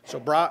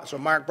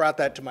Mark brought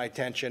that to my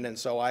attention, and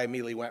so I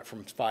immediately went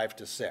from 5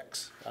 to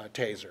 6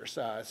 Tasers.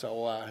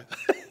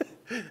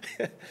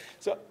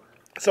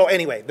 So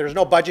anyway, there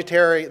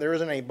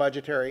isn't any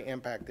budgetary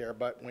impact there,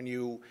 but when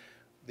you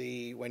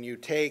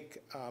take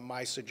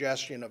my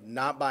suggestion of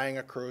not buying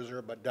a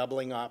cruiser but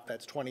doubling up,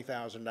 that's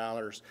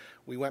 $20,000.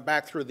 We went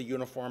back through the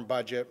uniform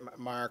budget,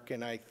 Mark,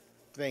 and I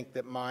think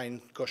that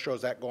mine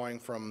shows that going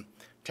from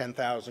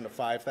 $10,000 to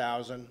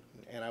 $5,000.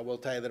 And I will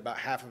tell you that about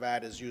half of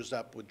that is used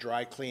up with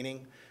dry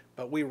cleaning,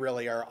 but we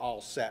really are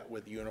all set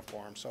with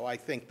uniforms. So I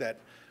think that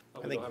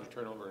We don't have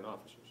turnover in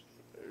officers.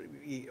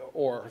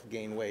 or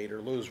gain weight or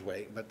lose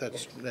weight, but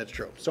that's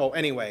true. So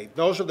anyway,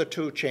 those are the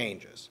 2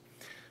 changes.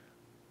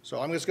 So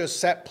I'm just going to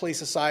set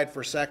police aside for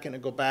a second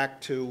and go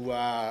back to,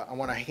 I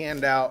want to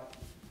hand out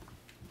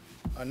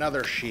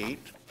another sheet,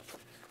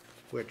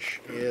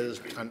 which is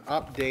an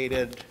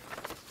updated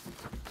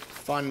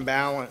fund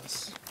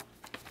balance.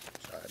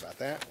 Sorry about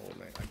that.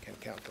 I can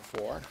count to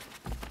 4.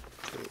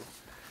 2.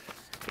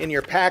 In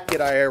your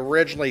packet, I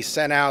originally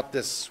sent out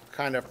this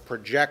kind of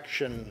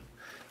projection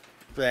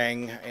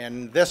thing,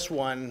 and this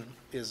one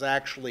is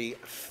actually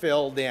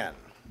filled in.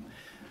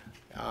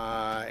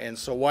 And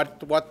so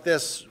what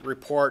this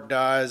report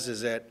does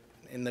is it,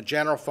 in the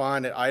general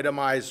fund, it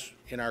itemizes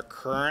in our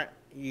current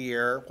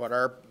year what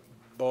our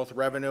both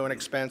revenue and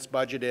expense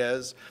budget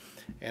is,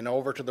 and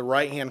over to the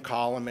right-hand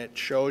column, it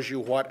shows you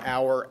what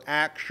our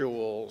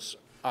actuals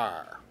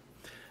are.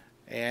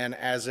 And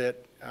as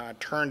it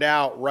turned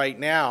out right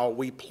now,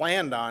 we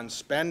planned on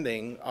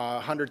spending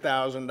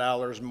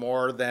 $100,000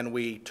 more than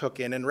we took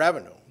in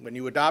revenue. When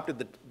you adopted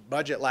the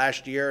budget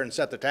last year and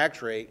set the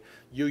tax rate,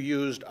 you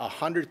used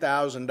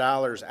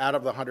 $100,000 out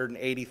of the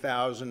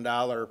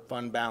 $180,000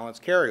 fund balance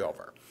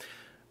carryover.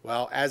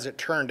 Well, as it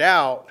turned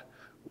out,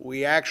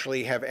 we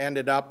actually have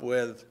ended up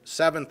with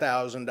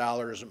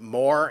 $7,000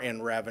 more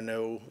in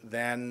revenue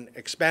than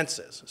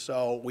expenses.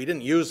 So we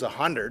didn't use the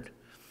 100.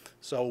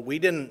 So we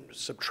didn't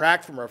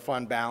subtract from our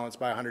fund balance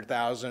by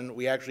 $100,000.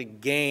 We actually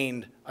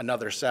gained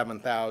another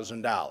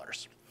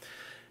 $7,000.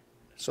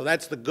 So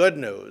that's the good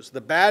news.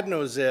 The bad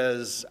news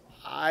is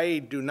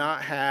I do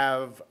not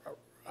have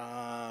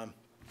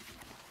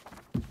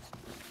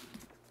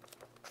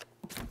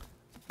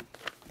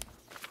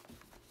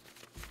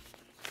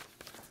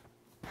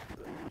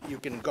you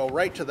can go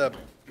right to the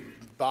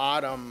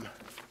bottom.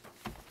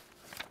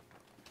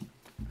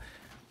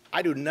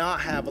 I do not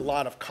have a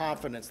lot of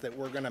confidence that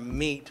we're going to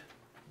meet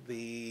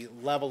the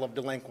level of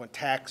delinquent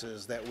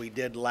taxes that we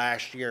did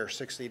last year,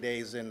 60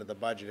 days into the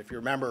budget. If you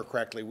remember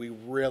correctly, we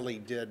really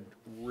did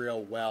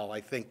real well.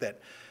 I think the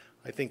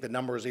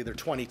number is either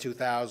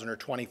 $22,000 or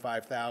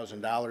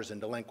 $25,000 in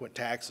delinquent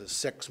taxes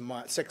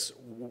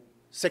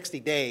 60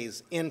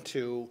 days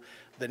into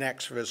the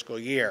next fiscal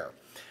year.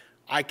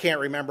 I can't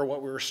remember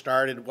what we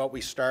started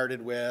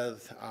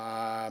with,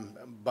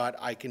 but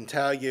I can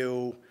tell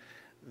you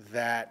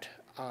that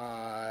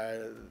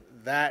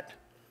that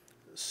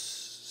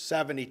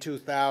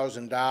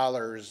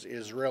 $72,000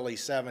 is really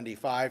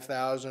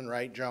 $75,000,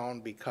 right, Joan?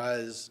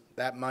 Because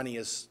that money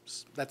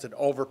that's an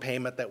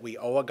overpayment that we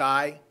owe a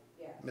guy,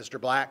 yeah.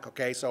 Mr. Black,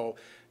 okay? So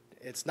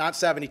it's not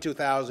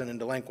 $72,000 in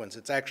delinquents,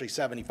 it's actually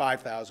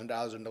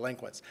 $75,000 in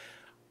delinquents.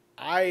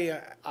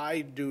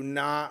 I do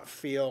not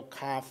feel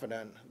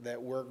confident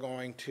that we're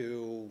going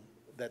to,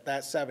 that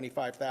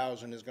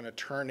 $75,000 is going to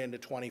turn into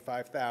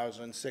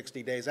 $25,000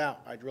 60 days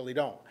out. I really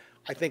don't.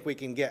 I think we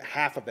can get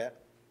half of it,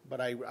 but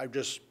I'd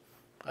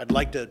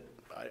like to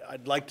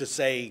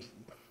say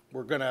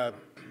we're gonna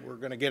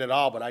get it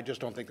all, but I just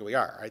don't think that we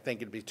are. I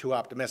think it'd be too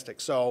optimistic.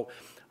 So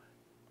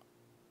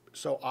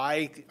So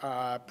I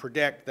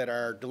predict that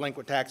our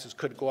delinquent taxes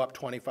could go up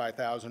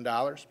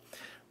 $25,000.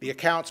 The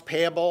accounts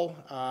payable,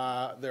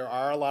 there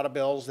are a lot of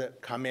bills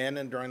that come in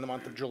and during the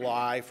month of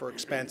July for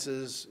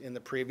expenses in the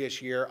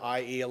previous year,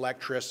 i.e.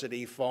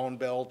 electricity, phone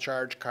bill,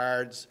 charge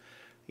cards,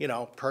 you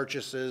know,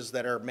 purchases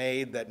that are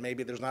made that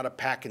maybe there's not a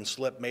pack and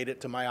slip made it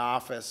to my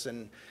office,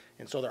 and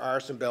so there are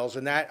some bills,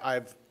 and that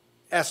I've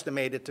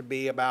estimated to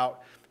be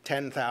about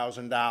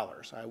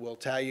 $10,000. I will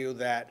tell you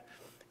that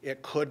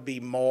it could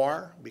be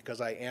more because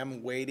I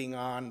am waiting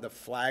on the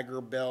flagger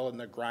bill and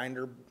the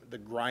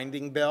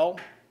grinding bill.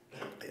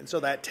 And so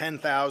that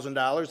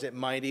 $10,000, it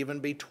might even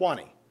be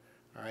 20.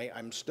 All right,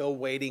 I'm still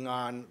waiting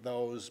on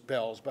those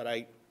bills, but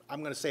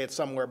I'm going to say it's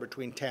somewhere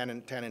between 10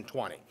 and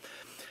 20.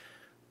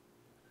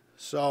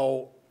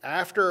 So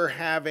after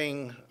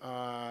having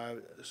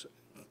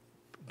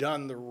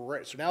done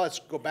so now let's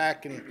go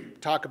back and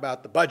talk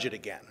about the budget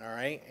again. All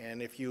right,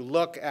 and if you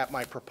look at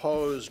my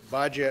proposed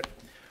budget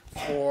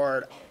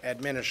for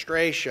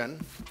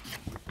administration,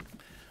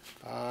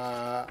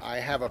 I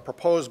have a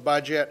proposed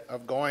budget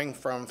of going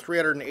from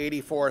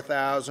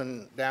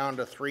 $384,000 down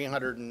to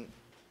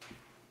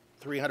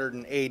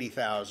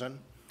 $380,000.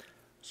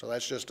 So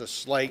that's just a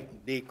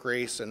slight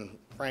decrease, and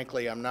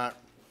frankly, I'm not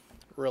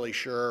really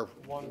sure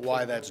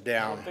why that's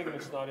down. One thing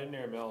that's not in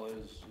there, Mel,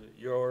 is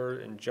your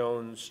and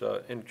Joan's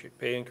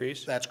pay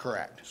increase. That's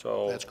correct.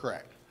 So that's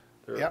correct.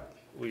 there- Yep.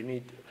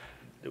 We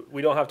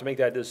don't have to make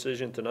that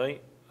decision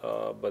tonight,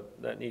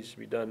 but that needs to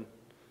be done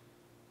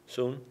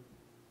soon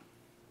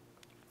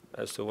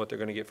as to what they're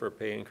gonna get for a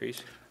pay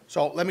increase.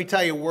 So let me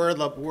tell you where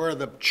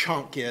the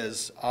chunk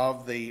is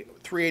of the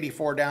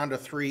 384 down to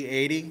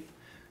 380.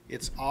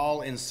 It's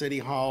all in City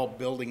Hall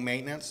building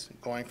maintenance,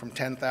 going from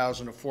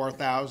 10,000 to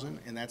 4,000,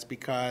 and that's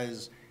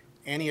because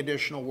any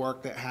additional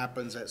work that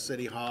happens at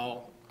City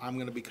Hall, I'm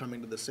going to be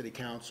coming to the City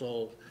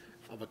Council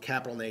of a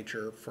capital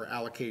nature for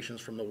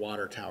allocations from the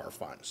Water Tower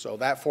Fund. So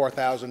that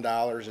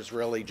 $4,000 is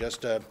really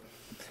just to,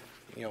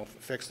 you know,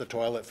 fix the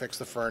toilet, fix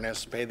the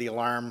furnace, pay the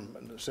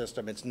alarm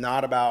system. It's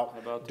not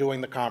about doing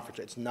the conference.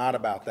 It's not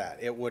about that.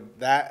 It would,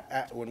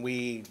 when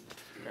we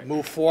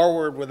move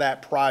forward with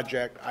that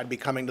project, I'd be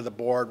coming to the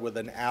board with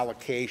an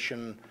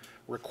allocation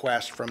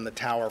request from the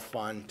Tower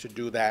Fund to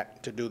do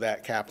that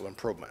capital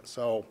improvement.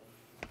 So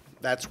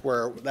that's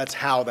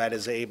how that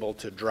is able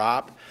to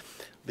drop.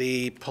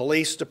 The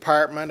police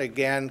department,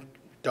 again,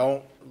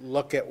 don't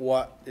look at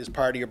what is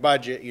part of your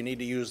budget. You need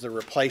to use the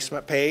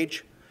replacement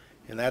page.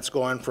 And that's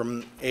going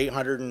from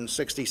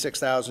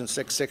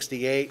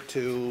 $866,668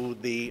 to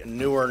the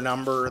newer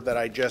number that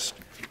I just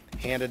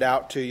handed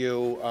out to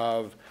you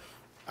of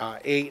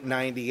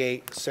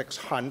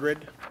 $898,600.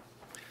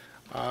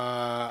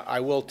 I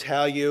will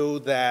tell you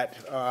that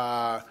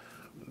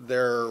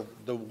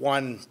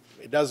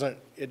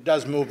it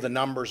does move the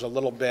numbers a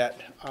little bit,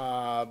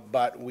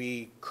 but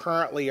we are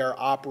currently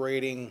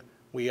operating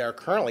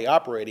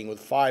with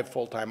 5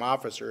 full-time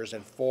officers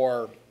and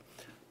 4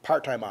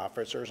 part-time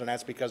officers, and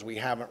that's because we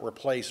haven't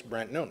replaced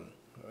Brent Newton,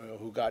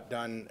 who got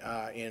done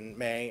in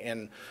May.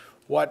 And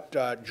what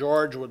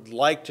George would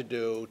like to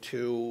do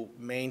to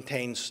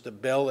maintain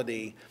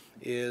stability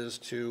is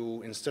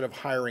to, instead of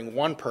hiring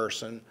 1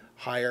 person,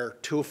 hire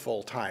 2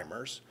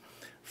 full-timers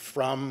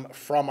from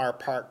our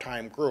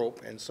part-time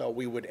group. And so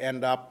we would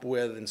end up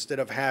with, instead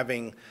of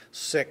having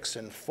 6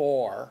 and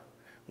 4,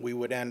 we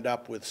would end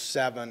up with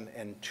 7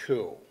 and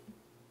 2. All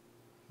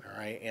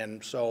right,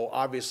 and so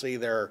obviously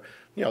there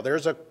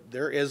is a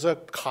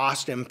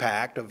cost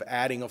impact of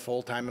adding a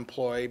full-time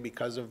employee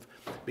because of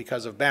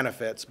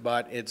benefits,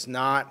 but it's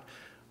not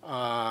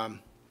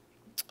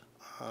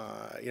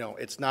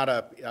it's not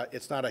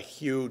a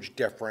huge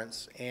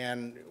difference.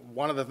 And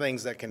one of the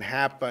things that can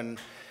happen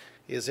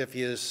is if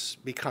you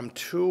become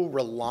too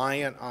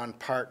reliant on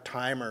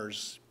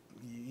part-timers,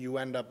 you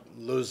end up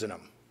losing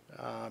them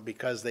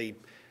because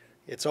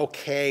it's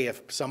okay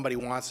if somebody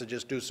wants to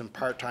just do some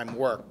part-time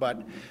work,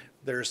 but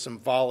there's some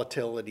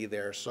volatility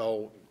there.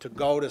 So to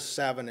go to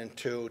 7 and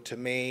 2, to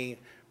me,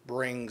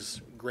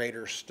 brings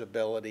greater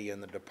stability in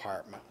the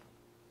department.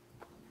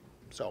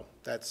 So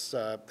that's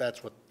what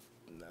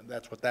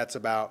that's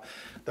about.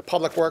 The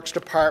Public Works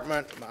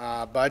Department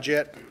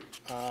budget,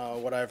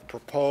 what I've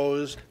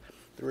proposed,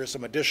 there is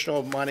some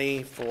additional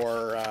money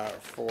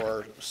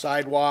for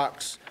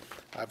sidewalks.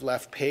 I've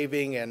left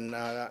paving and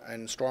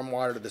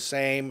stormwater the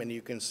same, and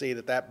you can see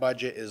that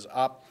budget is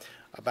up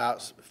about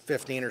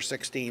 $15,000 or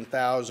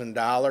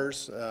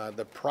 $16,000.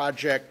 The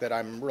project that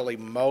I'm really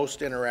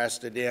most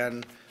interested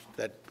in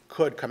that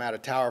could come out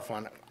of Tower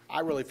Fund, I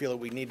really feel that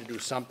we need to do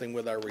something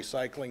with our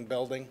recycling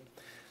building.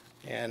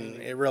 And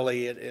it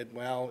really,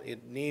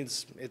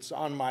 it's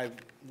on my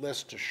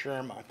list to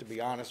Sherma, to be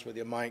honest with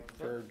you, Mike,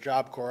 for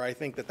Job Corps. I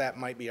think that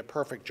might be a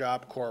perfect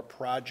Job Corps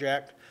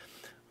project.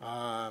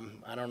 I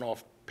don't know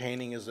if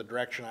painting is the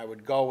direction I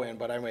would go in,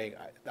 but I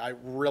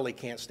really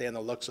can't stand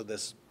the looks of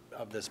this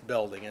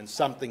building, and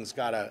something's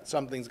got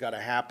to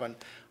happen.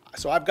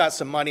 So I've got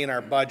some money in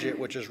our budget,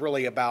 which is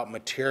really about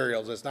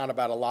materials. It's not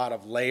about a lot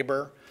of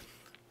labor.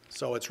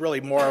 So it's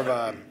really more of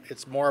a,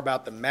 it's more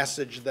about the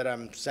message that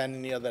I'm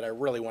sending you, that I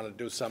really want to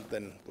do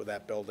something with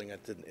that building.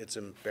 It's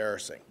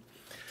embarrassing.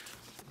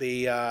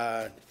 The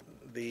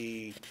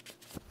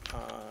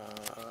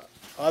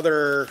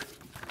other,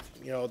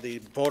 you know, the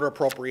voter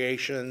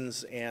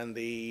appropriations and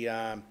the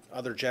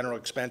other general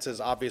expenses,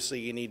 obviously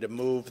you need to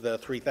move the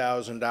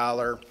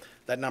 $3,000.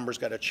 That number's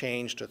got to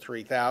change to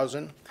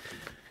 $3,000.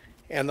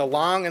 And the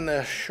long and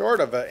the short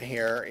of it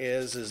here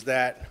is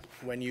that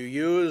when you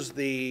use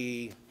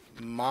the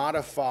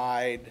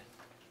modified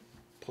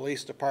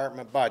police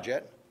department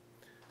budget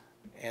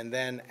and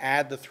then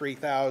add the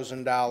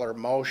 $3,000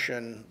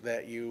 motion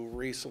that you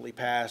recently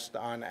passed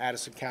on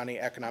Addison County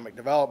Economic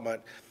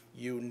Development,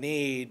 you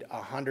need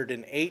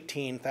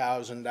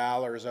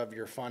 $118,000 of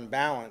your fund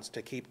balance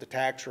to keep the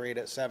tax rate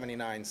at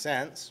 79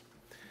 cents.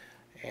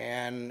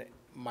 And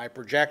my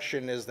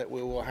projection is that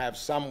we will have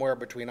somewhere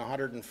between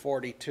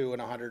 142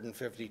 and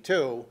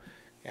 152.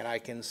 And I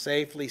can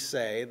safely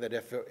say that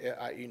if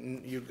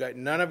you've got,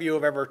 none of you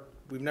have ever,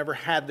 we've never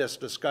had this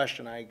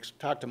discussion. I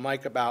talked to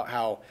Mike about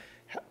how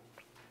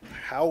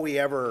we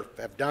ever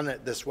have done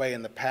it this way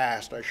in the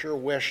past. I sure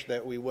wish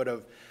that we would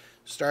have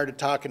started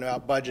talking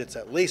about budgets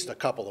at least a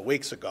couple of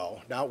weeks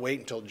ago, not wait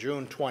until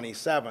June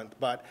 27th.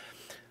 But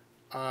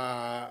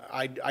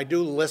I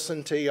do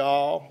listen to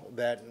y'all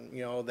that,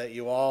 you know, that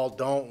you all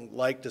don't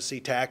like to see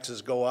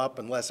taxes go up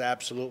unless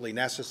absolutely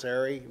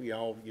necessary. You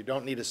know, you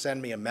don't need to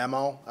send me a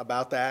memo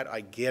about that. I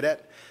get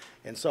it.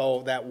 And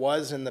so that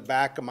was in the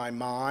back of my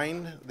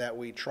mind, that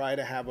we try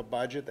to have a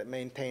budget that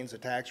maintains a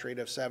tax rate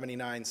of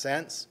 79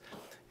 cents.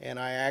 And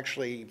I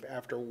actually,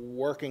 after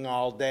working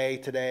all day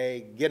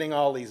today, getting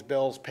all these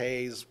bills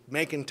paid,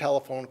 making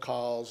telephone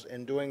calls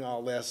and doing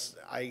all this,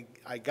 I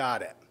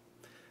got it.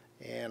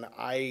 And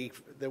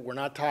that we're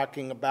not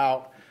talking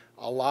about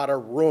a lot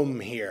of room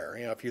here.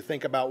 You know, if you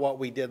think about what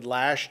we did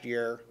last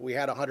year, we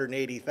had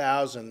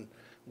 180,000,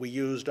 we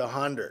used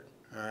 100,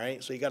 all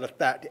right? So you got a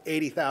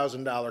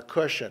 $80,000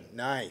 cushion,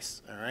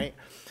 nice, all right?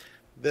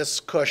 This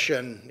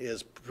cushion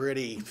is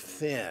pretty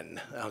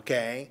thin,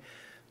 okay?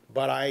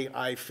 But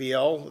I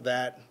feel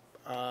that,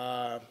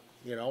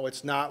 you know,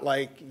 it's not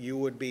like you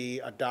would be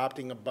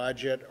adopting a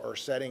budget or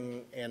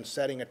setting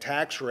a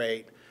tax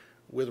rate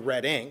with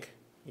red ink,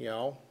 you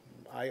know.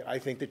 I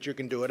think that you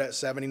can do it at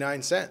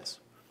 79 cents.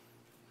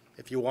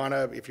 If you want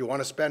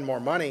to spend more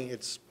money,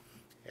 it's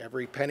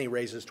every penny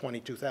raises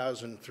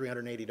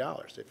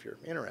 $22,380 if you're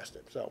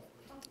interested. So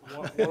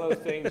One of the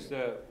things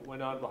that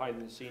went on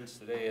behind the scenes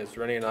today is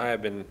Rennie and I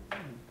have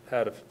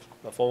had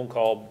a phone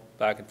call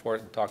back and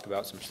forth and talked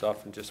about some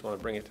stuff, and just want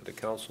to bring it to the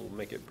council,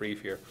 make it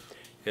brief here.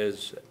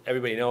 Is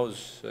everybody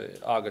knows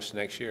August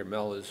next year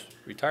Mel is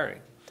retiring.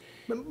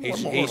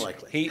 More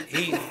likely.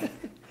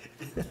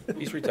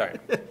 He's retiring.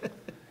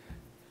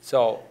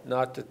 So,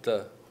 not that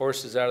the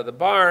horse is out of the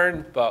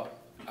barn, but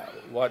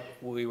what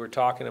we were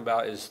talking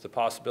about is the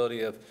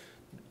possibility of,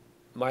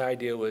 my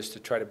idea was to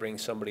try to bring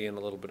somebody in a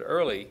little bit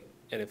early,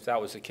 and if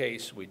that was the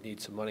case, we'd need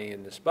some money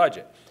in this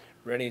budget.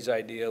 Rennie's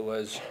idea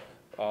was,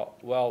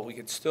 well, we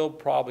could still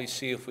probably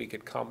see if we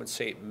could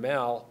compensate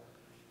Mel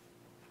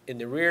in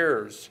the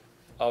rears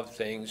of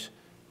things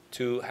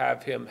to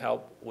have him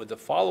help with the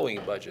following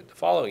budget, the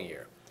following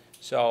year.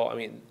 So, I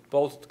mean,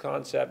 both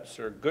concepts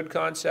are good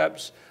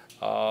concepts.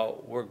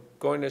 We're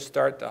going to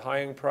start the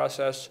hiring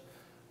process.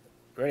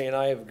 Rennie and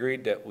I have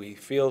agreed that we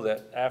feel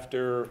that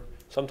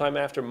sometime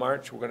after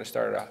March, we're going to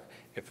start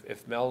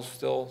if Mel's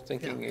still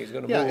thinking he's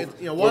going to move,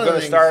 we're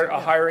going to start a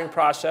hiring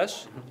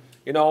process.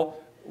 You know,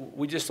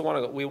 we just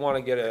want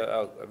to get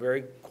a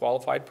very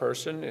qualified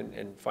person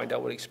and find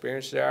out what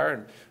experience they are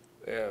and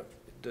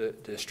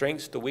the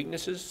strengths, the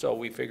weaknesses, so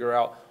we figure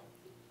out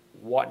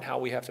what and how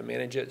we have to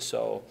manage it.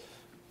 So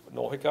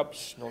no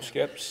hiccups, no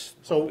skips.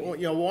 So,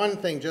 you know, one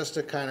thing just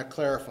to kind of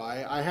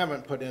clarify, I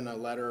haven't put in a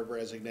letter of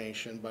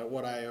resignation, but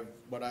what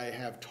I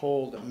have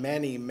told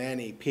many,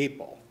 many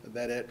people,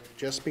 that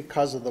just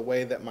because of the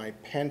way that my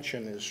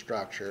pension is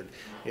structured,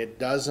 it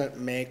doesn't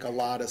make a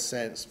lot of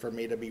sense for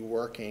me to be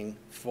working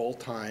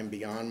full-time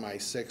beyond my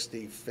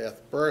 65th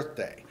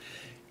birthday.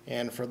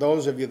 And for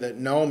those of you that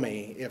know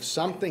me, if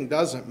something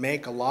doesn't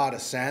make a lot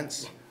of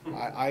sense,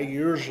 I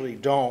usually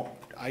don't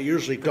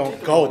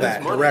go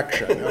that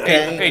direction,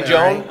 okay? Hey,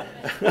 Joan,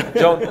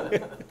 Joan,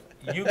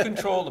 you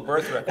control the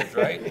birth records,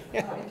 right?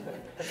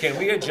 Can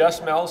we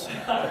adjust Mel's?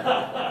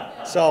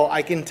 So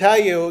I can tell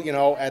you, you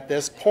know, at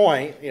this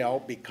point, you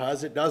know,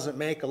 because it doesn't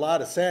make a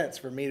lot of sense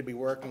for me to be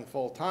working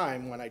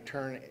full-time when I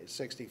turn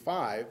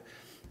 65,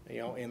 you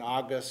know, in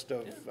August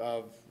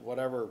of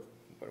whatever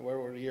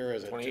year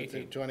is it?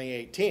 2018.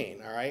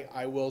 2018, all right?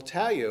 I will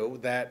tell you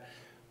that,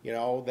 you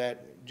know,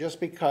 that just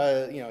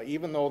because, you know,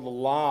 even though the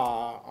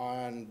law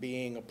on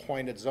being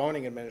appointed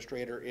zoning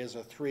administrator is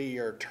a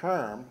 3-year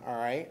term, all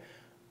right,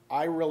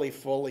 I really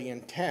fully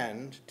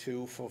intend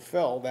to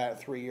fulfill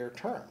that 3-year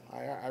term.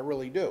 I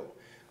really do.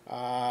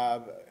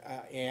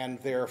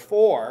 And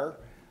therefore,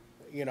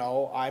 you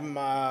know,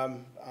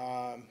 I'm,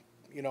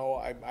 you know,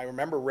 I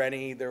remember,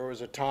 Rennie, there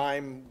was a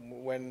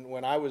time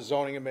when I was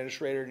zoning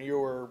administrator and you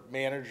were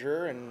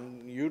manager,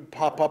 and you'd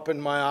pop up in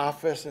my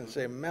office and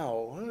say,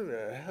 Mel, who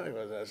the hell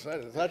was that,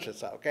 such and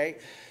such, okay?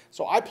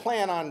 So I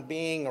plan on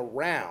being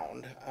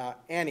around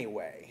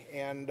anyway,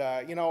 and,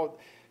 you know,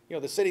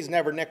 the city's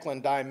never nickel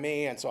and dime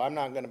me, and so I'm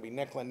not gonna be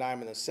nickel and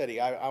dime in the city.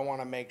 I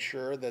wanna make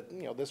sure that,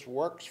 you know, this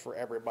works for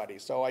everybody.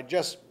 So I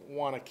just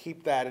wanna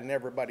keep that in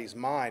everybody's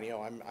mind, you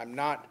know, I'm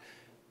not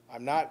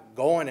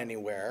going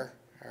anywhere,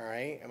 all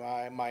right?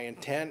 My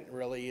intent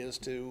really is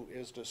to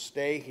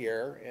stay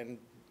here, and,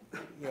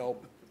 you know,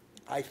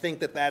 I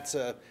think that's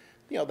a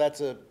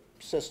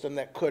system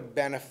that could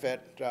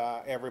benefit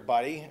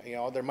everybody. You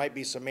know, there might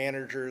be some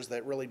managers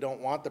that really don't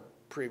want the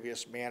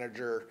previous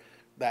manager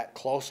that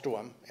close to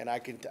them, and I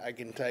can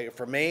tell you,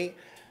 for me,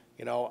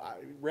 you know,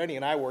 Rennie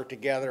and I work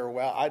together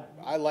well.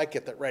 I like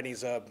it that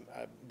Rennie's a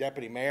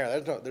deputy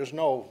mayor. There's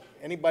no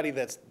anybody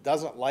that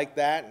doesn't like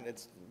that, and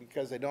it's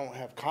because they don't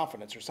have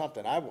confidence or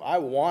something. I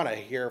want to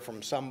hear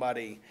from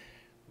somebody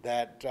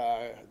that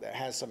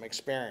has some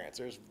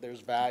experience.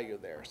 There's value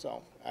there.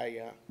 So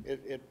I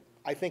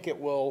think it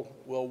will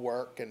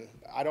work, and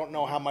I don't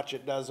know how much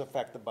it does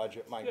affect the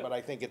budget, Mike, but I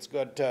think it's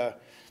good to,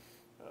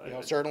 you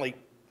know, certainly,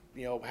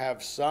 you know,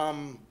 have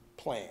some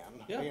plan.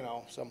 Yeah. You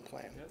know, some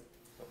plan. Yeah.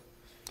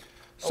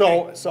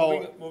 So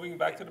moving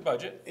back to the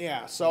budget.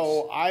 Yeah,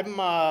 so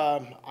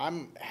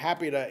I'm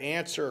happy to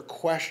answer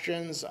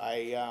questions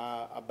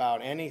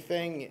about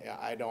anything.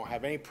 I don't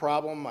have any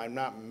problem. I'm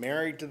not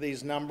married to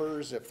these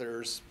numbers. If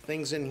there's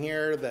things in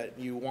here that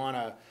you want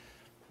to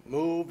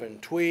move and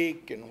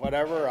tweak and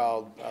whatever,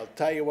 I'll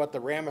tell you what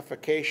the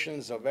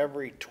ramifications of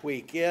every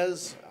tweak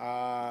is.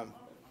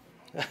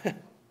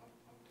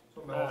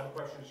 So Mel,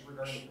 questions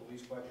regarding the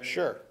police budget?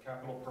 Sure.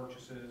 Capital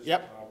purchases?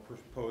 Yep.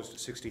 Proposed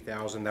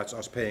 60,000, that's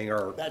us paying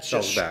ourselves back. That's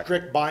just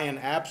strict buying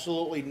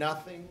absolutely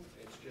nothing.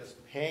 It's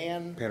just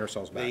paying. Paying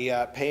ourselves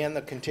back. Paying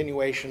the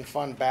continuation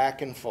fund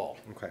back in full.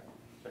 Okay.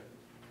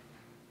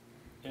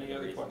 Any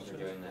other reason questions? for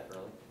doing that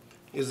early?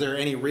 Is there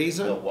any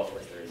reason? So what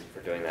was the reason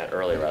for doing that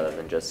early rather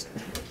than just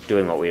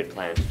doing what we had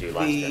planned to do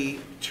last year?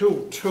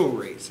 Two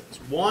reasons.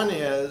 One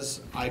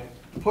is I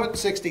put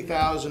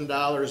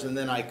 $60,000 and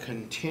then I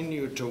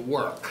continued to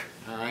work,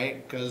 all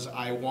right? Because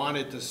I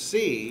wanted to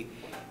see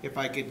if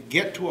I could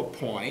get to a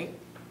point,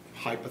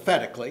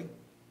 hypothetically,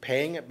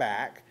 paying it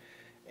back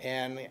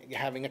and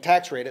having a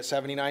tax rate at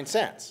 79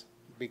 cents.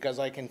 Because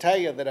I can tell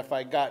you that if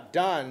I got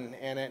done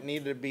and it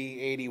needed to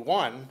be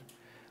 81,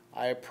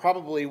 I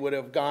probably would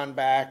have gone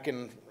back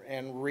and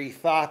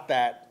rethought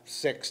that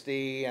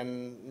 60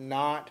 and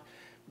not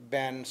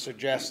been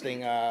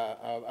suggesting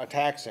a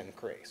tax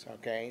increase,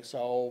 okay?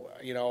 So,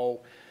 you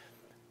know,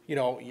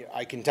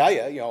 I can tell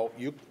you,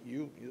 you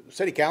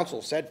city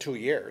council said 2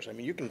 years. I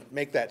mean, you can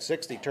make that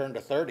 60 turn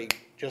to 30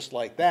 just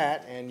like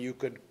that, and you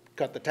could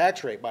cut the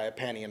tax rate by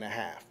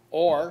 $0.015.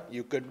 Or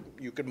you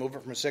could move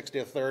it from 60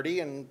 to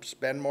 30 and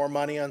spend more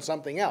money on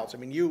something else. I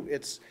mean,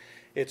 it's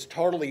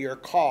totally your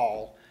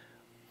call.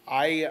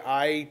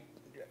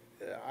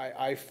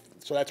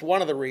 So that's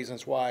one of the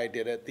reasons why I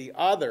did it. The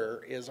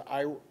other is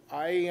I'm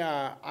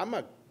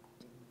a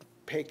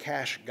pay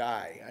cash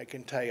guy. I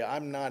can tell you, I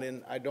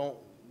don't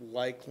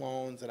like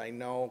loans, and I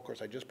know, of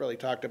course, I just barely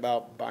talked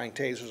about buying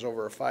tasers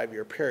over a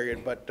 5-year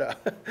period,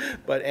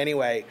 but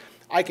anyway,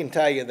 I can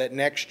tell you that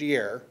next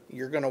year,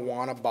 you're gonna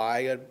wanna buy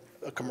a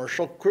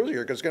commercial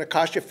cruiser, because it's gonna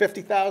cost you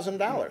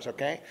 $50,000,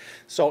 okay?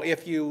 So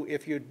if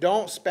you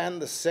don't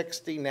spend the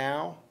 60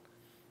 now,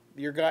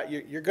 you're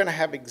gonna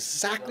have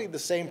exactly the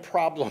same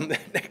problem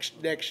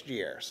next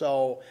year.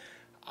 So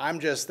I'm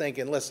just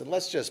thinking, listen,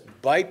 let's just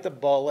bite the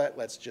bullet.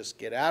 Let's just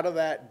get out of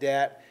that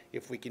debt.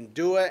 If we can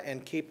do it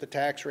and keep the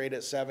tax rate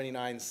at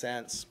 79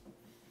 cents,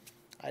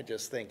 I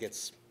just think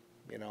it's,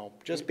 you know,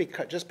 just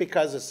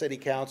because the city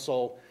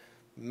council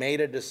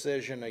made a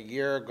decision a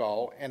year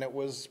ago, and it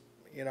was,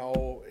 you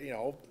know,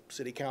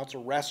 city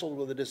council wrestled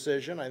with the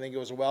decision. I think it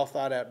was a well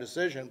thought out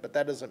decision, but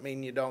that doesn't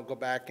mean you don't go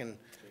back and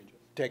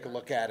take a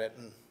look at it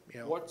and, you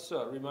know.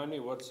 Remind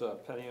me, what's a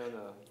penny on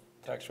a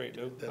tax rate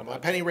do? How A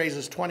much? penny raise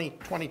is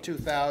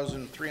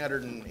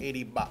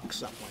 $22,380,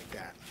 something like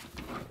that.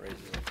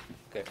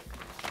 Okay.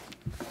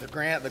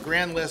 The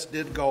grand list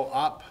did go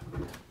up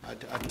a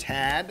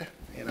tad,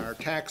 and our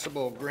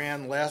taxable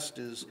grand list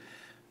is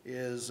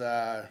it's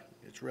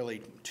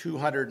really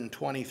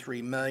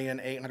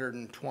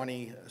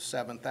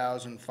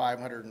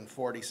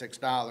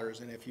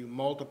 $223,827,546, and if you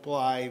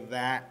multiply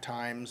that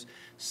times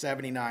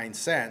 79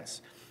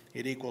 cents,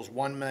 it equals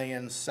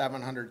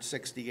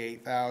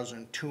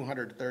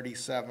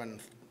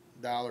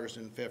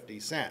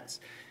 $1,768,237.50.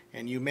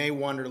 And you may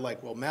wonder,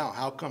 like, well, Mel,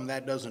 how come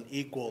that doesn't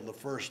equal the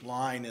first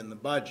line in the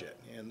budget?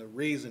 And the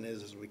reason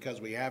is because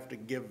we have to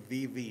give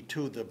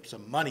VV2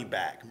 some money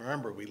back.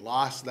 Remember, we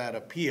lost that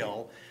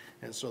appeal,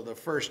 and so the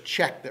first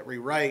check that we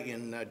write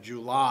in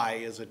July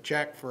is a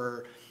check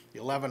for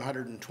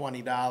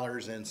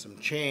 $1,120 and some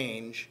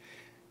change,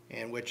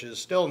 and which is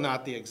still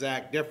not the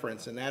exact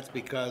difference, and that's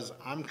because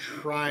I'm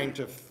trying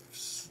to,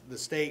 the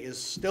state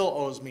still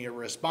owes me a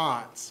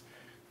response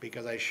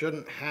because I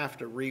shouldn't have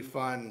to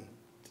refund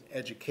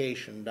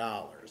education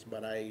dollars,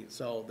 but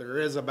so there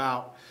is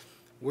about,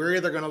 we're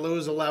either gonna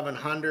lose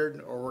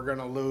 1,100 or we're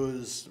gonna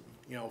lose,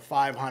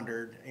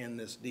 500 in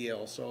this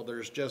deal, so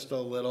there's just a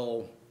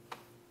little,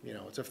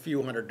 it's a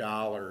few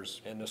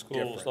 $100s. And the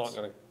school's difference. not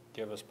gonna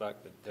give us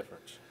back the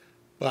difference.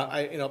 But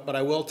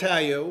I will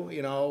tell you,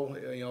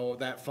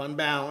 that fund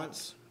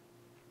balance,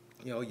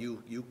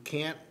 you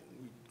can't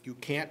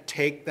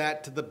take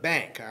that to the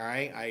bank, all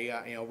right?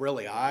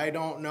 Really, I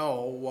don't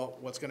know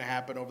what's gonna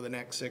happen over the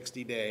next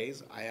 60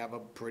 days. I have a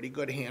pretty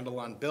good handle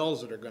on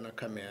bills that are gonna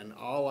come in.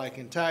 All I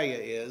can tell you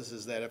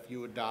is that if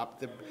you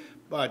adopt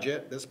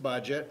this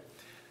budget,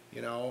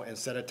 and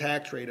set a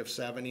tax rate of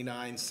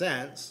 79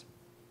 cents,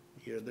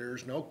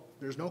 there's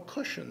no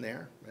cushion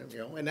there,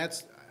 and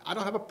I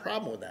don't have a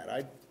problem with that.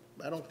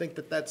 I don't think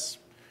that's,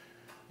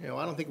 I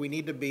don't think we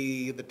need to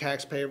be the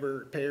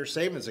taxpayer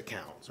savings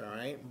accounts, all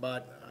right?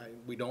 But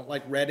we don't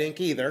like red ink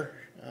either,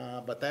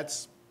 but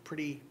that's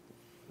pretty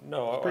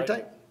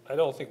tight. I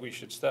don't think we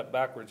should step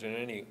backwards in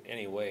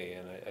any way,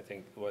 and I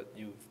think what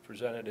you've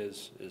presented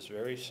is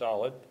very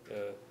solid.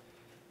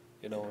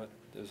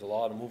 There's a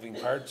lot of moving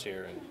parts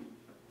here, and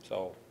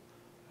so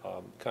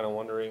kind of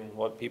wondering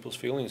what people's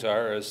feelings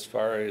are as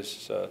far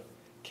as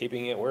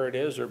keeping it where it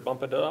is or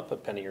bumping it up a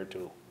penny or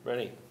two.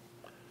 Rennie?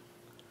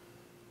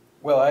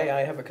 Well,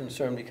 I have a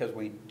concern because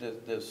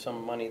there's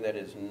some money that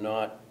is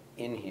not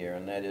in here,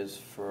 and that is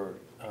for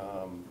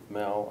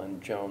Mel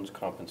and Joan's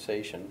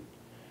compensation.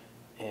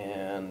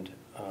 And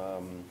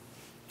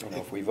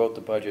if we vote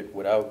the budget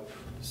without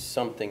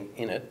something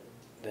in it,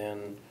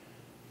 then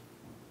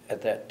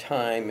at that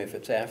time, if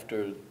it's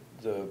after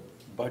the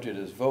budget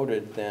is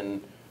voted,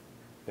 then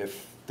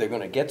if they're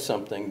going to get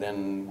something,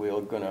 then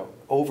we're going to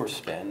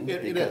overspend.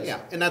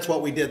 Yeah, and that's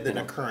what we did in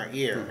the current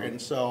year,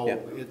 and so,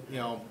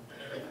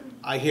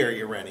 I hear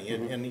you, Rennie,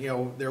 and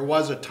there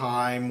was a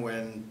time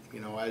when,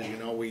 as you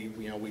know, we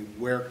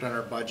worked on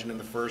our budget in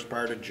the first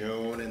part of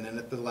June, and then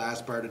at the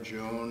last part of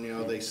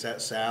June, they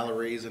set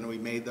salaries, and we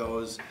made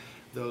those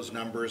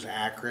numbers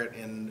accurate,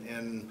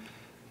 and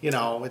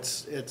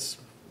it's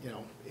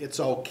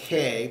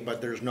okay,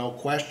 but there's no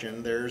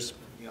question, there's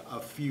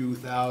a few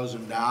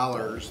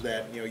 $1,000s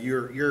that,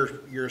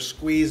 you're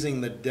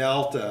squeezing the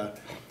delta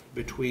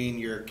between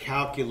your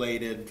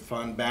calculated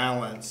fund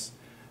balance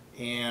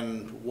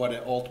and what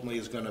it ultimately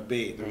is going to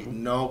be. There's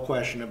no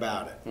question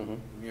about it.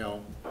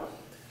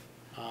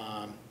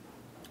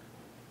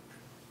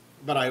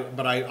 But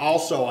I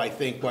also, I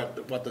think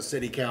what the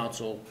city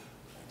council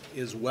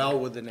is well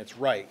within its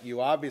right.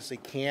 You obviously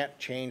can't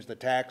change the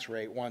tax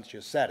rate once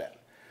you set it.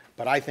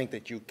 But I think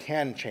that you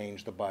can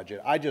change the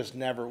budget. We just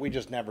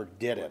never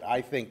did it.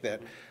 I think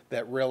that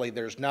really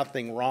there's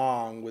nothing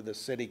wrong with the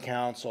city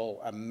council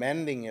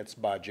amending its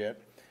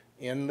budget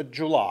in the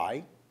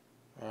July,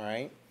 all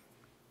right,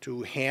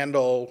 to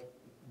handle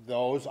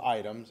those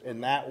items,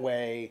 and that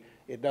way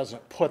it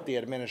doesn't put the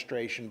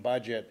administration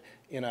budget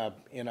in a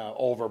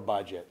over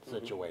budget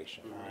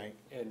situation, all right?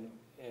 And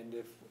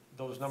if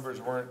those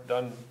numbers weren't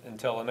done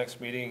until the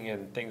next meeting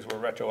and things were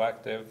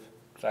retroactive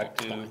back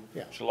to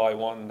July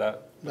 1,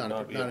 that would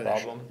not be a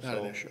problem. Not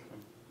an issue.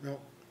 No.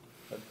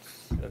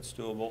 That's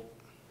doable.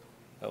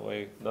 That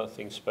way,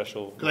 nothing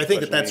special. Because I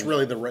think that's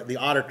really the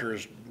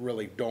auditors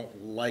really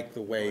don't like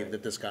the way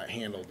that this got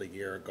handled a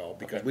year ago,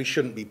 because we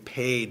shouldn't be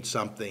paid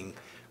something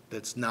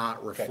that's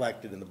not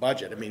reflected in the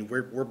budget. I mean,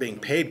 we're being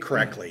paid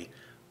correctly,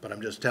 but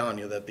I'm just telling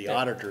you that the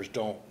auditors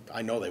don't,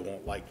 I know they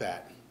won't like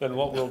that. Then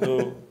what we'll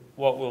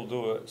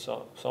do at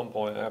some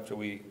point after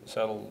we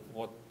settle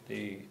what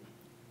the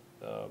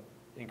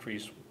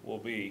increase will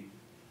be,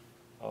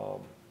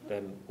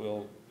 then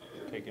we'll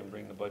take and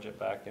bring the budget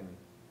back and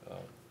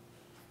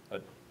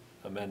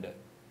amend it.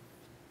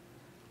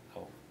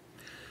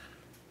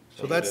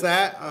 So that's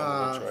that.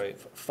 That's right.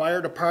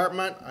 Fire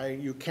department,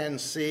 you can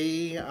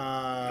see,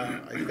 I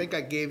think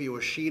I gave you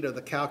a sheet of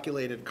the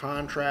calculated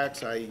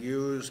contracts. I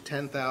used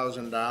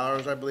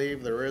 $10,000, I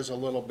believe. There is a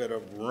little bit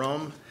of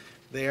room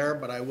there,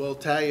 but I will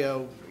tell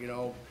you,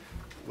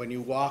 when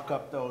you walk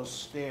up those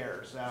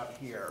stairs out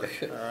here,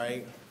 all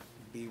right,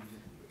 be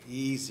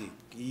easy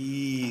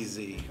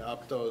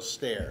up those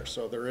stairs.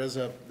 So there is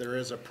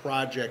a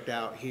project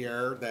out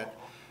here that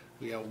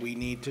we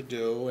need to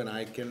do, and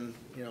I can,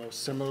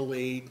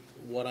 similarly,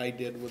 what I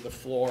did with the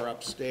floor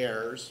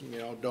upstairs,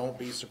 don't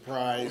be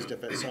surprised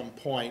if at some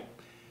point,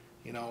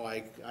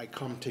 I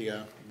come to you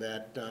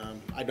that,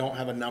 I don't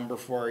have a number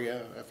for you.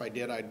 If I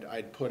did,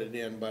 I'd put it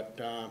in, but,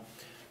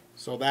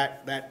 so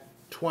that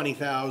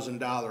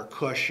 $20,000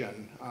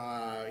 cushion,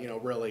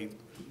 really,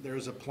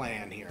 there's a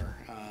plan here,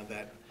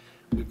 that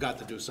we've got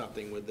to do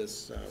something with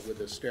this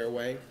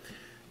stairway.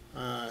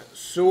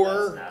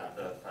 Sewer. That's not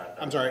the $5,000.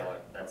 I'm sorry?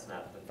 That's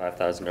not the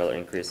 $5,000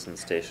 increase in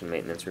station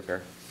maintenance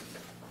repair?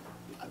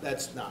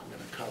 That's not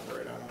gonna cover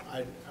it.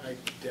 I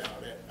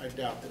doubt it. I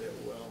doubt that it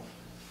will.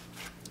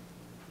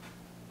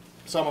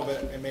 Some of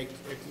it, it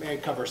may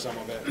cover some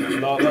of it.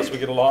 Not unless we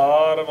get a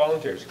lot of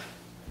volunteers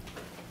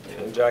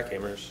and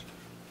jackhammers.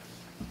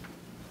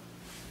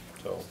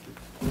 So.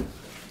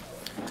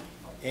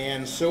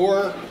 And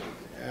sewer,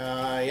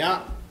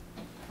 yeah.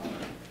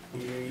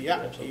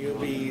 Yeah, you'll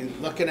be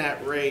looking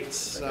at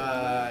rates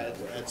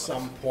at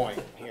some point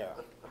here.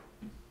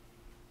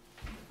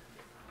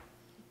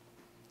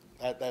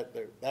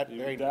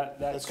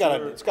 It's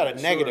got a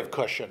negative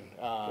cushion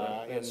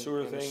That in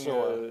sewer thing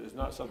sewer. is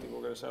not something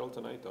we're gonna settle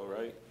tonight though,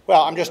 right?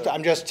 Well, I'm just,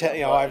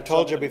 you know, I've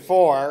told you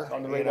before,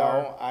 on the you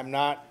radar.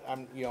 know,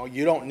 you know,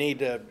 you don't need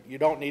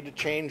to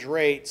change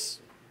rates,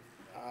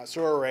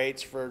 sewer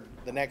rates for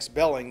the next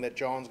billing that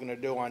Joan's gonna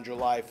do on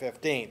July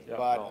 15th.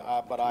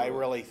 Yeah, But I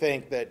really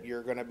think that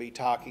you're gonna be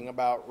talking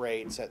about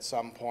rates at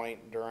some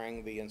point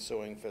during the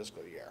ensuing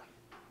fiscal year.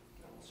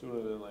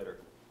 Sooner than later.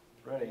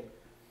 Ready?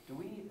 Do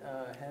we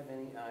have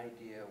any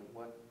idea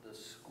what the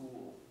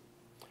school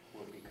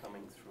will be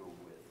coming through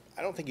with?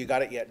 I don't think you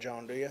got it yet,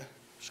 Joan, do you?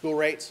 School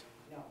rates?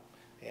 No.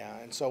 Yeah,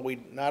 and so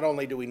not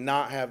only do we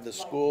not have the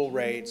school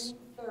rates, June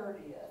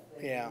 30th,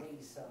 they Yeah.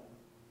 release them,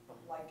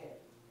 like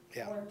it,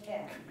 Yeah. or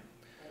 10.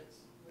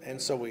 and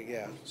so we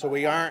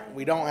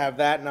don't have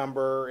that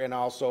number, and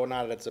also,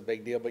 not that it's a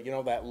big deal, but you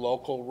know that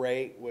local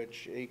rate,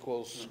 which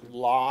equals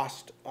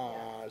lost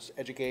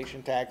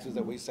education taxes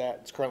that we set,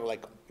 it's currently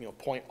like, you know,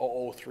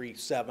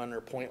 0.0037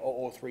 or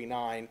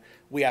 0.0039.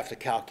 We have to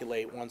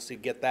calculate once we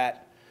get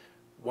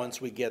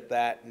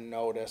that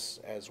notice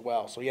as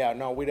well. So yeah,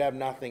 no, we'd have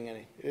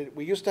nothing.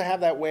 We used to have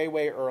that way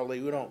early.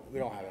 We don't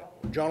have it.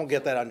 John will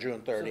get that on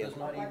June 30th. So there's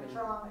not even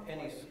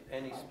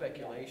any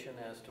speculation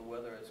as to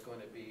whether it's going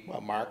to be...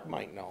 Well, Mark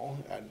might know,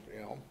 you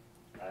know.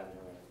 I have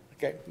no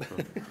Okay.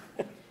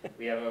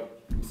 We have a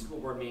school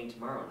board meeting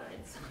tomorrow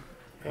night. So.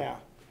 Yeah.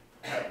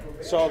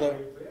 So So we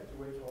have to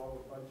wait till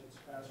all the budgets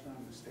pass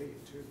around the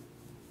state too.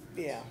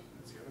 Yeah.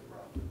 That's the other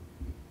problem.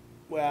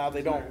 Well,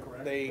 Isn't that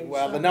correct?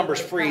 well, the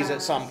numbers freeze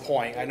at some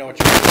point. I know what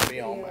you mean,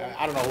 you know,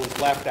 I don't know who's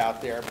left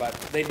out there, but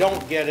they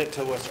don't get it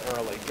to us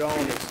early. Joan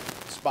is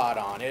spot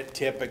on. It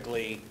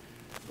typically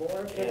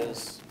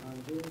is, On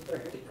June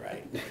 30th.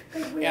 right.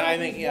 Because we And I always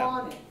think, yeah.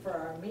 want it for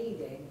our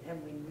meeting,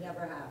 and we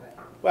never have it.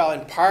 Well,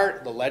 in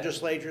part, the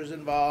legislature's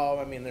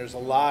involved. I mean, there's a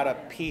lot of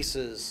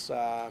pieces,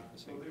 So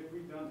they've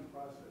redone the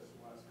process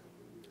the last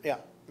couple of years.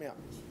 yeah.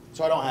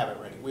 So I don't have it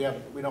ready. We don't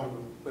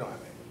have it.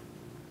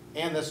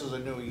 And this is a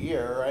new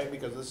year, right?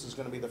 Because this is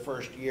gonna be the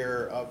first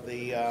year of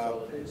the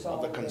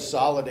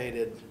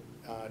consolidated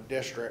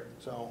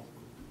district, so,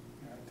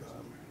 Yeah, it doesn't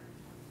matter.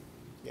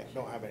 yeah,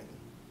 don't have anything.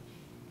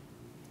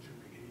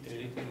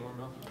 Anything more,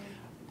 Mel?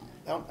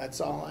 No, that's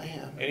all I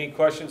have. Any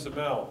questions of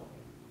Mel?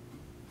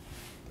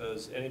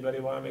 Does anybody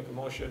want to make a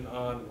motion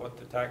on what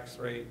the tax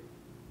rate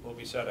will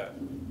be set at?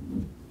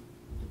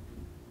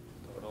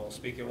 Don't all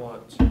speak at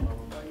once. You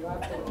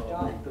have to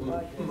adopt the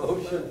budget.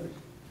 Motion.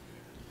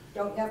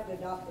 Don't you have to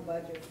adopt the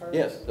budget first?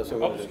 Yes, that's what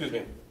we're Oh, going to do.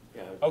 excuse me.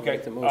 Yeah, Okay,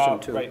 make the motion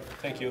to right,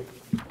 thank you.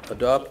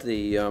 adopt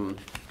the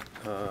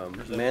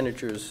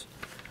manager's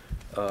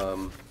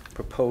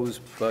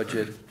proposed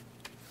budget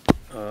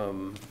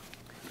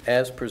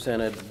as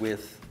presented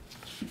with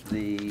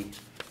the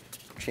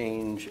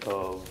change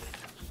of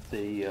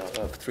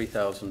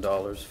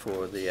 $3,000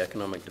 for the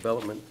Economic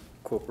Development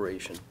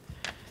Corporation,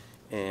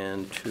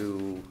 and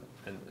to,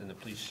 And the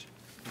police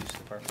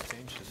department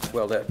changed, is that?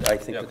 well, I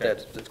think Yeah, that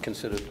okay. that's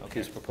considered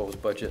his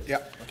proposed budget.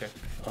 Yep. Okay.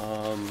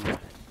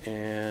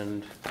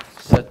 And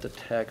set the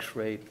tax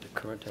rate, the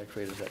current tax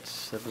rate is at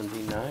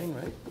 79,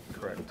 right?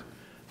 Correct.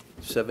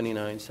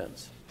 79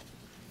 cents.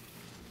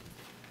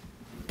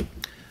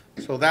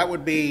 So that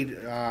would be,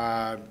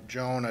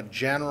 Joan, a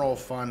general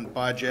fund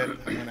budget.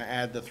 I'm gonna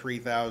add the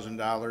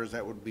 $3,000.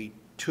 That would be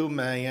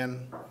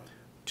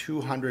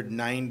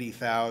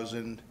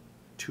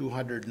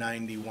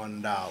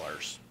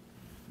 $2,290,291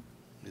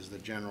 is the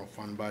general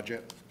fund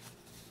budget.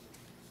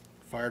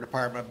 Fire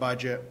department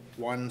budget,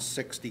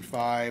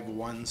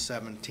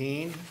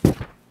 $165,117.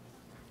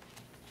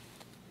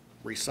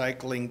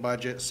 Recycling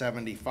budget,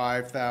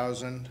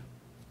 $75,000.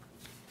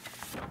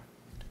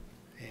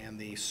 And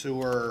the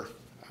sewer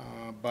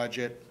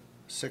budget,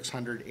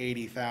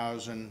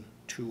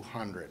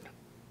 $680,200.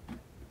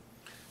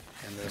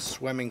 And the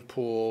swimming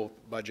pool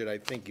budget, I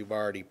think you've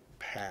already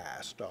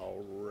passed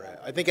already.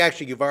 I think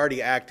actually you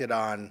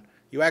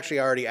actually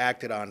already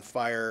acted on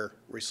fire,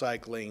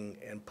 recycling,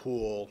 and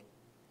pool.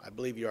 I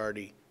believe you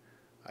already,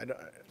 I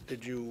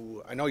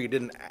know you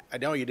didn't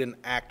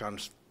act on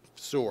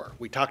sewer.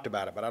 We talked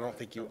about it, but I don't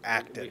think you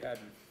acted. We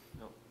hadn't,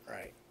 no.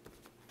 Right.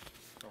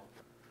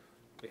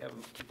 We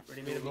haven't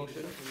already made a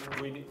motion?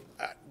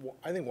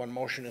 I think one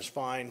motion is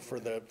fine for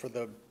the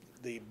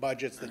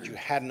budgets that you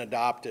hadn't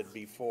adopted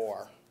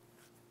before.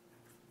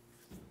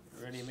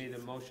 Rennie made a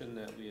motion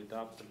that we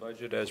adopt the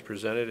budget as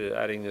presented,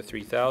 adding the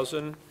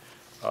 3,000,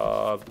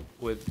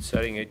 with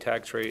setting a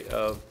tax rate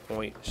of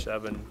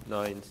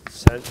 0.79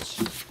 cents.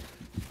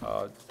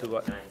 To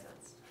what? 9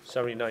 cents.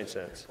 79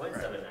 cents.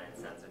 0.79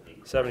 cents would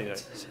be.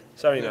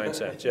 79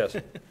 cents, yes.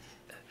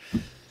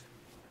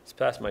 It's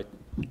past my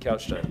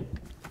couch time.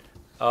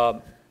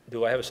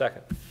 Do I have a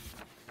second?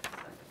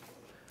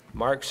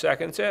 Mark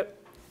seconds it.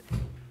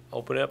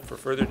 Open it up for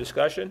further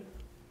discussion.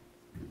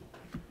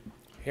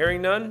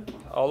 Hearing none?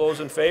 All those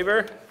in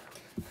favor?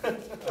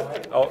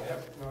 Oh,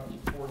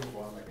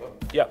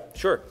 yeah,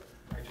 sure.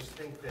 I just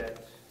think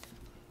that,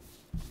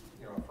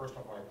 first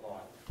off, I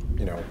applaud,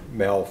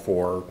 Mel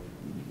for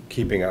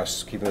keeping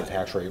the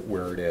tax rate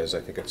where it is.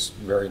 I think it's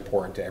very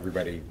important to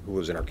everybody who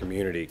lives in our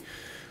community.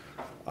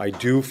 I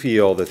do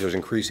feel that there's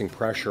increasing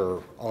pressure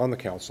on the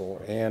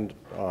council and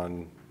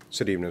on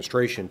city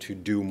administration to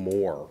do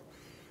more.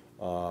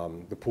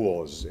 The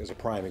pool is a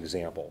prime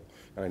example.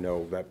 And I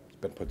know that's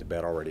been put to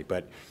bed already,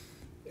 but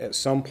at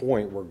some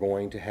point, we're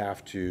going to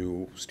have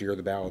to steer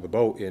the bow of the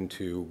boat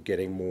into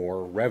getting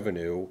more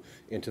revenue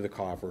into the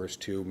coffers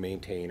to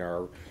maintain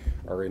our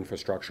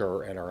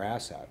infrastructure and our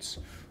assets.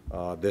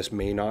 This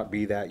may not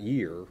be that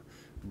year,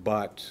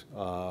 but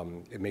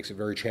it makes it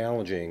very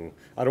challenging.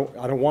 I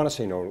don't want to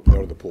say no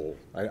to the pool.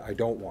 I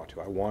don't want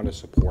to. I want to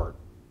support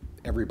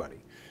everybody.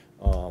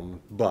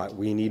 But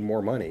we need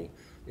more money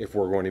if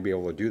we're going to be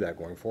able to do that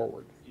going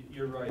forward.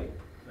 You're right,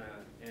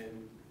 Matt.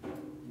 And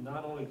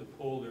not only the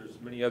pool, there's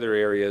many other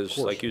areas,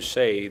 like you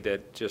say,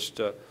 that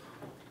just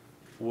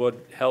would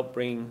help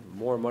bring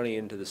more money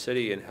into the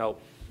city and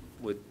help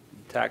with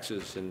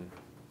taxes and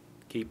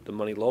keep the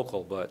money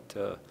local. But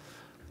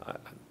I'm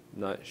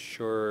not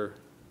sure.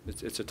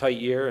 It's a tight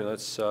year, and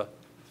let's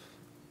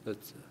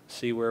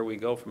see where we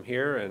go from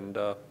here, and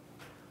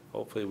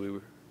hopefully we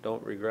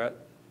don't regret.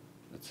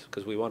 It's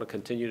because we want to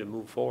continue to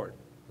move forward.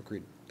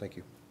 Agreed. Thank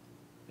you.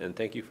 And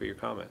thank you for your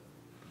comment.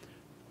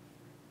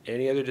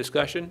 Any other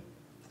discussion?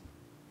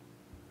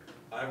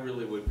 I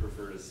really would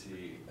prefer to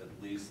see at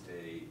least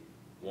a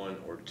 1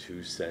 or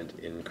 2 cent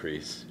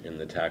increase in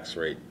the tax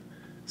rate,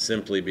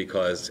 simply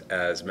because,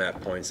 as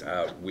Matt points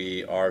out,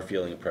 we are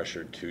feeling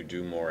pressured to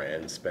do more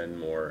and spend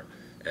more,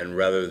 and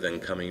rather than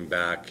coming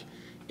back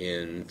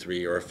in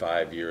 3 or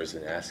 5 years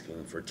and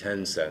asking for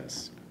 10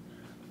 cents,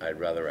 I'd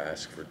rather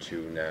ask for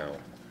 2 now.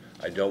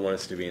 I don't want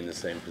us to be in the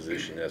same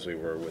position as we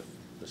were with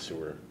the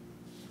sewer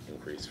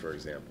increase, for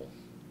example.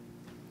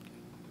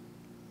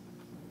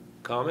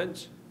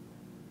 Comments?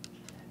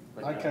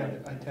 I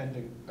tend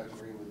to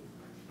agree with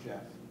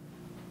Jeff.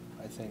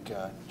 I think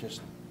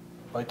just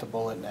bite the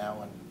bullet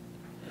now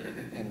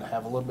and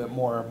have a little bit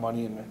more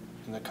money in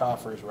the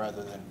coffers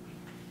rather than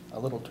a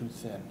little too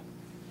thin.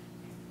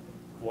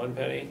 1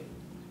 penny,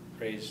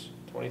 raise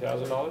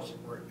 $20,000?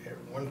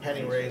 1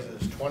 penny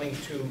raises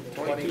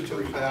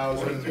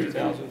 22,000.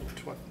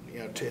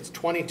 It's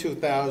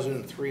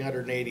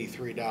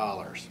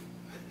 $22,383.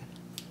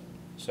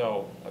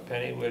 So a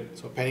penny would.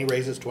 So a penny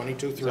raises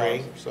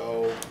 22.3.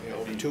 So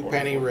 2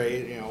 penny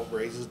raise,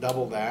 raises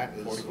double that.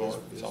 Is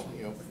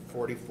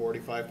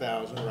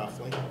 45,000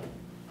 roughly.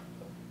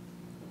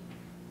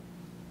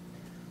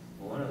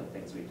 Well, one of the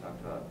things we talked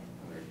about,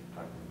 we were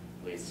talking,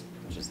 at least,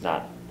 which is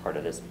not part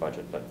of this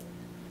budget, but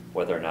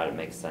whether or not it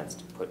makes sense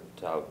to put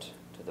out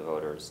to the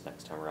voters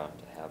next time around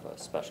to have a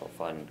special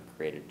fund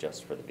created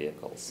just for the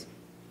vehicles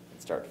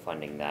and start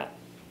funding that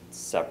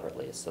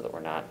separately, so that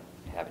we're not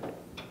having to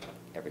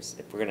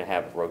if we're going to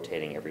have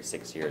rotating every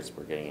 6 years,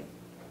 we're trading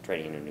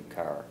in a new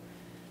car.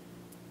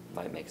 It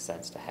might make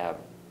sense to have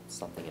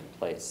something in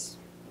place.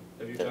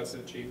 Have you talked to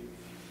the chief?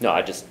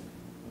 No,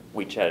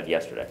 we chatted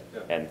yesterday,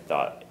 yeah. and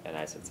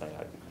I said something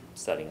about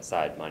setting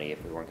aside money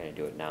if we weren't going to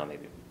do it now,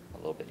 maybe a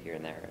little bit here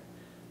and there. And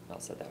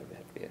Mel said that would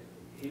have to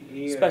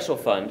be a special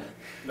fund.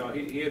 No,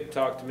 he had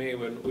talked to me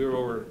when we were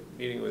over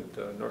meeting with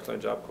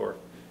Northland Job Corps,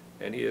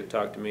 and he had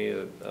talked to me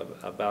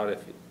about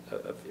if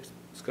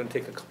it's going to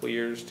take a couple of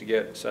years to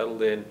get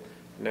settled in,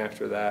 and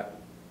after that,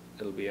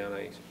 it'll be on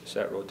a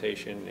set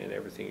rotation, and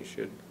everything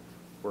should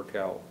work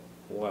out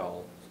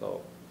well.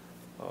 So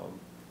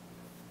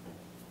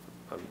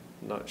I'm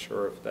not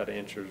sure if that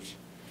answers.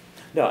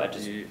 No, I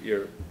just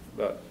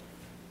but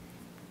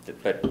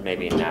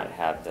maybe not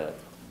have the.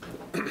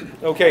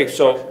 Okay,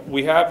 so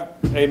we have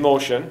a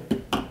motion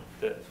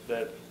that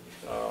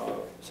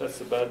sets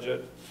the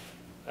budget,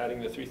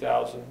 adding the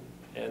 3,000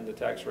 and the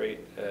tax rate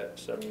at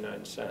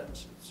 79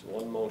 cents. It's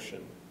one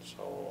motion.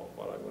 So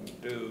what I'm going to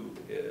do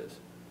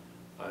is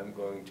I'm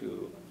going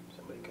to.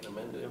 Somebody can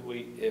amend it.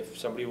 If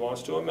somebody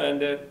wants to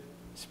amend it,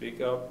 speak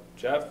up.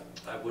 Jeff?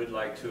 I would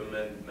like to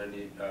amend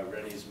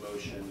Rennie's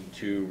motion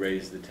to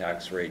raise the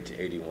tax rate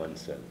to 81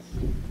 cents.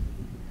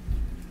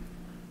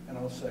 And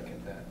I'll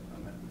second that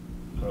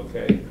amendment.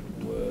 Okay.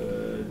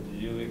 Would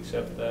you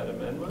accept that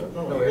amendment?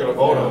 No, we're going to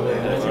vote on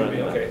that.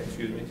 Okay,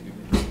 excuse me.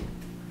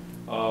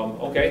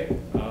 Okay,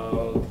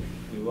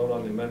 we vote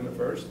on the amendment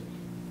first?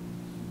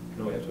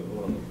 No, we have to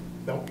vote on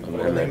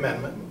the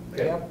amendment.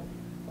 Okay.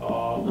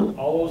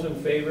 All those in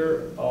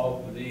favor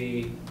of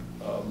the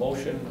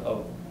motion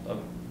of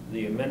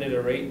the amended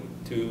rate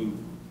to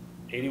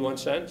 81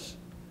 cents,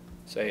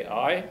 say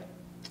aye.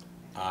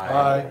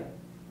 Aye.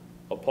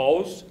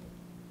 Opposed?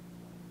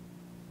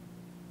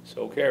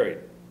 So carried.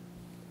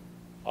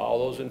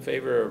 All those in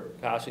favor of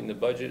passing the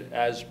budget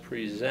as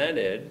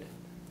presented,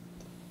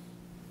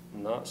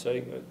 not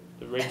setting,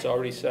 the rate's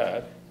already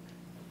set,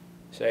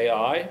 say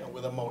aye.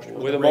 With a motion.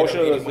 With a motion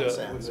of 81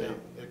 cents, yeah.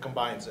 It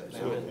combines it.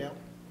 Yeah.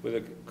 With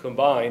a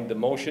combined, the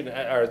motion,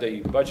 or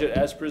the budget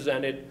as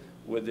presented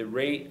with the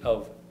rate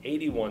of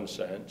 81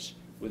 cents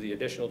with the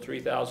additional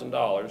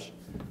 $3,000,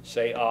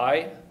 say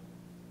aye.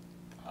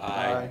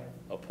 Aye.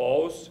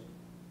 Opposed?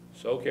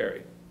 So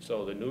carried.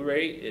 So the new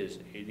rate is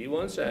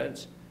 81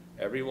 cents.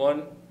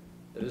 Everyone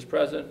that is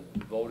present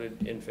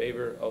voted in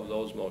favor of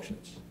those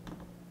motions.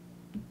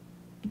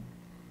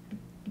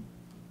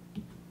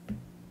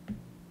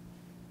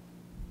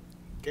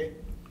 Okay.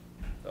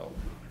 So,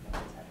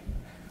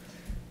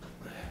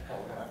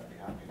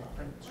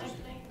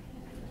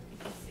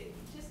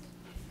 Just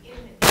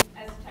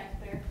as a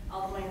taxpayer,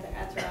 all the way the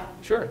ads are off.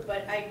 Sure.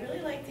 But I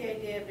really like the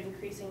idea of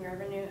increasing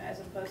revenue as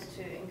opposed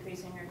to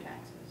increasing your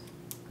taxes.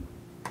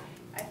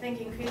 I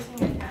think increasing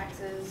your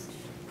taxes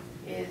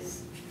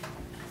is,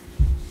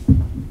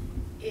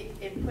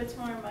 it puts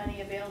more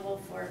money available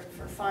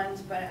for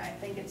funds, but I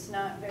think it's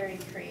not very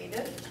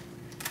creative.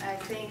 I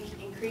think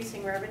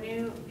increasing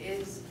revenue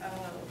is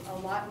a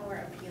lot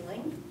more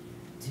appealing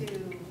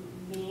to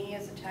me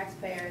as a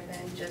taxpayer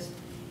than just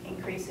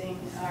increasing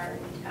our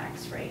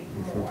tax rate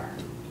more.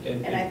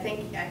 And I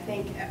think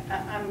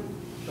I'm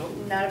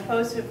not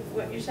opposed to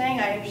what you're saying.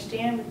 I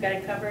understand we've got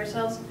to cover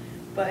ourselves,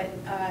 but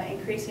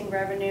increasing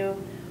revenue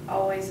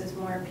always is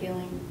more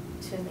appealing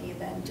to me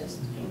than just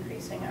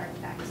increasing our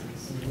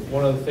taxes.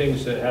 one of the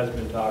things that has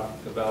been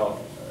talked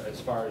about as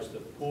far as the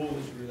pool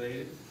is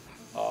related,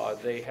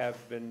 they have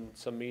been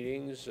some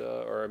meetings,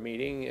 or a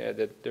meeting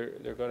that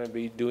they're going to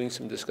be doing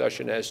some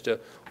discussion as to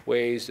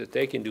ways that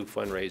they can do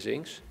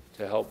fundraisings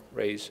to help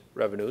raise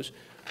revenues.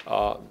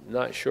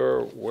 Not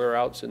sure where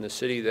else in the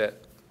city that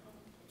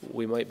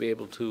we might be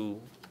able to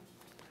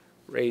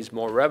raise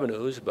more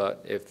revenues,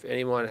 but if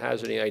anyone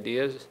has any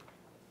ideas,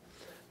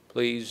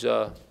 please.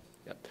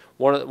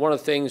 One of the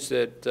things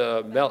that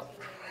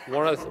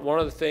one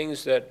of the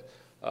things that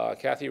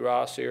Kathy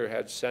Ross here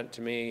had sent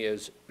to me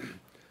is.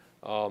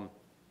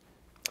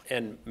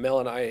 And Mel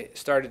and I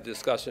started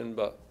discussing,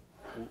 but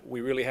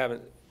we really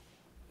haven't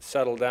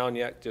settled down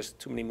yet, just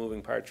too many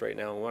moving parts right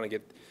now. We want to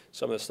get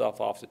some of the stuff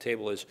off the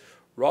table. Is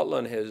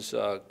Rutland has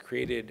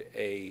created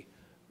a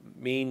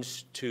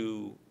means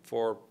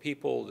for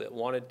people that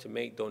wanted to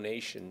make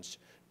donations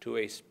to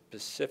a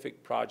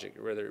specific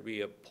project, whether it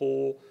be a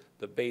pool,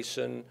 the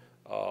basin,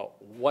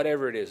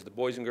 whatever it is, the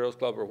Boys and Girls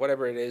Club, or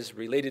whatever it is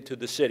related to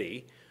the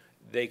city,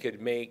 they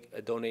could make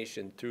a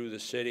donation through the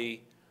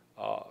city,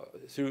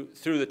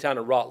 through the town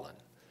of Rutland,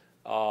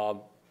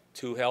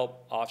 to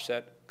help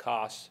offset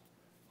costs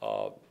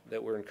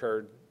that were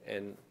incurred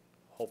and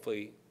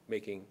hopefully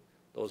making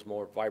those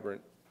more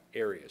vibrant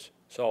areas.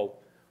 So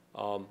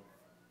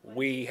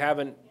we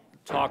haven't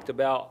talked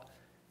about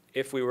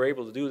if we were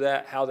able to do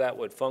that, how that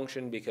would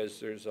function, because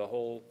there's a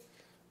whole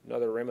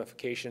another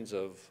ramifications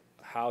of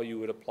how you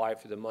would apply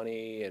for the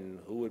money and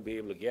who would be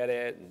able to get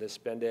it and this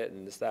spend it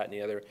and this, that, and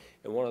the other.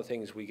 And one of the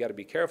things we got to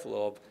be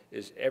careful of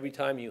is every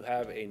time you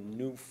have a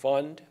new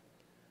fund,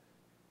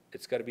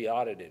 it's got to be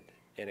audited,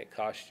 and it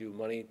costs you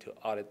money to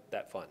audit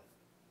that fund.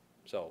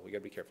 So we got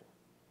to be careful.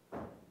 I've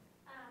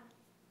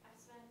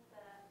spent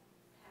the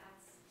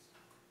past,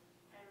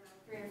 I don't know,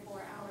 3 or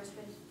 4 hours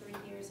with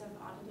 3 years of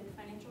audited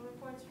financial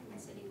reports from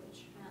the city,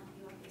 which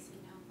you obviously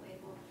know way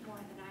more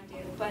than I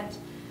do. But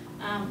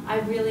I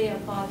really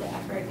applaud the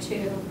effort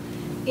to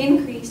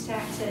increase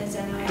taxes,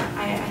 and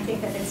I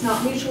think that it's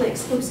not mutually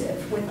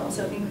exclusive with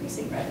also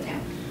increasing revenue.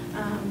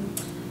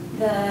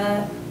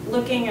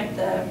 Looking at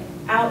the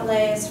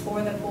outlays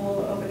for the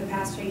pool over the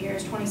past 2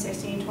 years,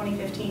 2016,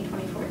 2015,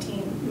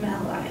 2014,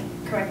 Mel,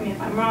 correct me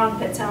if I'm wrong,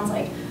 but it sounds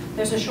like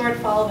there's a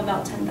shortfall of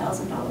about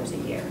 $10,000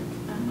 a year.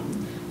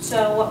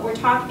 So what we're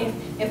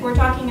if we're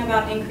talking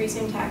about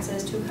increasing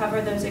taxes to cover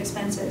those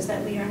expenses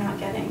that we are not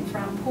getting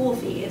from pool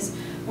fees,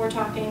 we're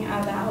talking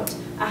about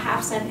a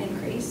half-cent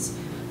increase.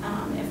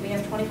 If we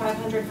have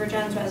 2,500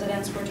 Vergennes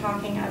residents, we're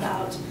talking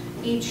about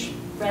each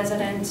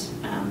resident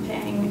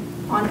paying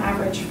on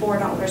average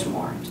 $4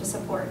 more to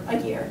support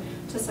a year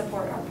to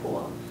support our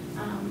pool.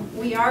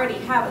 We already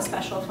have a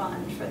special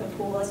fund for the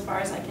pool, as far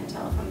as I can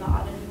tell from the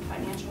audited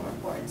financial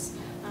reports.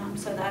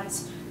 So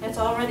that's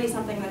already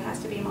something that has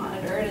to be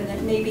monitored, and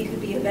that maybe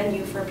could be a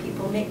venue for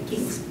people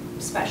making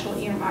special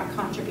earmark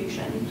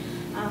contribution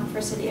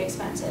for city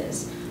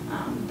expenses.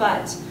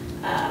 But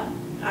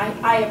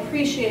I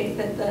appreciate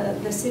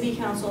that the city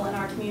council in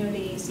our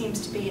community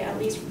seems to be, at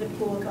least for the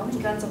pool, going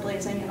guns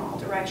a-blazing in all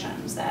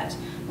directions, that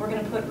we're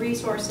going to put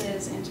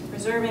resources into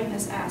preserving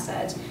this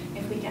asset.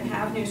 If we can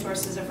have new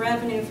sources of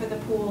revenue for the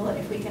pool,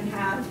 if we can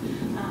have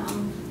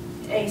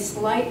a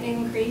slight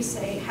increase,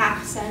 a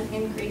half-cent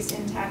increase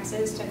in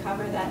taxes to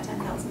cover that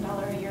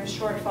 $10,000 a year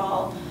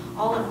shortfall,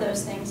 all of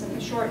those things in the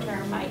short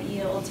term might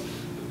yield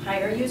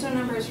higher user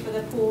numbers for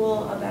the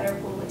pool, a better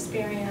pool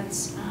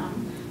experience.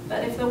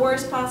 But if the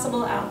worst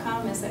possible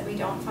outcome is that we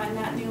don't find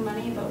that new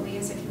money, but we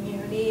as a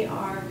community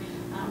are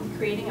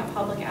creating a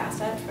public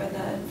asset for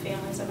the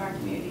families of our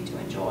community to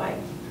enjoy,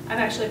 I'm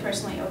actually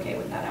personally okay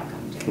with that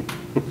outcome too.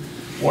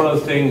 One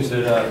of the things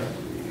that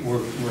we're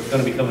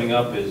going to be coming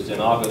up is in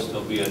August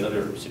there'll be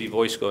another City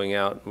Voice going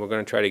out, and we're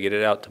going to try to get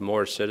it out to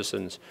more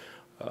citizens.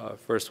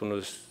 First one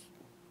was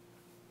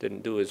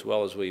didn't do as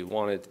well as we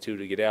wanted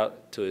to get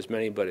out to as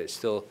many, but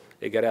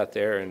it got out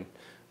there, and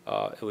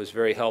it was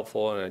very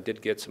helpful, and I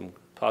did get some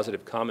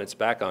positive comments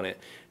back on it.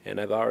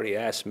 And I've already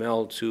asked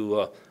Mel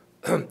to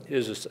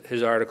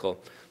his article,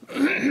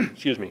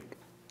 excuse me.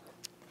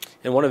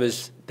 And one of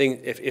his things,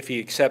 if he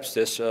accepts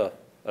this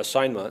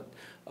assignment,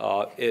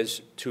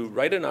 is to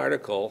write an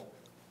article,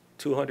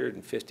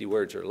 250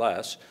 words or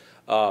less.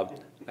 I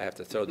have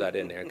to throw that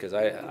in there because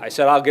I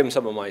said I'll give him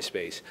some of my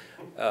space,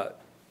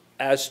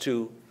 as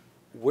to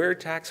where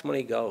tax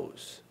money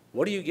goes.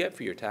 What do you get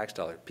for your tax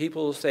dollar?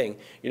 People saying,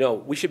 you know,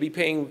 we should be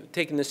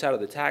taking this out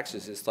of the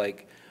taxes. It's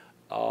like,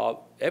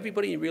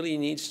 everybody really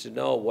needs to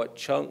know what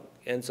chunk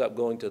ends up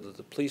going to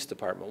the police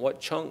department, what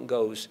chunk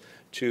goes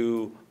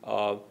to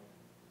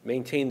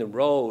maintain the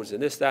roads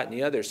and this, that, and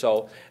the other.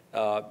 So,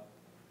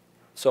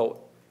 so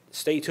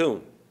stay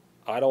tuned.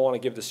 I don't want to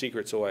give the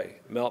secrets away.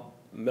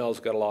 Mel's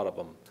got a lot of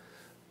them,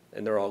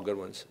 and they're all good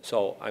ones.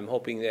 So I'm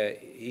hoping that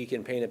he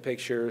can paint a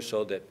picture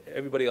so that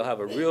everybody will have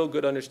a real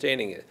good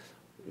understanding of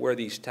where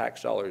these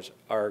tax dollars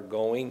are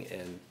going.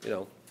 And, you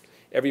know,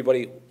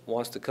 everybody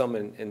wants to come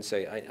and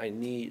say, I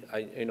need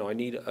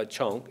a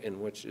chunk,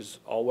 and which is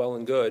all well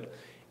and good,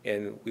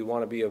 and we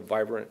want to be a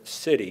vibrant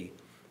city.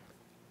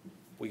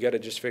 We got to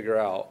just figure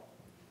out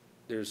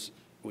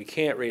we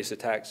can't raise the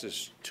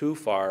taxes too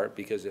far,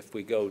 because if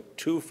we go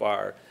too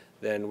far,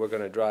 then we're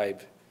going to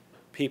drive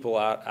people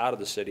out of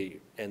the city,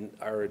 and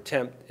our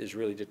attempt is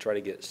really to try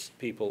to get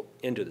people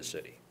into the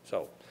city.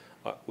 So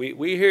we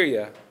hear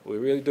you, we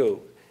really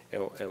do,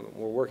 and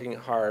we're working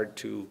hard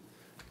to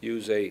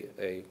use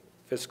be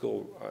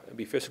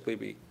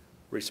fiscally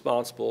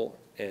responsible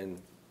and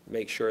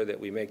make sure that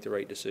we make the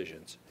right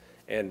decisions.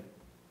 And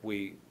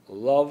we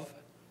love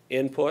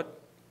input,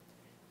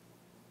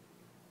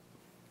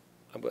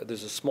 but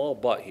there's a small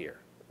but here,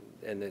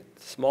 and the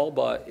small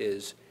but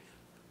is,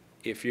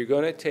 if you're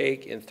going to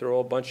take and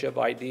throw a bunch of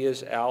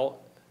ideas out,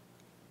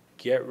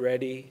 get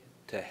ready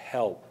to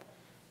help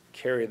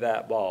carry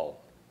that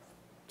ball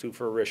to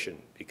fruition,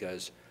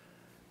 because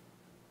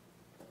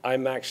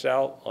I'm maxed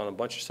out on a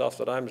bunch of stuff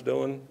that I'm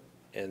doing,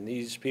 and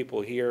these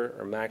people here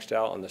are maxed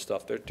out on the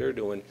stuff that they're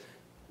doing.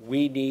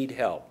 We need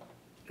help.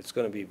 It's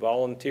going to be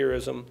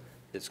volunteerism.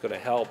 It's going to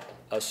help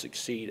us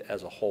succeed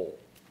as a whole.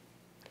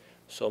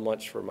 So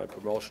much for my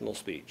promotional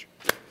speech.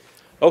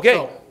 Okay.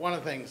 So one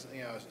of the things,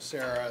 you know,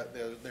 Sarah,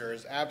 there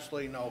is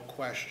absolutely no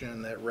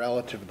question that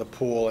relative to the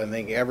pool, I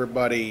think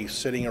everybody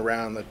sitting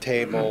around the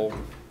table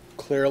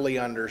clearly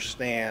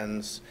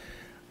understands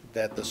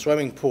that the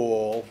swimming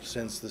pool,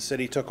 since the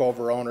city took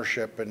over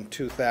ownership in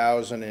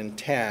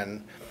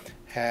 2010,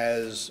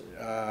 has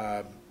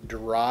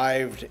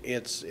derived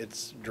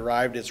its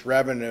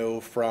revenue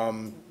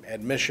from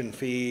admission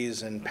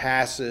fees and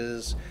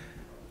passes,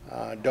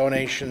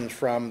 donations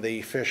from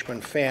the Fishman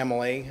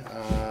family,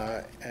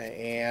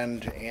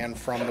 and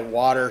from the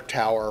water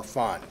tower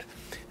fund.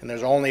 And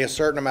there's only a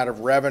certain amount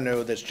of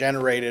revenue that's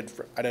generated,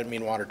 I didn't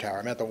mean water tower,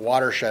 I meant the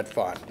watershed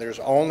fund. There's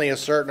only a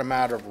certain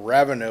amount of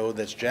revenue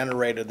that's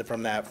generated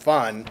from that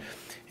fund,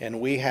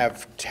 and we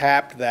have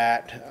tapped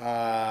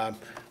that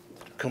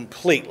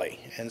completely.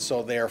 And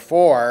so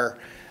therefore,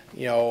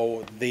 you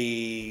know,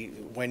 there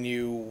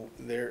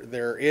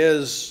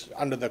is,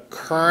 under the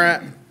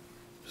current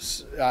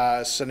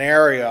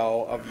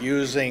scenario of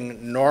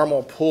using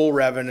normal pool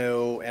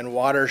revenue and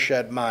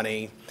watershed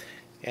money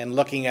and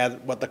looking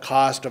at what the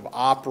cost of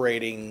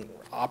operating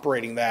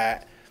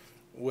that,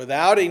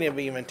 without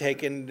even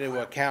taking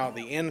into account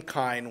the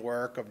in-kind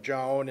work of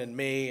Joan and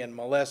me and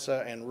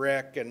Melissa and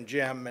Rick and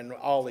Jim and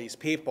all these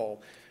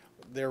people,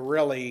 we've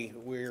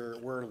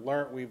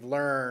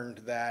learned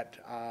that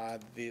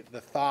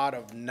the thought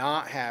of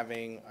not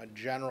having a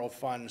general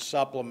fund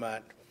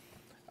supplement,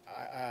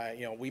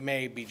 you know, we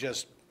may be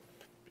just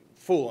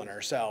fooling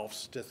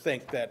ourselves to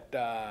think that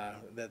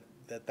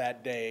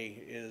that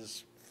day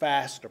is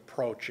fast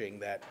approaching,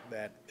 that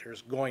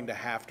there's going to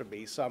have to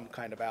be some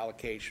kind of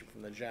allocation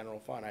from the general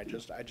fund. I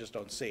just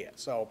don't see it.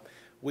 So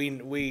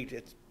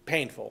it's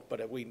painful,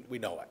 but we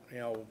know it. You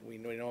know, we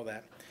know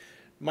that.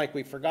 Mike,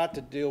 we forgot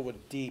to deal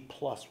with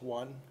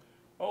D+1.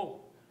 Oh,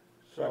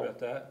 sorry about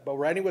that. But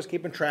Randy was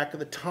keeping track of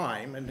the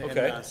time, and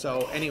okay.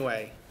 So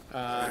anyway,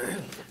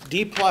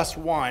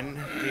 D+1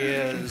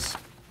 is,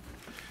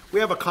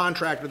 we have a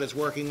contractor that's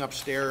working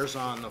upstairs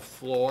on the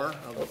floor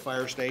of the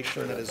fire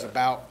station that is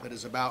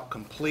about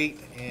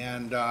complete.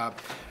 And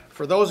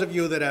for those of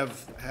you that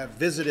have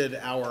visited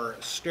our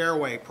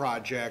stairway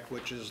project,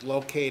 which is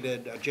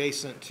located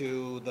adjacent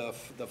to the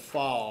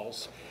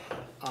falls,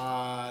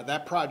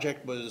 that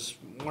project was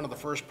one of the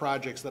first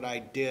projects that I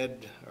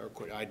did,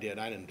 I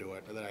didn't do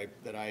it,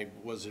 that I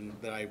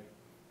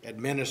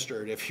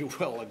administered, if you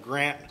will, a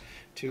grant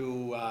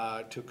to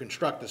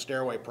construct the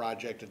stairway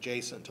project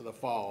adjacent to the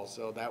falls.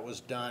 So that was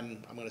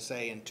done, I'm going to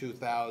say, in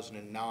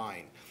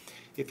 2009.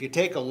 If you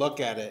take a look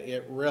at it,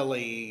 it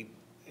really,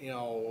 you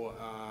know,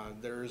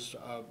 there's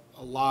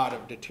a lot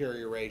of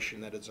deterioration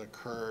that has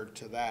occurred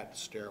to that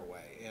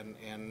stairway,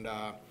 and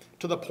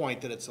to the point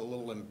that it's a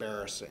little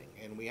embarrassing.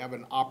 And we have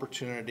an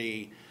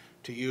opportunity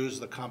to use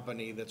the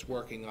company that's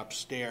working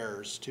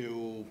upstairs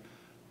to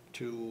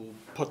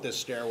put this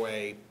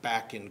stairway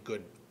back in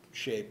good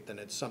shape, then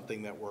it's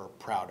something that we're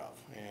proud of.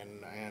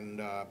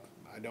 And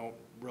I don't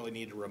really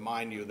need to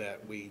remind you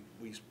that we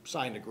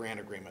signed a grant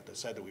agreement that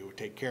said that we would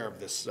take care of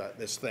this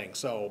thing.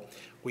 So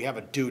we have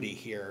a duty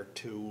here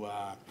to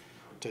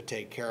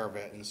take care of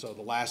it. And so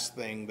the last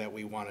thing that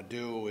we want to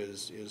do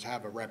is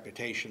have a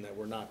reputation that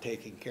we're not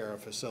taking care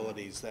of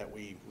facilities that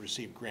we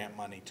receive grant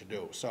money to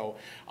do. So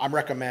I'm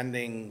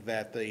recommending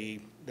that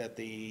that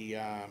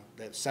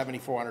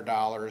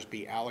 $7,400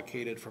 be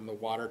allocated from the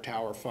water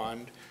tower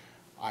fund.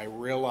 I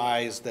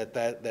realize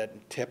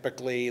that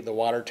typically the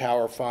water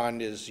tower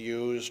fund is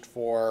used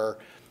for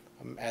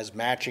as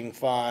matching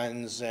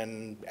funds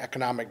and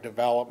economic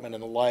development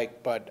and the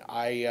like, but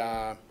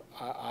I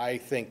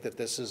think that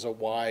this is a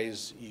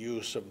wise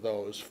use of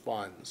those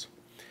funds.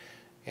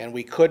 And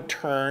we could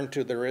turn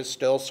to, there is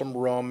still some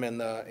room in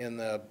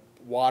the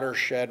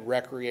watershed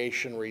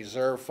recreation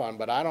reserve fund,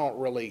 but I don't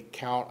really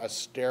count a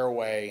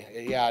stairway.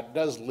 Yeah, it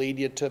does lead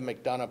you to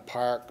McDonough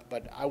Park,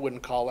 but I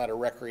wouldn't call that a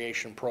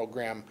recreation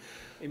program.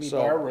 Amy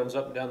So- Barr runs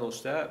up and down those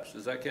steps.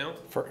 Does that count?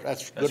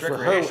 That's good for her.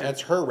 recreation.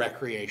 That's her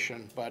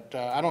recreation, but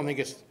I don't think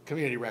it's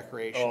community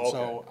recreation. Oh, okay.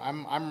 So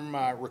I'm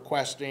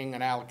requesting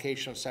an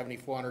allocation of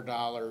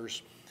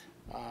 $7,400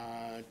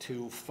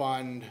 to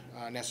fund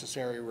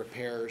necessary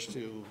repairs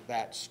to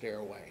that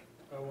stairway.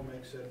 I will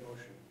make said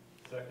motion.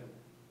 Second.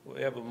 We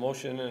have a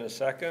motion and a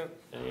second.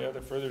 Any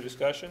other further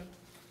discussion?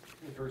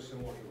 Very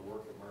similar to the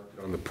work that Mark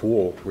did on the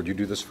pool. Would you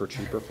do this for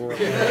cheaper for us?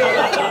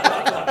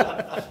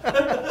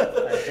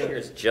 My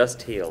finger's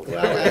just healed.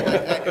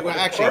 Well,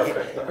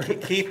 actually,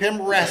 keep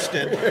him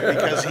rested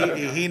because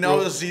he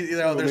knows,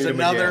 there's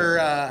another,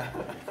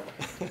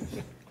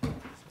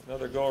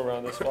 Another go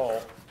around this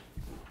fall.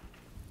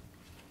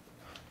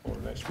 Or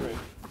next spring.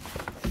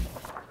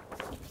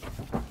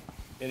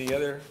 Any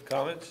other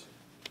comments?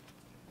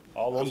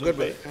 All I'm those in good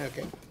with, favor?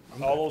 okay.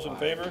 All those in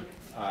favor?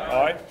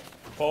 Aye.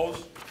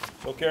 Opposed?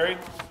 So carried?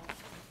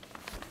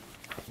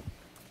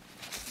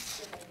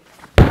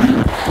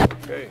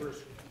 Okay.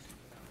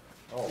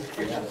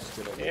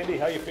 Andy,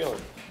 how you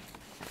feeling?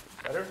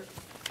 Better?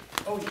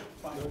 Oh, yeah,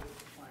 fine.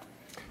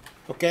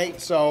 Okay,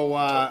 so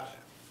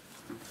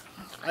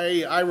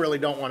I really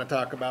don't want to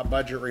talk about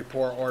budget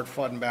report or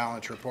fund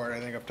balance report. I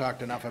think I've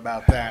talked enough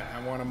about that.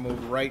 I want to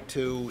move right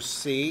to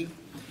C.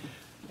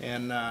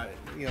 And,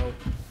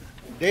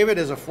 David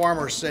is a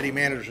former city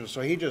manager,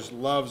 so he just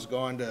loves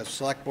going to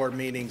select board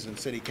meetings and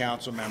city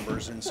council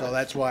members, and so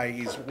that's why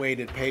he's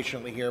waited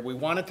patiently here. We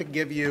wanted to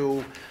give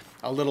you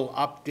a little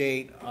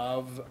update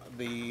of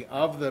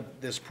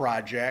this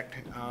project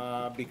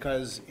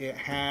because it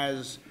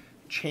has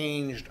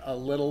changed a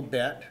little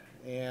bit,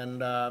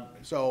 and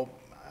so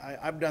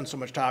I've done so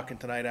much talking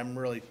tonight, I'm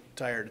really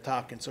tired of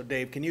talking. So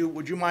Dave,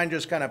 would you mind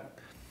just kind of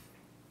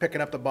picking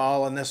up the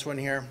ball on this one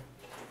here?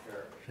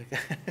 Sure.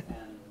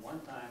 And one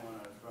time when I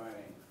was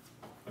driving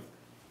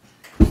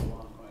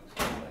along going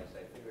someplace,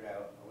 I figured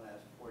out the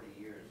last 40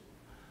 years,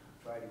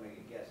 tried to make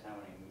a guess how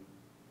many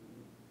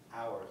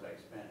hours I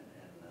spent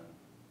in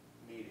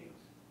meetings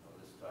of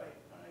this type,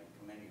 and I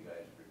commend you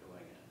guys for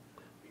doing it,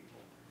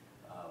 people.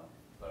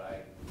 But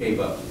I gave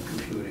up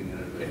computing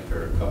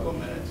after a couple of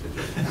minutes. It's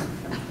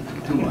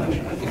just too much.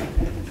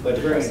 But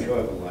very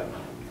enjoyable life.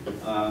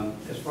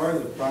 As far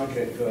as the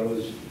project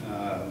goes,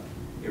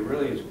 it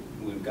really is,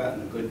 we've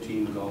gotten a good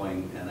team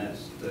going, and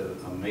that's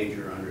a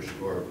major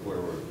underscore of where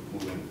we're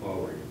moving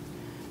forward.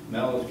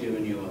 Mel has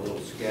given you a little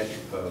sketch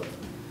of,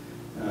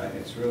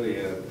 it's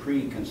really a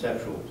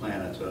pre-conceptual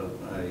plan. It's a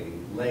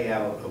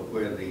layout of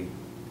where the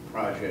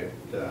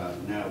project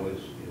now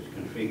is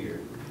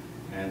configured.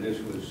 And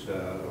this was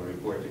a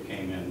report that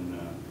came in,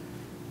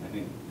 I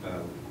think,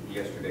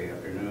 yesterday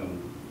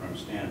afternoon from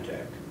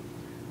Stantec.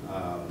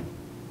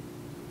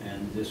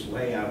 And this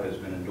layout has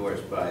been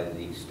endorsed by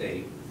the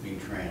state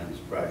VTrans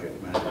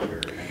project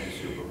manager and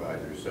his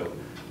supervisor. So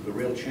the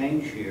real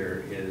change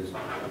here is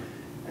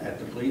at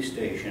the police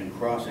station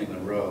crossing the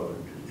road,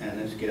 and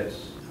this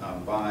gets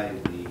by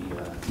the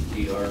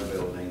DR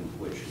building,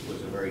 which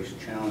was a very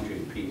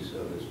challenging piece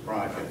of this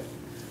project.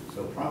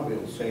 So probably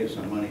it'll save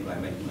some money by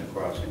making the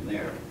crossing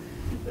there.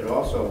 It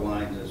also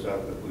lines us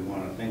up if we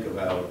want to think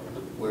about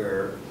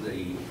where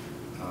the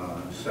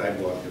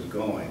sidewalk is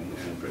going,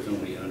 and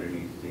presumably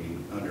underneath the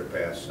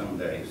underpass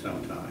someday,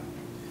 sometime,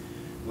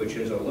 which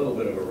is a little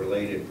bit of a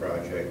related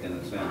project in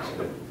the sense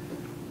that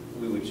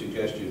we would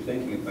suggest you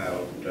thinking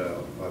about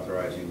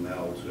authorizing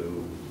Mel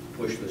to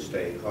push the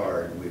state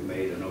hard. We've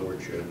made an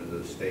overture to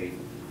the state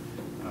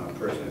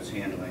person that's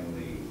handling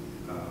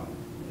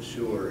the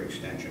sewer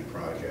extension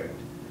project,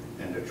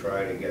 and to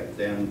try to get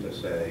them to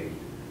say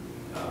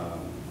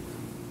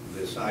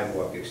the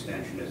sidewalk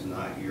extension is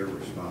not your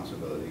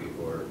responsibility,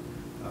 or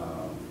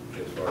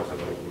as far as the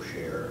local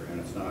share, and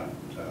it's not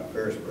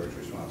Ferrisburg's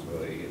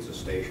responsibility, it's a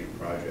station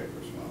project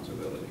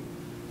responsibility.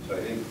 So I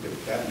think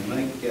that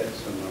might get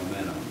some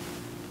momentum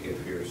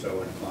if you're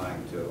so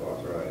inclined to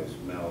authorize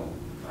Mel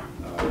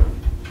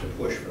to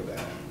push for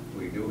that.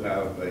 We do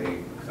have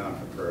a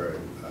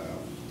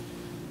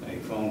a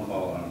phone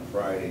call on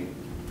Friday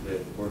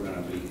that we're going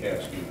to be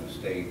asking the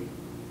state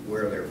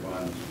where their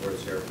funds,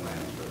 where's their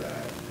plans for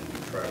that,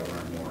 and try to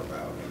learn more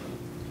about it.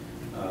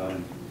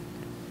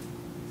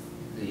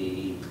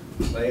 The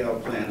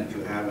layout plan that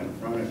you have in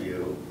front of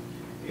you,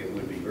 it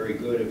would be very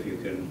good if you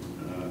can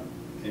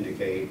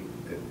indicate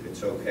that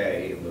it's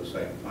okay. It looks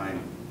like a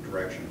fine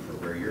direction for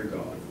where you're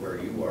going,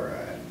 where you are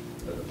at,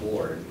 as a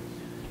board.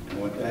 And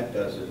what that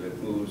does is it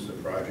moves the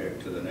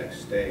project to the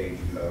next stage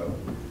of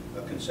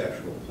a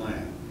conceptual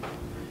plan.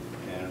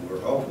 And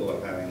we're hopeful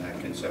of having that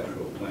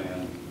conceptual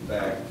plan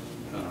back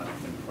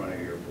in front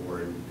of your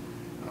board,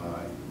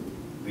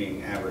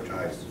 being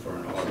advertised for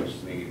an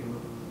August meeting.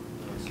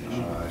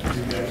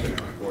 That's an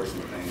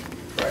important thing.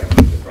 Try to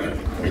keep the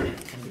project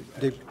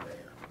going.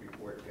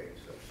 Report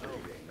takes a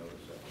 30-day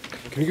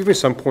notice. Can you give me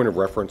some point of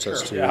reference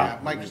as to Yeah,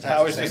 Mike just I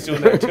has was to just say-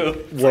 doing that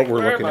too. what we're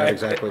Where looking am at I?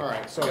 exactly? All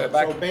right, so, Okay,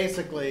 back- so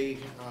basically,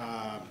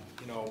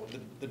 you know,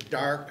 the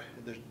dark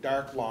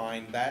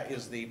line, that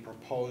is the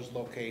proposed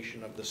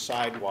location of the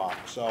sidewalk.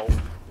 So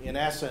in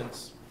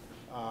essence,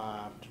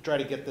 to try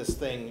to get this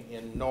thing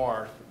in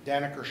north,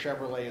 Daniker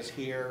Chevrolet is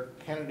here,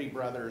 Kennedy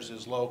Brothers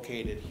is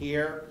located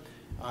here.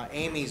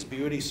 Amy's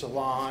Beauty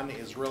Salon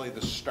is really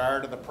the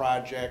start of the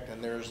project,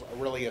 and there's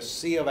really a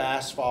sea of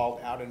asphalt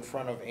out in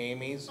front of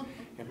Amy's.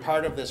 And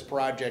part of this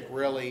project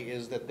really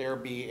is that there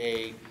be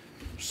a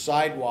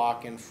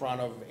sidewalk in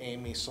front of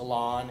Amy's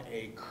Salon,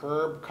 a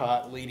curb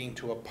cut leading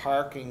to a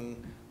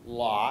parking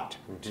lot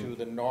to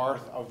the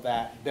north of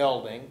that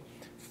building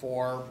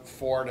for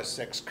 4 to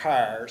 6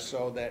 cars,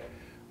 so that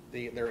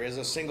there is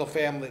a single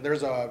family, there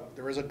is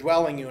a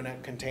dwelling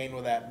unit contained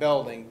with that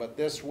building, but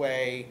this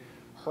way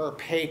her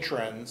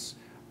patrons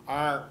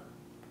aren't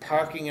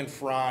parking in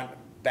front,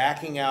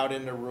 backing out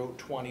into Route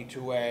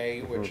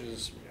 22A, which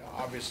is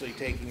obviously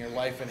taking your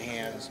life in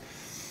hands.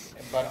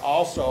 But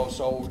also,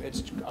 so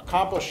it's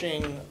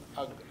accomplishing,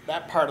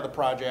 that part of the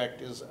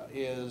project is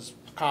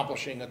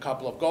accomplishing a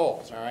couple of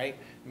goals, all right?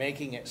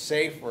 Making it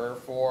safer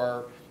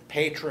for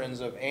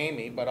patrons of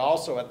Amy, but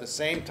also at the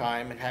same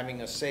time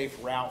having a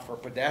safe route for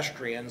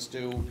pedestrians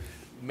to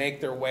make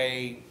their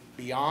way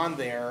beyond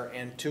there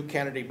and to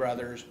Kennedy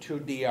Brothers, to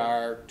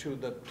DR, to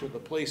the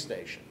police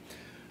station.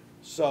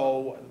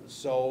 So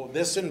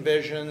this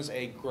envisions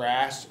a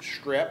grass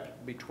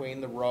strip between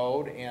the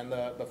road and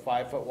the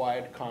 5-foot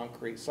wide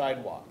concrete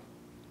sidewalk.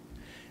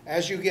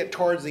 As you get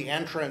towards the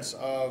entrance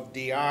of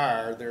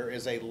DR, there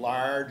is a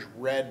large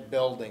red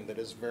building that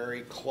is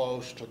very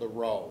close to the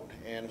road.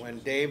 And when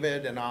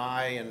David and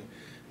I and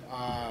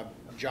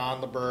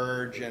John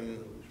LaBerge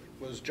and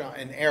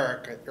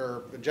Eric,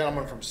 or the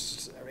gentleman from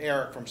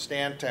Eric from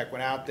Stantec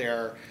went out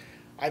there,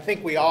 I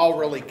think we all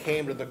really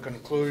came to the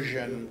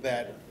conclusion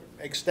that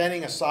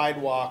extending a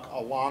sidewalk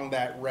along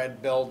that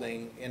red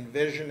building,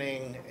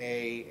 envisioning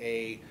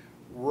a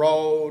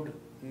road,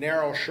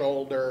 narrow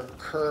shoulder,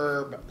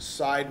 curb,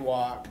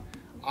 sidewalk,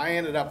 I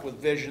ended up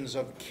with visions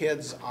of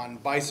kids on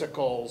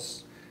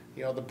bicycles.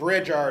 You know, the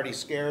bridge already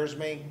scares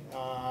me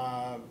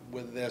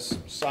with this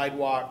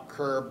sidewalk,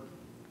 curb,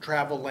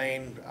 travel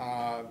lane,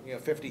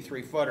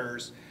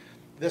 53-footers.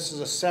 This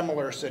is a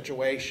similar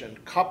situation,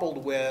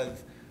 coupled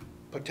with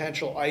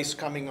potential ice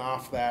coming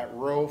off that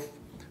roof.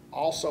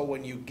 Also,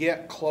 when you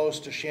get close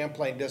to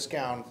Champlain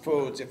Discount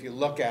Foods, if you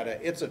look at it,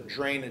 it's a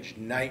drainage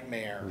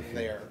nightmare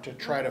there to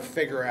try to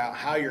figure out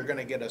how you're going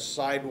to get a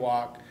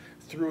sidewalk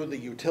through the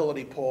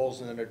utility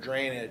poles and the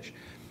drainage.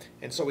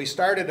 And so we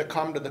started to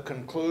come to the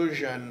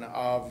conclusion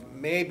of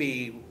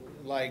maybe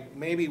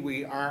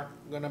we aren't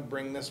going to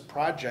bring this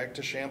project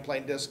to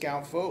Champlain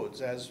Discount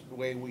Foods as the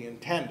way we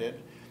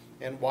intended.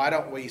 And why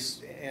don't we,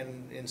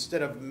 and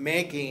instead of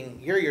making,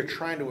 here you're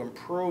trying to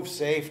improve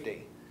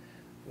safety,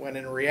 when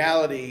in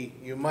reality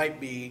you might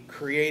be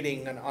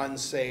creating an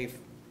unsafe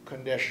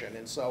condition.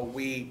 And so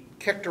we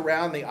kicked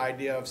around the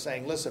idea of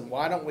saying, listen,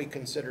 why don't we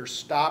consider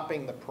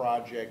stopping the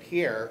project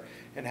here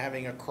and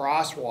having a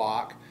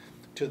crosswalk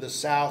to the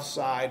south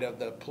side of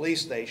the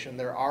police station.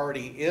 There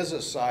already is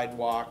a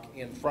sidewalk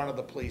in front of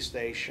the police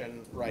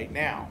station right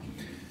now.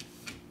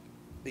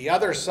 The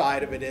other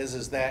side of it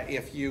is that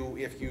if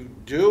you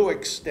do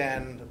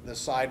extend the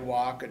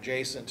sidewalk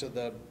adjacent to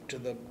the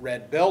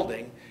red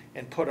building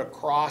and put a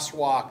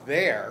crosswalk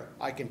there,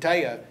 I can tell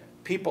you,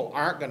 people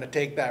aren't going to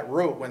take that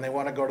route when they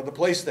want to go to the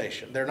police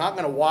station. They're not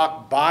going to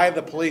walk by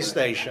the police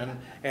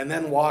station and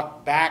then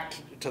walk back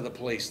to the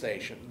police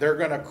station. They're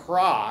going to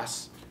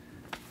cross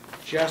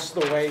just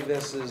the way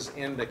this is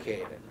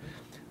indicated.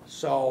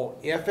 So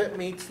if it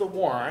meets the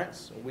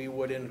warrants, we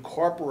would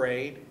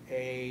incorporate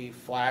a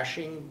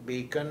flashing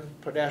beacon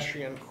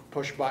pedestrian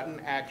push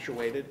button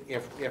actuated.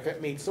 If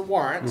it meets the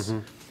warrants,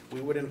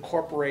 we would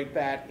incorporate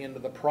that into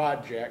the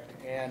project.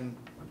 And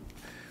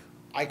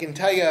I can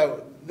tell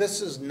you,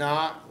 this is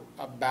not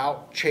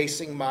about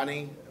chasing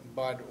money,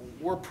 but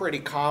we're pretty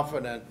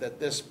confident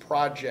that this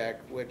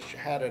project, which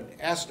had an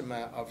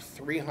estimate of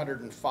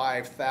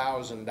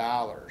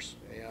 $305,000,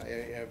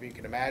 if you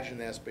can imagine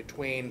this,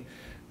 between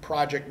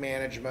project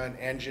management,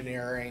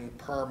 engineering,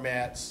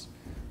 permits,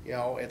 you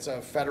know, it's a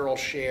federal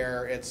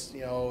share, it's, you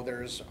know,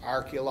 there's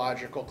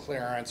archaeological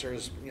clearance,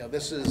 there's, you know,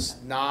 this is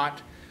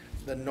not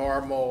the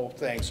normal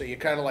thing. So you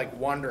kind of like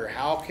wonder,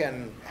 how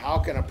can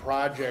a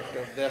project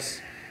of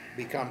this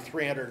become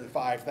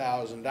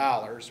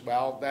 $305,000?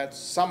 Well, that's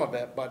some of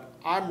it, but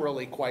I'm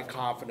really quite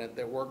confident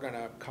that we're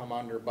gonna come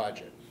under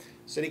budget.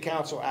 City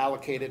Council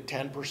allocated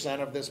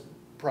 10% of this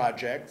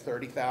project,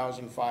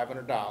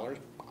 $30,500.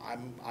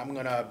 I'm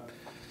gonna,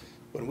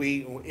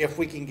 if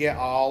we can get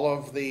all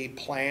of the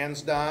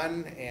plans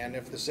done, and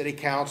if the City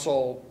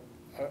Council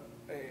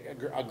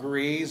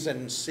agrees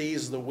and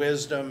sees the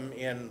wisdom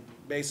in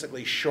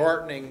basically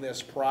shortening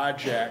this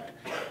project,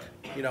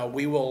 you know,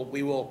 we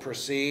will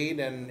proceed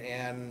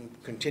and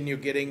continue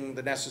getting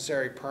the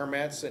necessary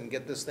permits and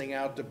get this thing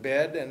out to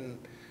bid. And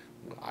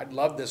I'd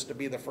love this to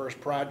be the first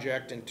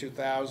project in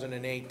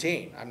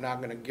 2018. I'm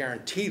not gonna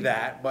guarantee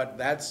that, but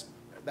that's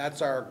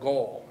our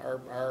goal.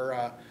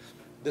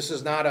 This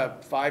is not a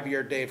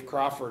 5-year Dave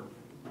Crawford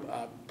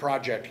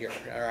project here,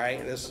 all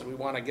right? We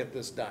wanna get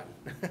this done.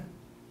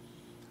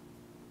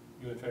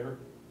 You in favor?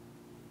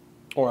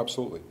 Oh,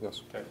 absolutely,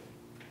 yes. Okay.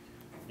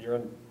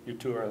 You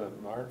two are the,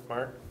 Mark?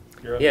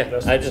 You're on Yeah, the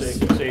I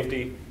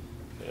safety,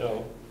 you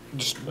know,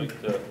 Just like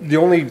the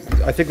only,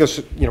 I think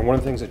this, you know, one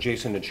of the things that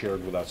Jason had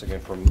shared with us, again,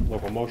 from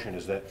Local Motion,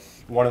 is that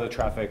one of the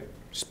traffic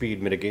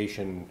speed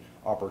mitigation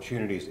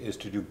opportunities is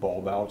to do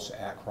bulb outs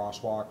at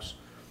crosswalks.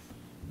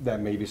 That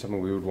may be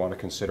something we would want to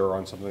consider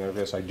on something like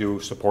this. I do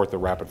support the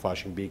rapid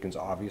flashing beacons,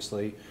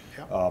 obviously,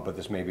 but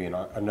this may be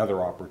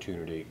another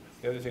opportunity.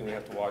 The other thing we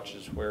have to watch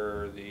is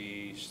where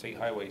the state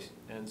highway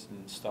ends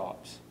and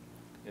stops.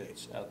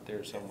 It's out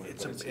there somewhere.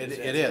 It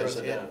is.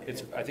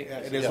 I think.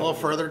 It is a little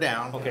further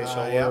down. Okay,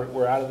 so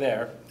we're out of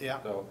there.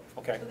 Yeah. So,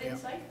 okay. Within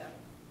sight though.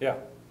 Yeah,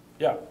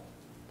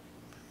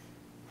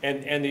 yeah.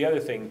 And the other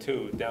thing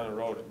too, down the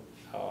road,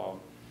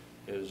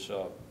 is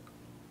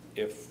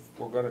if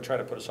we're gonna try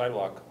to put a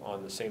sidewalk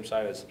on the same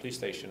side as the police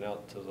station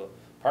out to the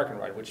parking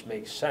lot, which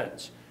makes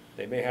sense,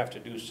 they may have to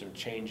do some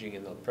changing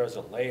in the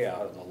present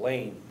layout of the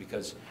lane,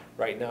 because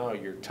right now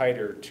you're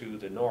tighter to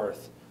the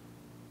north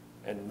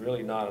and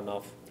really not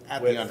enough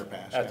At width the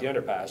underpass. At the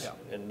underpass,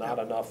 and not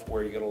enough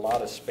where you get a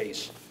lot of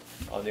space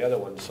on the other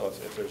one. So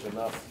if there's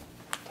enough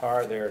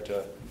tar there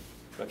to,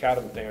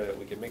 macadam there, that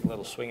we can make a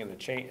little swing in the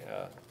chain,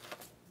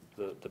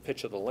 the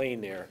pitch of the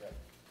lane there,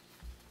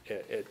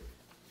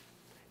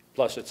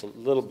 plus it's a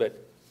little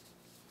bit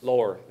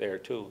lower there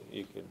too.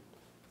 You could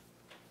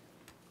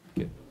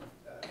get.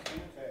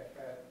 Stantec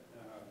had,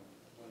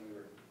 when we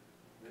were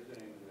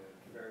visiting the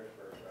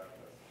Harrisburg about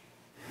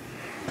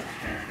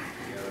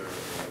together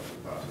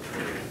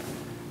possibility,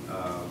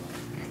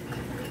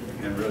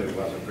 and really it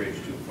wasn't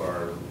bridged too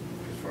far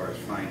as far as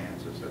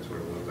finances. That's what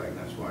it looked like. And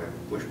that's why I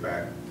pushed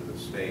back to the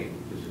state.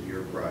 This is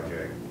your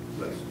project.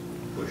 Let's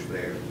push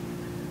there.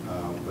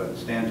 But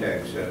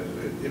Stantec says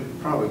it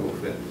probably will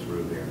fit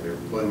through there. Their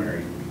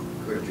preliminary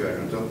clear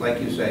judgments.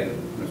 Like you say,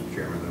 Mr.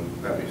 Chairman,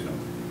 there'll be some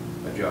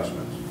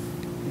adjustments.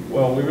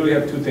 Well, we really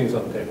have two things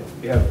on the table.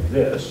 We have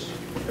this,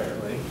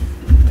 apparently,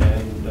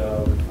 and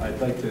I'd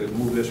like to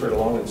move this right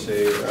along and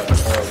say,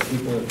 are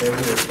people in favor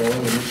of going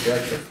in this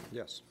direction?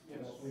 Yes.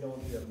 We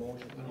don't need a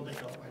motion. I don't think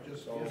so.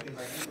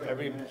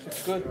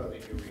 It's good.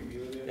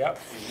 Yep,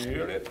 you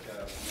reviewed it.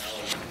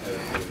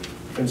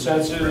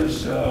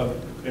 Consensus,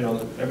 you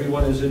know,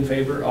 everyone is in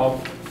favor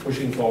of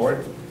pushing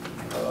forward,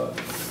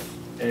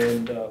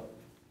 and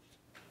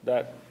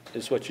that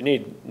is what you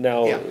need.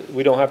 Now,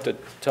 we don't have to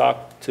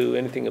talk to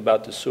anything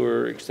about the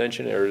sewer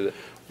extension, or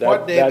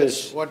What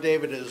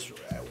David is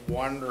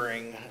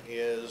wondering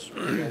is,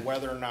 you know,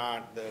 whether or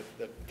not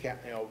you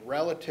know,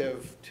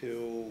 relative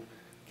to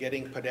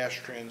getting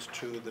pedestrians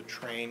to the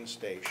train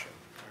station,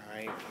 all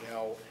right? You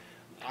know,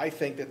 I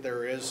think that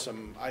there is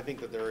some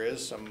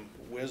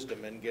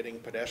wisdom in getting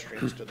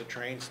pedestrians to the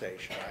train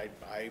station.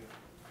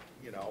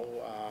 You know,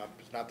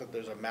 it's not that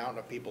there's a mountain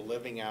of people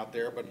living out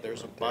there, but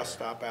there's a bus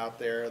stop out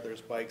there,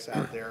 there's bikes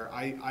out there.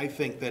 I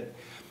think that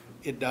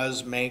it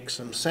does make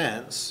some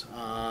sense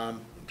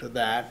to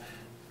that.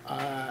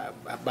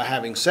 But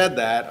having said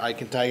that, I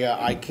can tell you,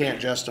 I can't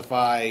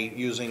justify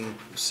using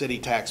city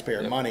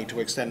taxpayer money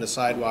to extend a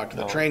sidewalk to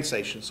the train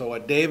station. So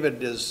what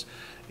David is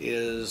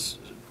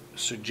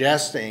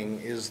suggesting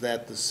is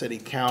that the city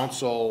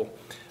council,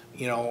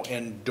 you know,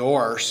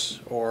 endorse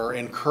or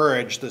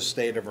encourage the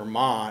state of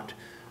Vermont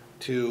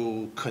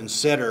to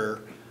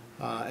consider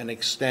an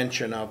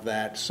extension of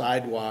that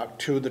sidewalk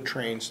to the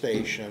train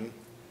station.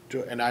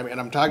 And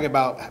I'm talking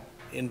about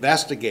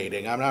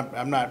investigating.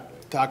 I'm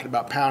not talking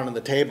about pounding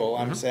the table.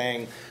 I'm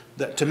saying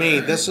that, to me,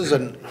 this is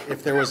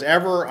if there was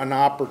ever an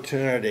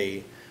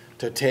opportunity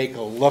to take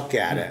a look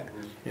at it,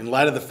 in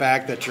light of the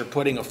fact that you're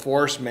putting a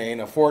force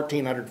main, a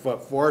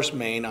 1,400-foot force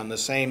main on the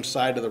same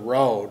side of the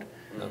road,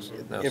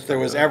 if there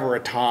was ever a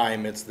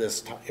time, it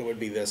would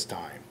be this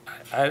time.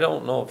 I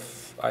don't know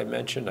if I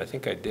mentioned, I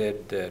think I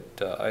did,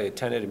 that I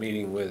attended a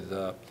meeting with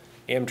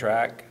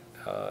Amtrak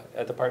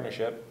at the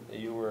partnership.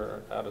 You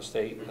were out of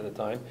state at the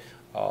time.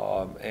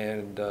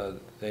 And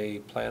they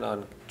plan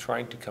on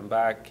trying to come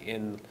back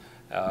in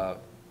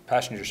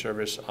passenger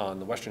service on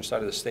the western side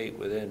of the state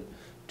within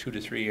 2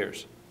 to 3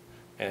 years.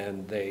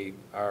 And they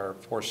are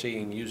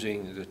foreseeing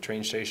using the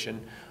train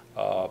station.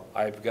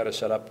 I've got to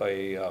set up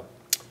a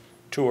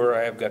tour.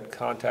 I have got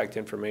contact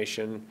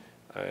information,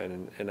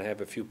 and I have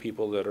a few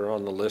people that are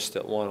on the list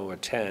that want to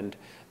attend.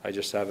 I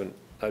just haven't,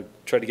 I've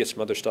tried to get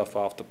some other stuff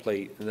off the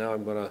plate, and now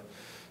I'm going to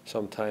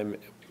sometime,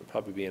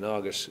 probably be in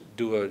August,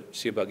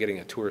 see about getting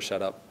a tour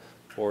set up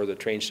for the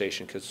train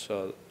station, because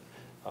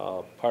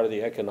part of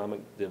the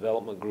economic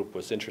development group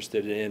was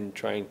interested in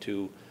trying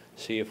to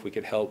see if we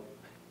could help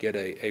get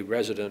a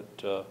resident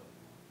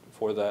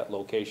for that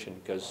location,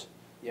 because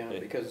Yeah,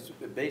 because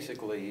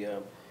basically,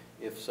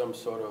 if some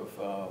sort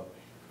of,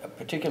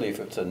 particularly if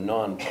it's a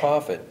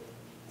nonprofit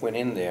went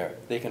in there,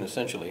 they can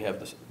essentially have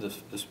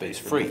the space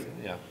free.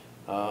 Yeah.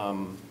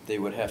 They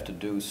would have to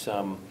do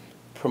some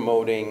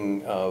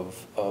promoting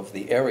of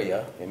the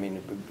area. I mean,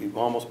 it would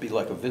almost be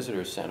like a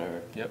visitor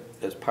center. Yep.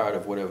 As part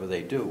of whatever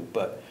they do,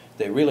 but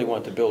they really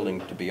want the building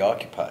to be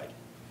occupied.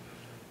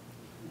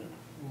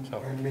 I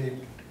may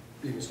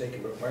be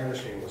mistaken, but my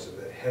understanding was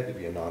that it had to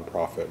be a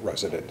nonprofit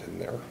resident in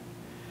there.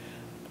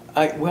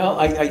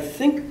 I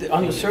think that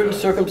under certain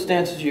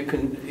circumstances,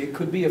 it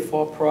could be a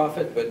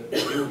for-profit, but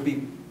it would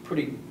be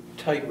pretty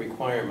tight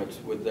requirements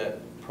with that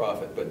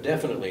profit, but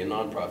definitely a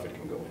nonprofit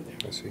can go in there.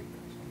 I see.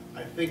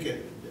 I think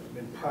it,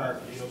 in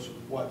part, deals with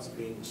what's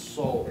being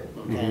sold,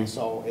 okay?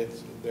 So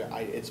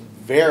it's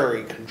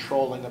very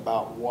controlling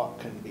about what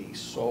can be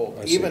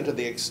sold, even to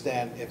the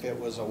extent if it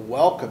was a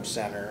welcome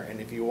center,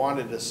 and if you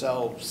wanted to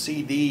sell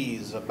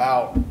CDs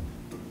about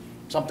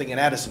something in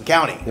Addison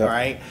County, all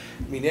right?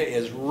 I mean, it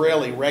is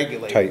really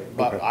regulated. Tight,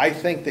 but okay. I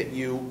think that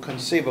you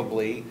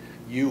conceivably,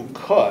 you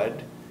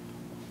could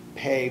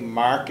pay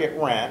market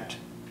rent,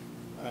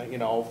 you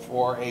know,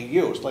 for a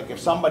use. Like if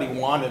somebody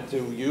wanted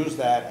to use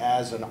that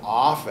as an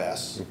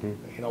office,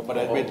 you know, but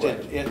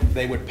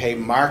they would pay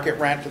market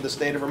rent to the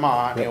state of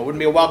Vermont. You know, it wouldn't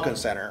be a welcome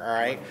center, all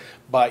right?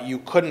 But you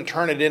couldn't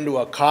turn it into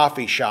a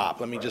coffee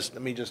shop. Let me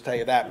just tell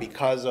you that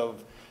because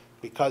of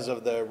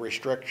the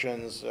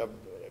restrictions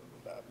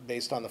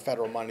based on the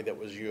federal money that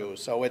was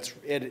used. So it's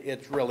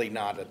really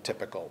not a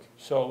typical.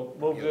 So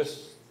move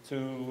this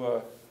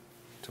to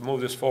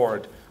move this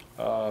forward.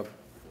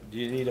 Do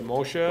you need a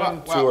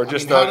motion or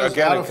just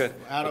again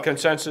a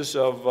consensus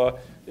of,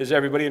 is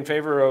everybody in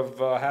favor of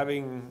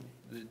having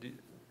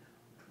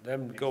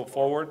them go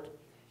forward,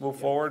 move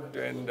forward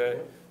and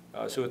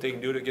see what they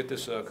can do to get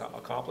this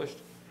accomplished?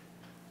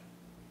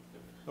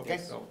 Okay.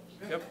 So,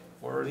 yep,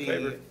 we're in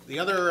favor. The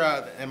other,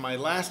 and my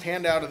last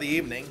handout of the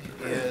evening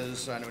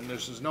is, I mean,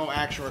 this is no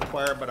action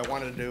required, but I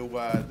wanted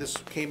to, this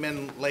came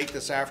in late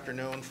this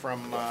afternoon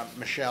from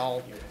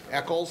Michelle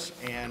Eccles,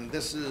 and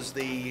this is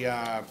the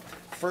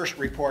first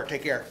report,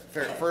 take care,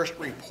 first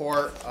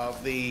report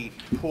of the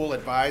pool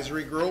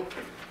advisory group.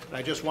 And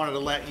I just wanted to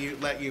let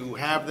you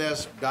have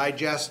this,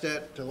 digest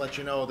it, to let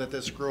you know that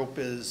this group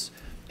is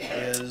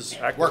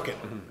working.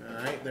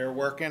 All right, they're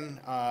working.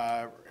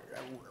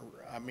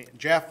 I mean,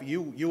 Jeff,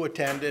 you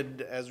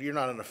attended, as you're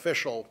not an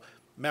official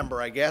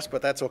member, I guess,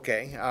 but that's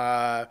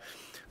okay.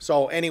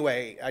 So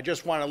anyway, I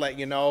just want to let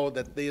you know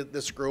that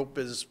this group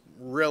is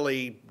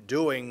really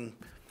doing,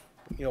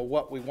 you know,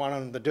 what we want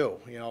them to do.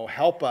 You know,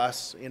 help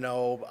us, you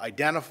know,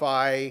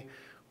 identify,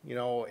 you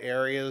know,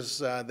 areas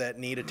that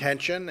need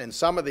attention. And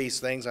some of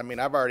these things, I mean,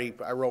 I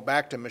wrote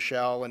back to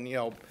Michelle, and, you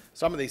know,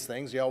 some of these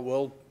things, you know,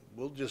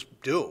 we'll just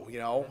do, you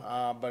know,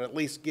 but at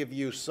least give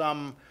you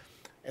some.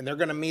 And they're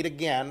going to meet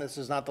again. This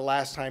is not the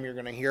last time you're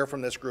going to hear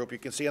from this group. You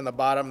can see on the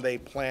bottom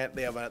they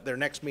have their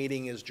next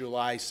meeting is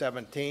July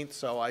 17th.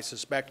 So I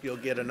suspect you'll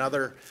get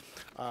another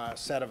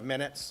set of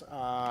minutes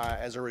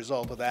as a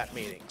result of that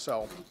meeting.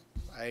 So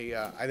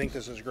I think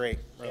this is great,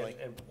 really.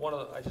 And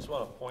I just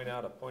want to point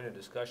out a point of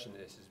discussion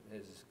that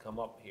has come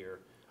up here.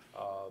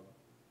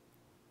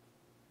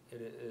 It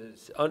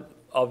is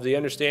of the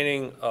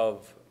understanding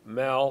of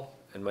Mel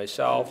and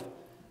myself,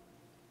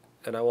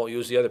 and I won't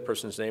use the other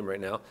person's name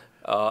right now,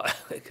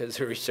 because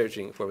they're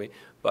researching it for me,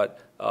 but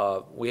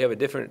we have a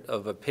different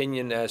of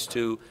opinion as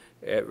to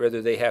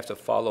whether they have to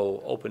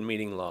follow open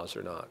meeting laws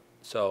or not.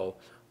 So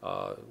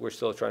we're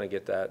still trying to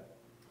get that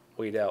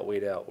weed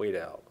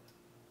out.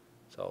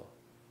 So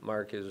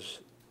Mark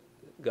has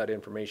got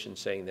information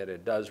saying that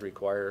it does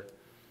require.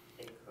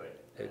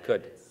 It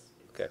could.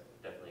 Okay.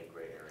 Definitely a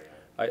gray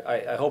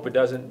area. I hope it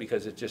doesn't,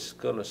 because it's just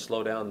going to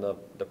slow down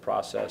the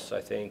process,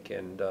 I think,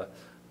 and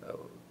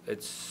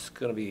it's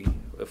going to be,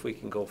 if we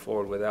can go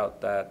forward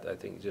without that, I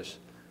think just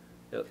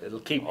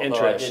it'll keep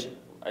interest.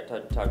 I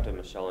talked to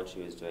Michelle when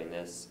she was doing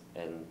this,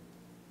 and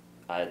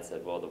I had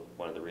said, well,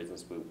 one of the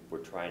reasons we were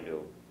trying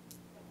to,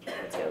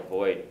 let's say,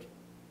 avoid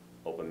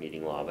open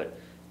meeting law, but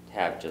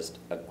have just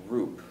a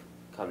group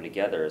come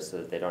together so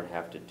that they don't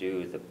have to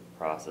do the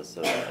process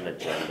of an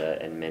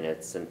agenda and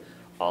minutes and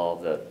all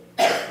of the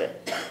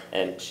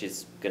and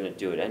she's going to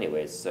do it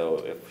anyways. So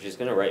if she's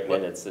going to write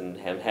minutes and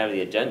have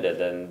the agenda,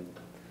 then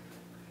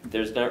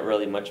there's not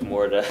really much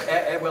more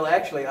to. Well,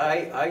 actually,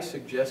 I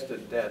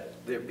suggested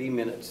that there be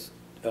minutes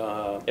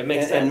It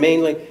makes sense.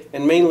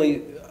 And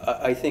mainly,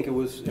 I think it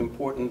was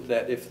important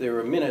that if there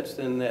are minutes,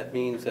 then that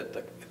means that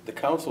the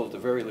council at the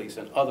very least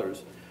and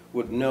others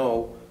would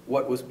know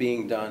what was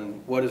being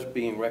done, what is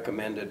being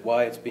recommended,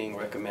 why it's being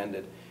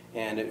recommended,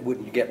 and it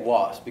wouldn't get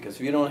lost. Because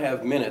if you don't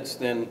have minutes,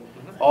 then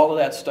all of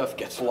that stuff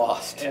gets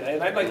lost.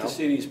 And I'd like to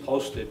see these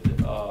posted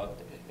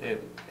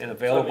and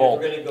available.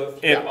 So we're gonna go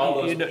through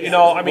all those You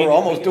know, I mean. We're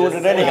almost doing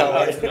it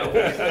anyhow.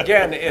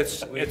 Again, it's,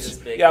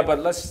 just make yeah, it- but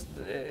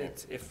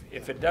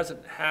if it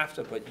doesn't have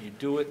to, but you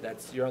do it,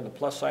 you're on the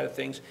plus side of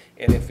things.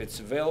 And if it's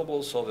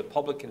available so the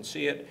public can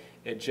see it,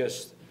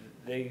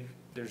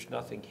 there's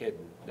nothing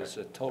hidden. It's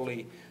a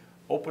totally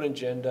open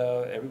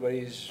agenda,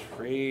 everybody's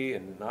free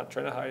and not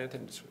trying to hide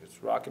anything, it's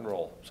rock and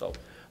roll, so.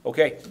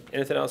 Okay,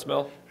 anything else,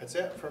 Mel? That's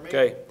it for me.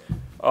 Okay.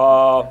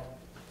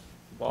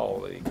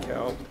 Holy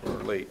cow,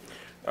 we're late.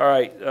 All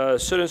right,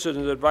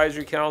 Citizens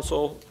Advisory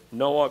Council,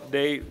 no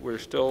update, we're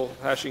still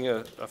hashing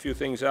a few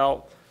things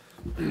out.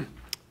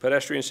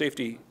 Pedestrian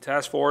Safety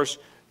Task Force,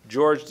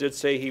 George did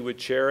say he would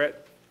chair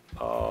it.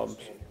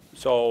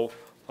 So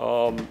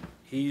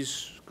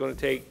he's gonna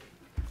take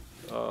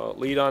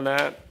lead on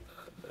that.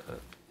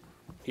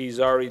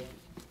 He's already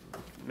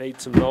made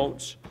some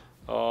notes.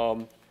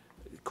 Of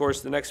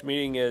course, the next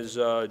meeting is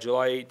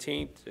July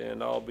 18th,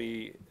 and I'll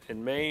be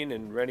in Maine,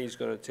 and Rennie's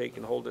going to take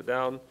and hold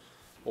the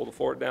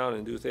fort down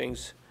and do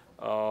things.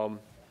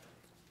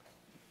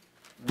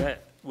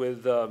 Met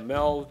with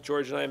Mel,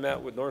 George and I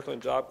met with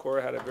Northland Job Corps,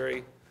 had a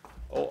very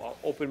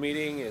open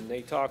meeting, and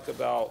they talked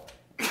about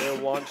their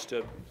wants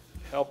to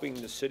helping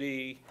the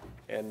city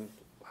and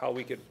how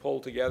we could pull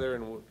together,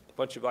 and a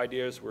bunch of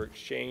ideas were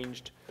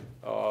exchanged.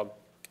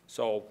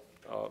 So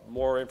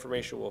more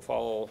information will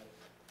follow.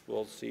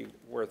 We'll see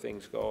where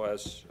things go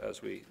as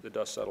the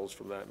dust settles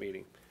from that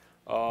meeting.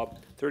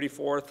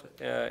 34th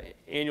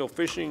Annual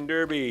Fishing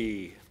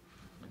Derby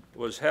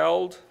was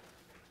held.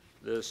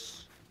 I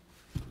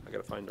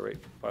gotta find the right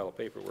pile of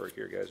paperwork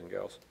here, guys and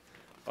gals.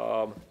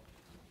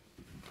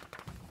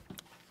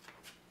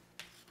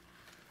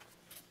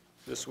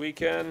 This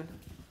weekend.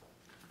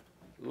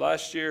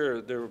 Last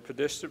year, there were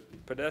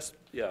participants,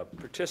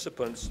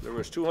 there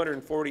was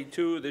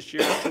 242, this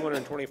year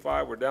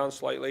 225, we're down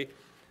slightly.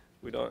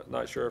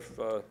 Not sure if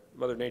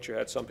Mother Nature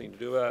had something to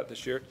do with that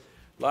this year.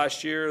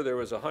 Last year, there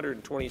was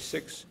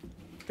 126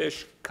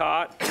 fish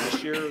caught,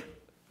 this year,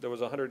 there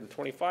was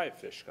 125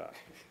 fish caught.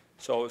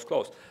 So it was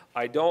close.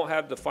 I don't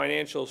have the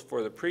financials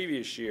for the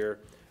previous year,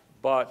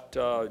 but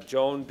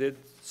Joan did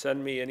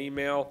send me an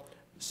email,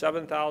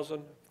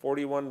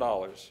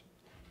 $7,041.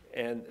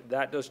 And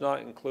that does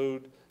not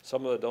include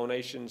some of the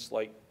donations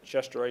like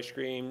Chester ice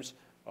creams,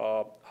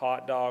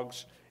 hot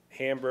dogs,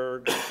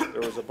 hamburgers.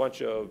 There was a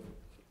bunch of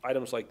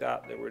items like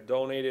that were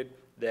donated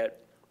that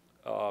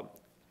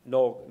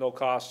no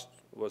cost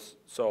was.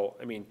 So,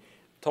 I mean,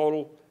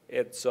 total,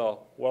 it's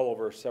well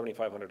over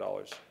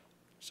 $7,500.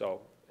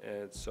 So,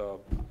 it's,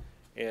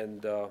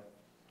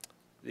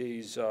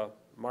 these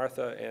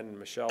Martha and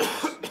Michelle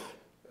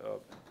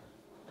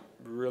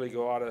really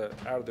go out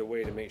of their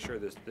way to make sure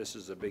this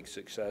is a big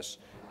success,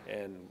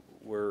 and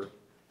we're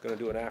going to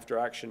do an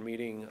after-action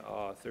meeting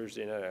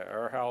Thursday night at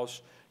our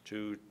house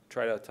to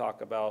try to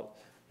talk about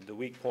the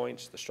weak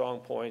points, the strong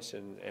points,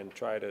 and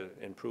try to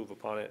improve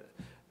upon it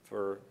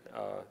for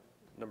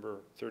number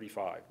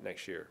 35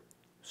 next year.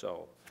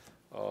 So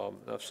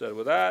enough said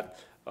with that.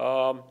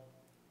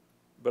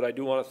 But I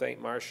do want to thank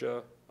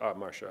Martha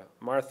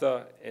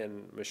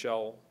and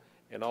Michelle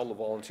and all the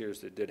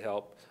volunteers that did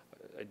help.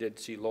 I did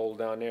see Lowell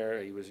down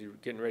there. He was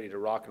getting ready to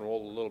rock and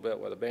roll a little bit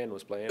while the band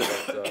was playing,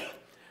 but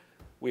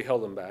we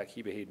held him back.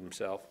 He behaved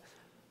himself.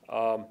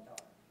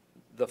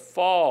 The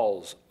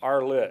falls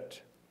are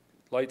lit.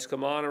 Lights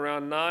come on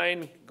around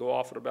 9, go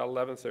off at about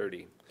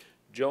 11:30.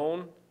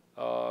 Joan,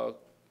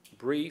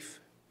 brief,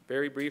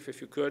 very brief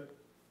if you could,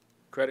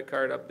 credit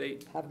card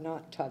update. Have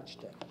not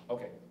touched it.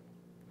 Okay.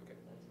 That's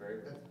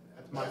very good.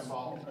 That's my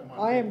fault.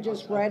 I am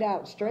just right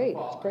out straight,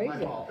 it's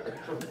crazy.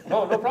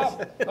 No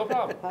problem, no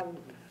problem.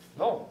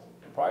 No,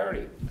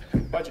 priority,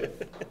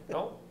 budget,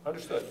 no,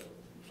 understood.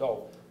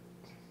 So,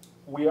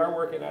 we are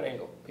working that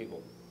angle,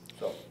 people,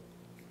 so.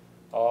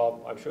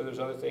 I'm sure there's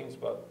other things,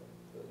 but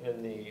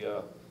in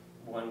the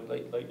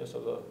lateness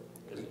of the.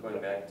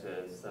 Going back to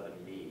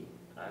 7B,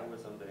 I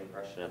was under the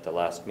impression at the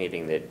last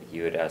meeting that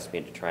you had asked me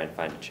to try and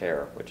find a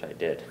chair, which I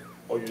did.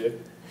 Oh, you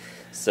did?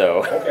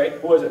 So. Okay,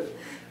 who is it?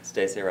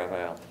 Stacy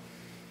Raphael.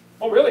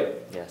 Oh, really?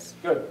 Yes.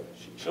 Good,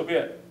 she'll be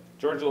it.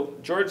 George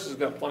has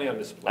got plenty on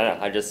this.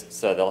 I know,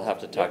 so they'll have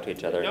to talk to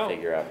each other No. and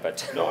figure out,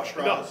 but. No,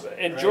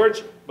 and right.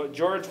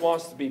 George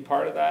wants to be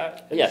part of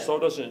that. And Yes. so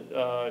doesn't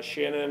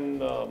Shannon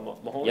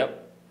Mahoney.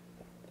 Yep.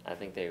 I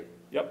think they.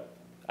 Yep.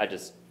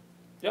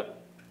 Yep.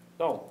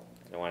 No.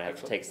 I don't want to have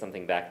to take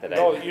something back that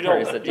No, I you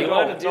don't. said, do You you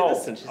want don't. to do No.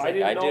 this? And she's I like,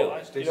 didn't I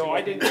know. do. You know,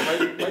 I didn't.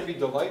 Might be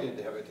delighted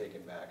to have it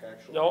taken back,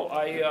 actually. No,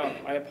 I No,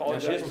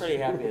 apologize. she was pretty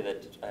happy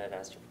that I had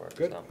asked her for it.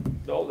 Good. So.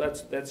 No,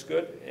 that's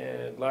good,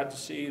 and glad to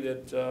see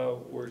that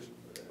we're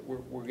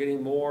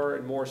getting more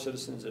and more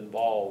citizens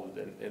involved,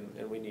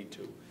 and we need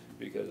to,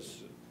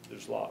 because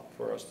there's a lot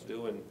for us to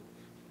do, and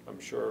I'm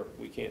sure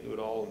we can't do it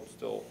all and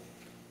still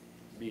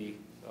be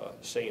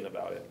sane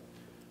about it.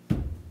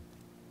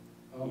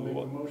 I'll make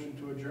a motion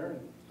to adjourn.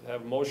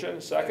 Have a motion,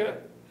 second,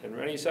 and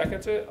Rennie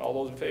seconds it. All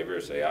those in favor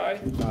say aye.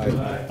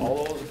 Aye.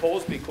 All those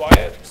opposed, be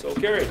quiet. So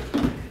carried.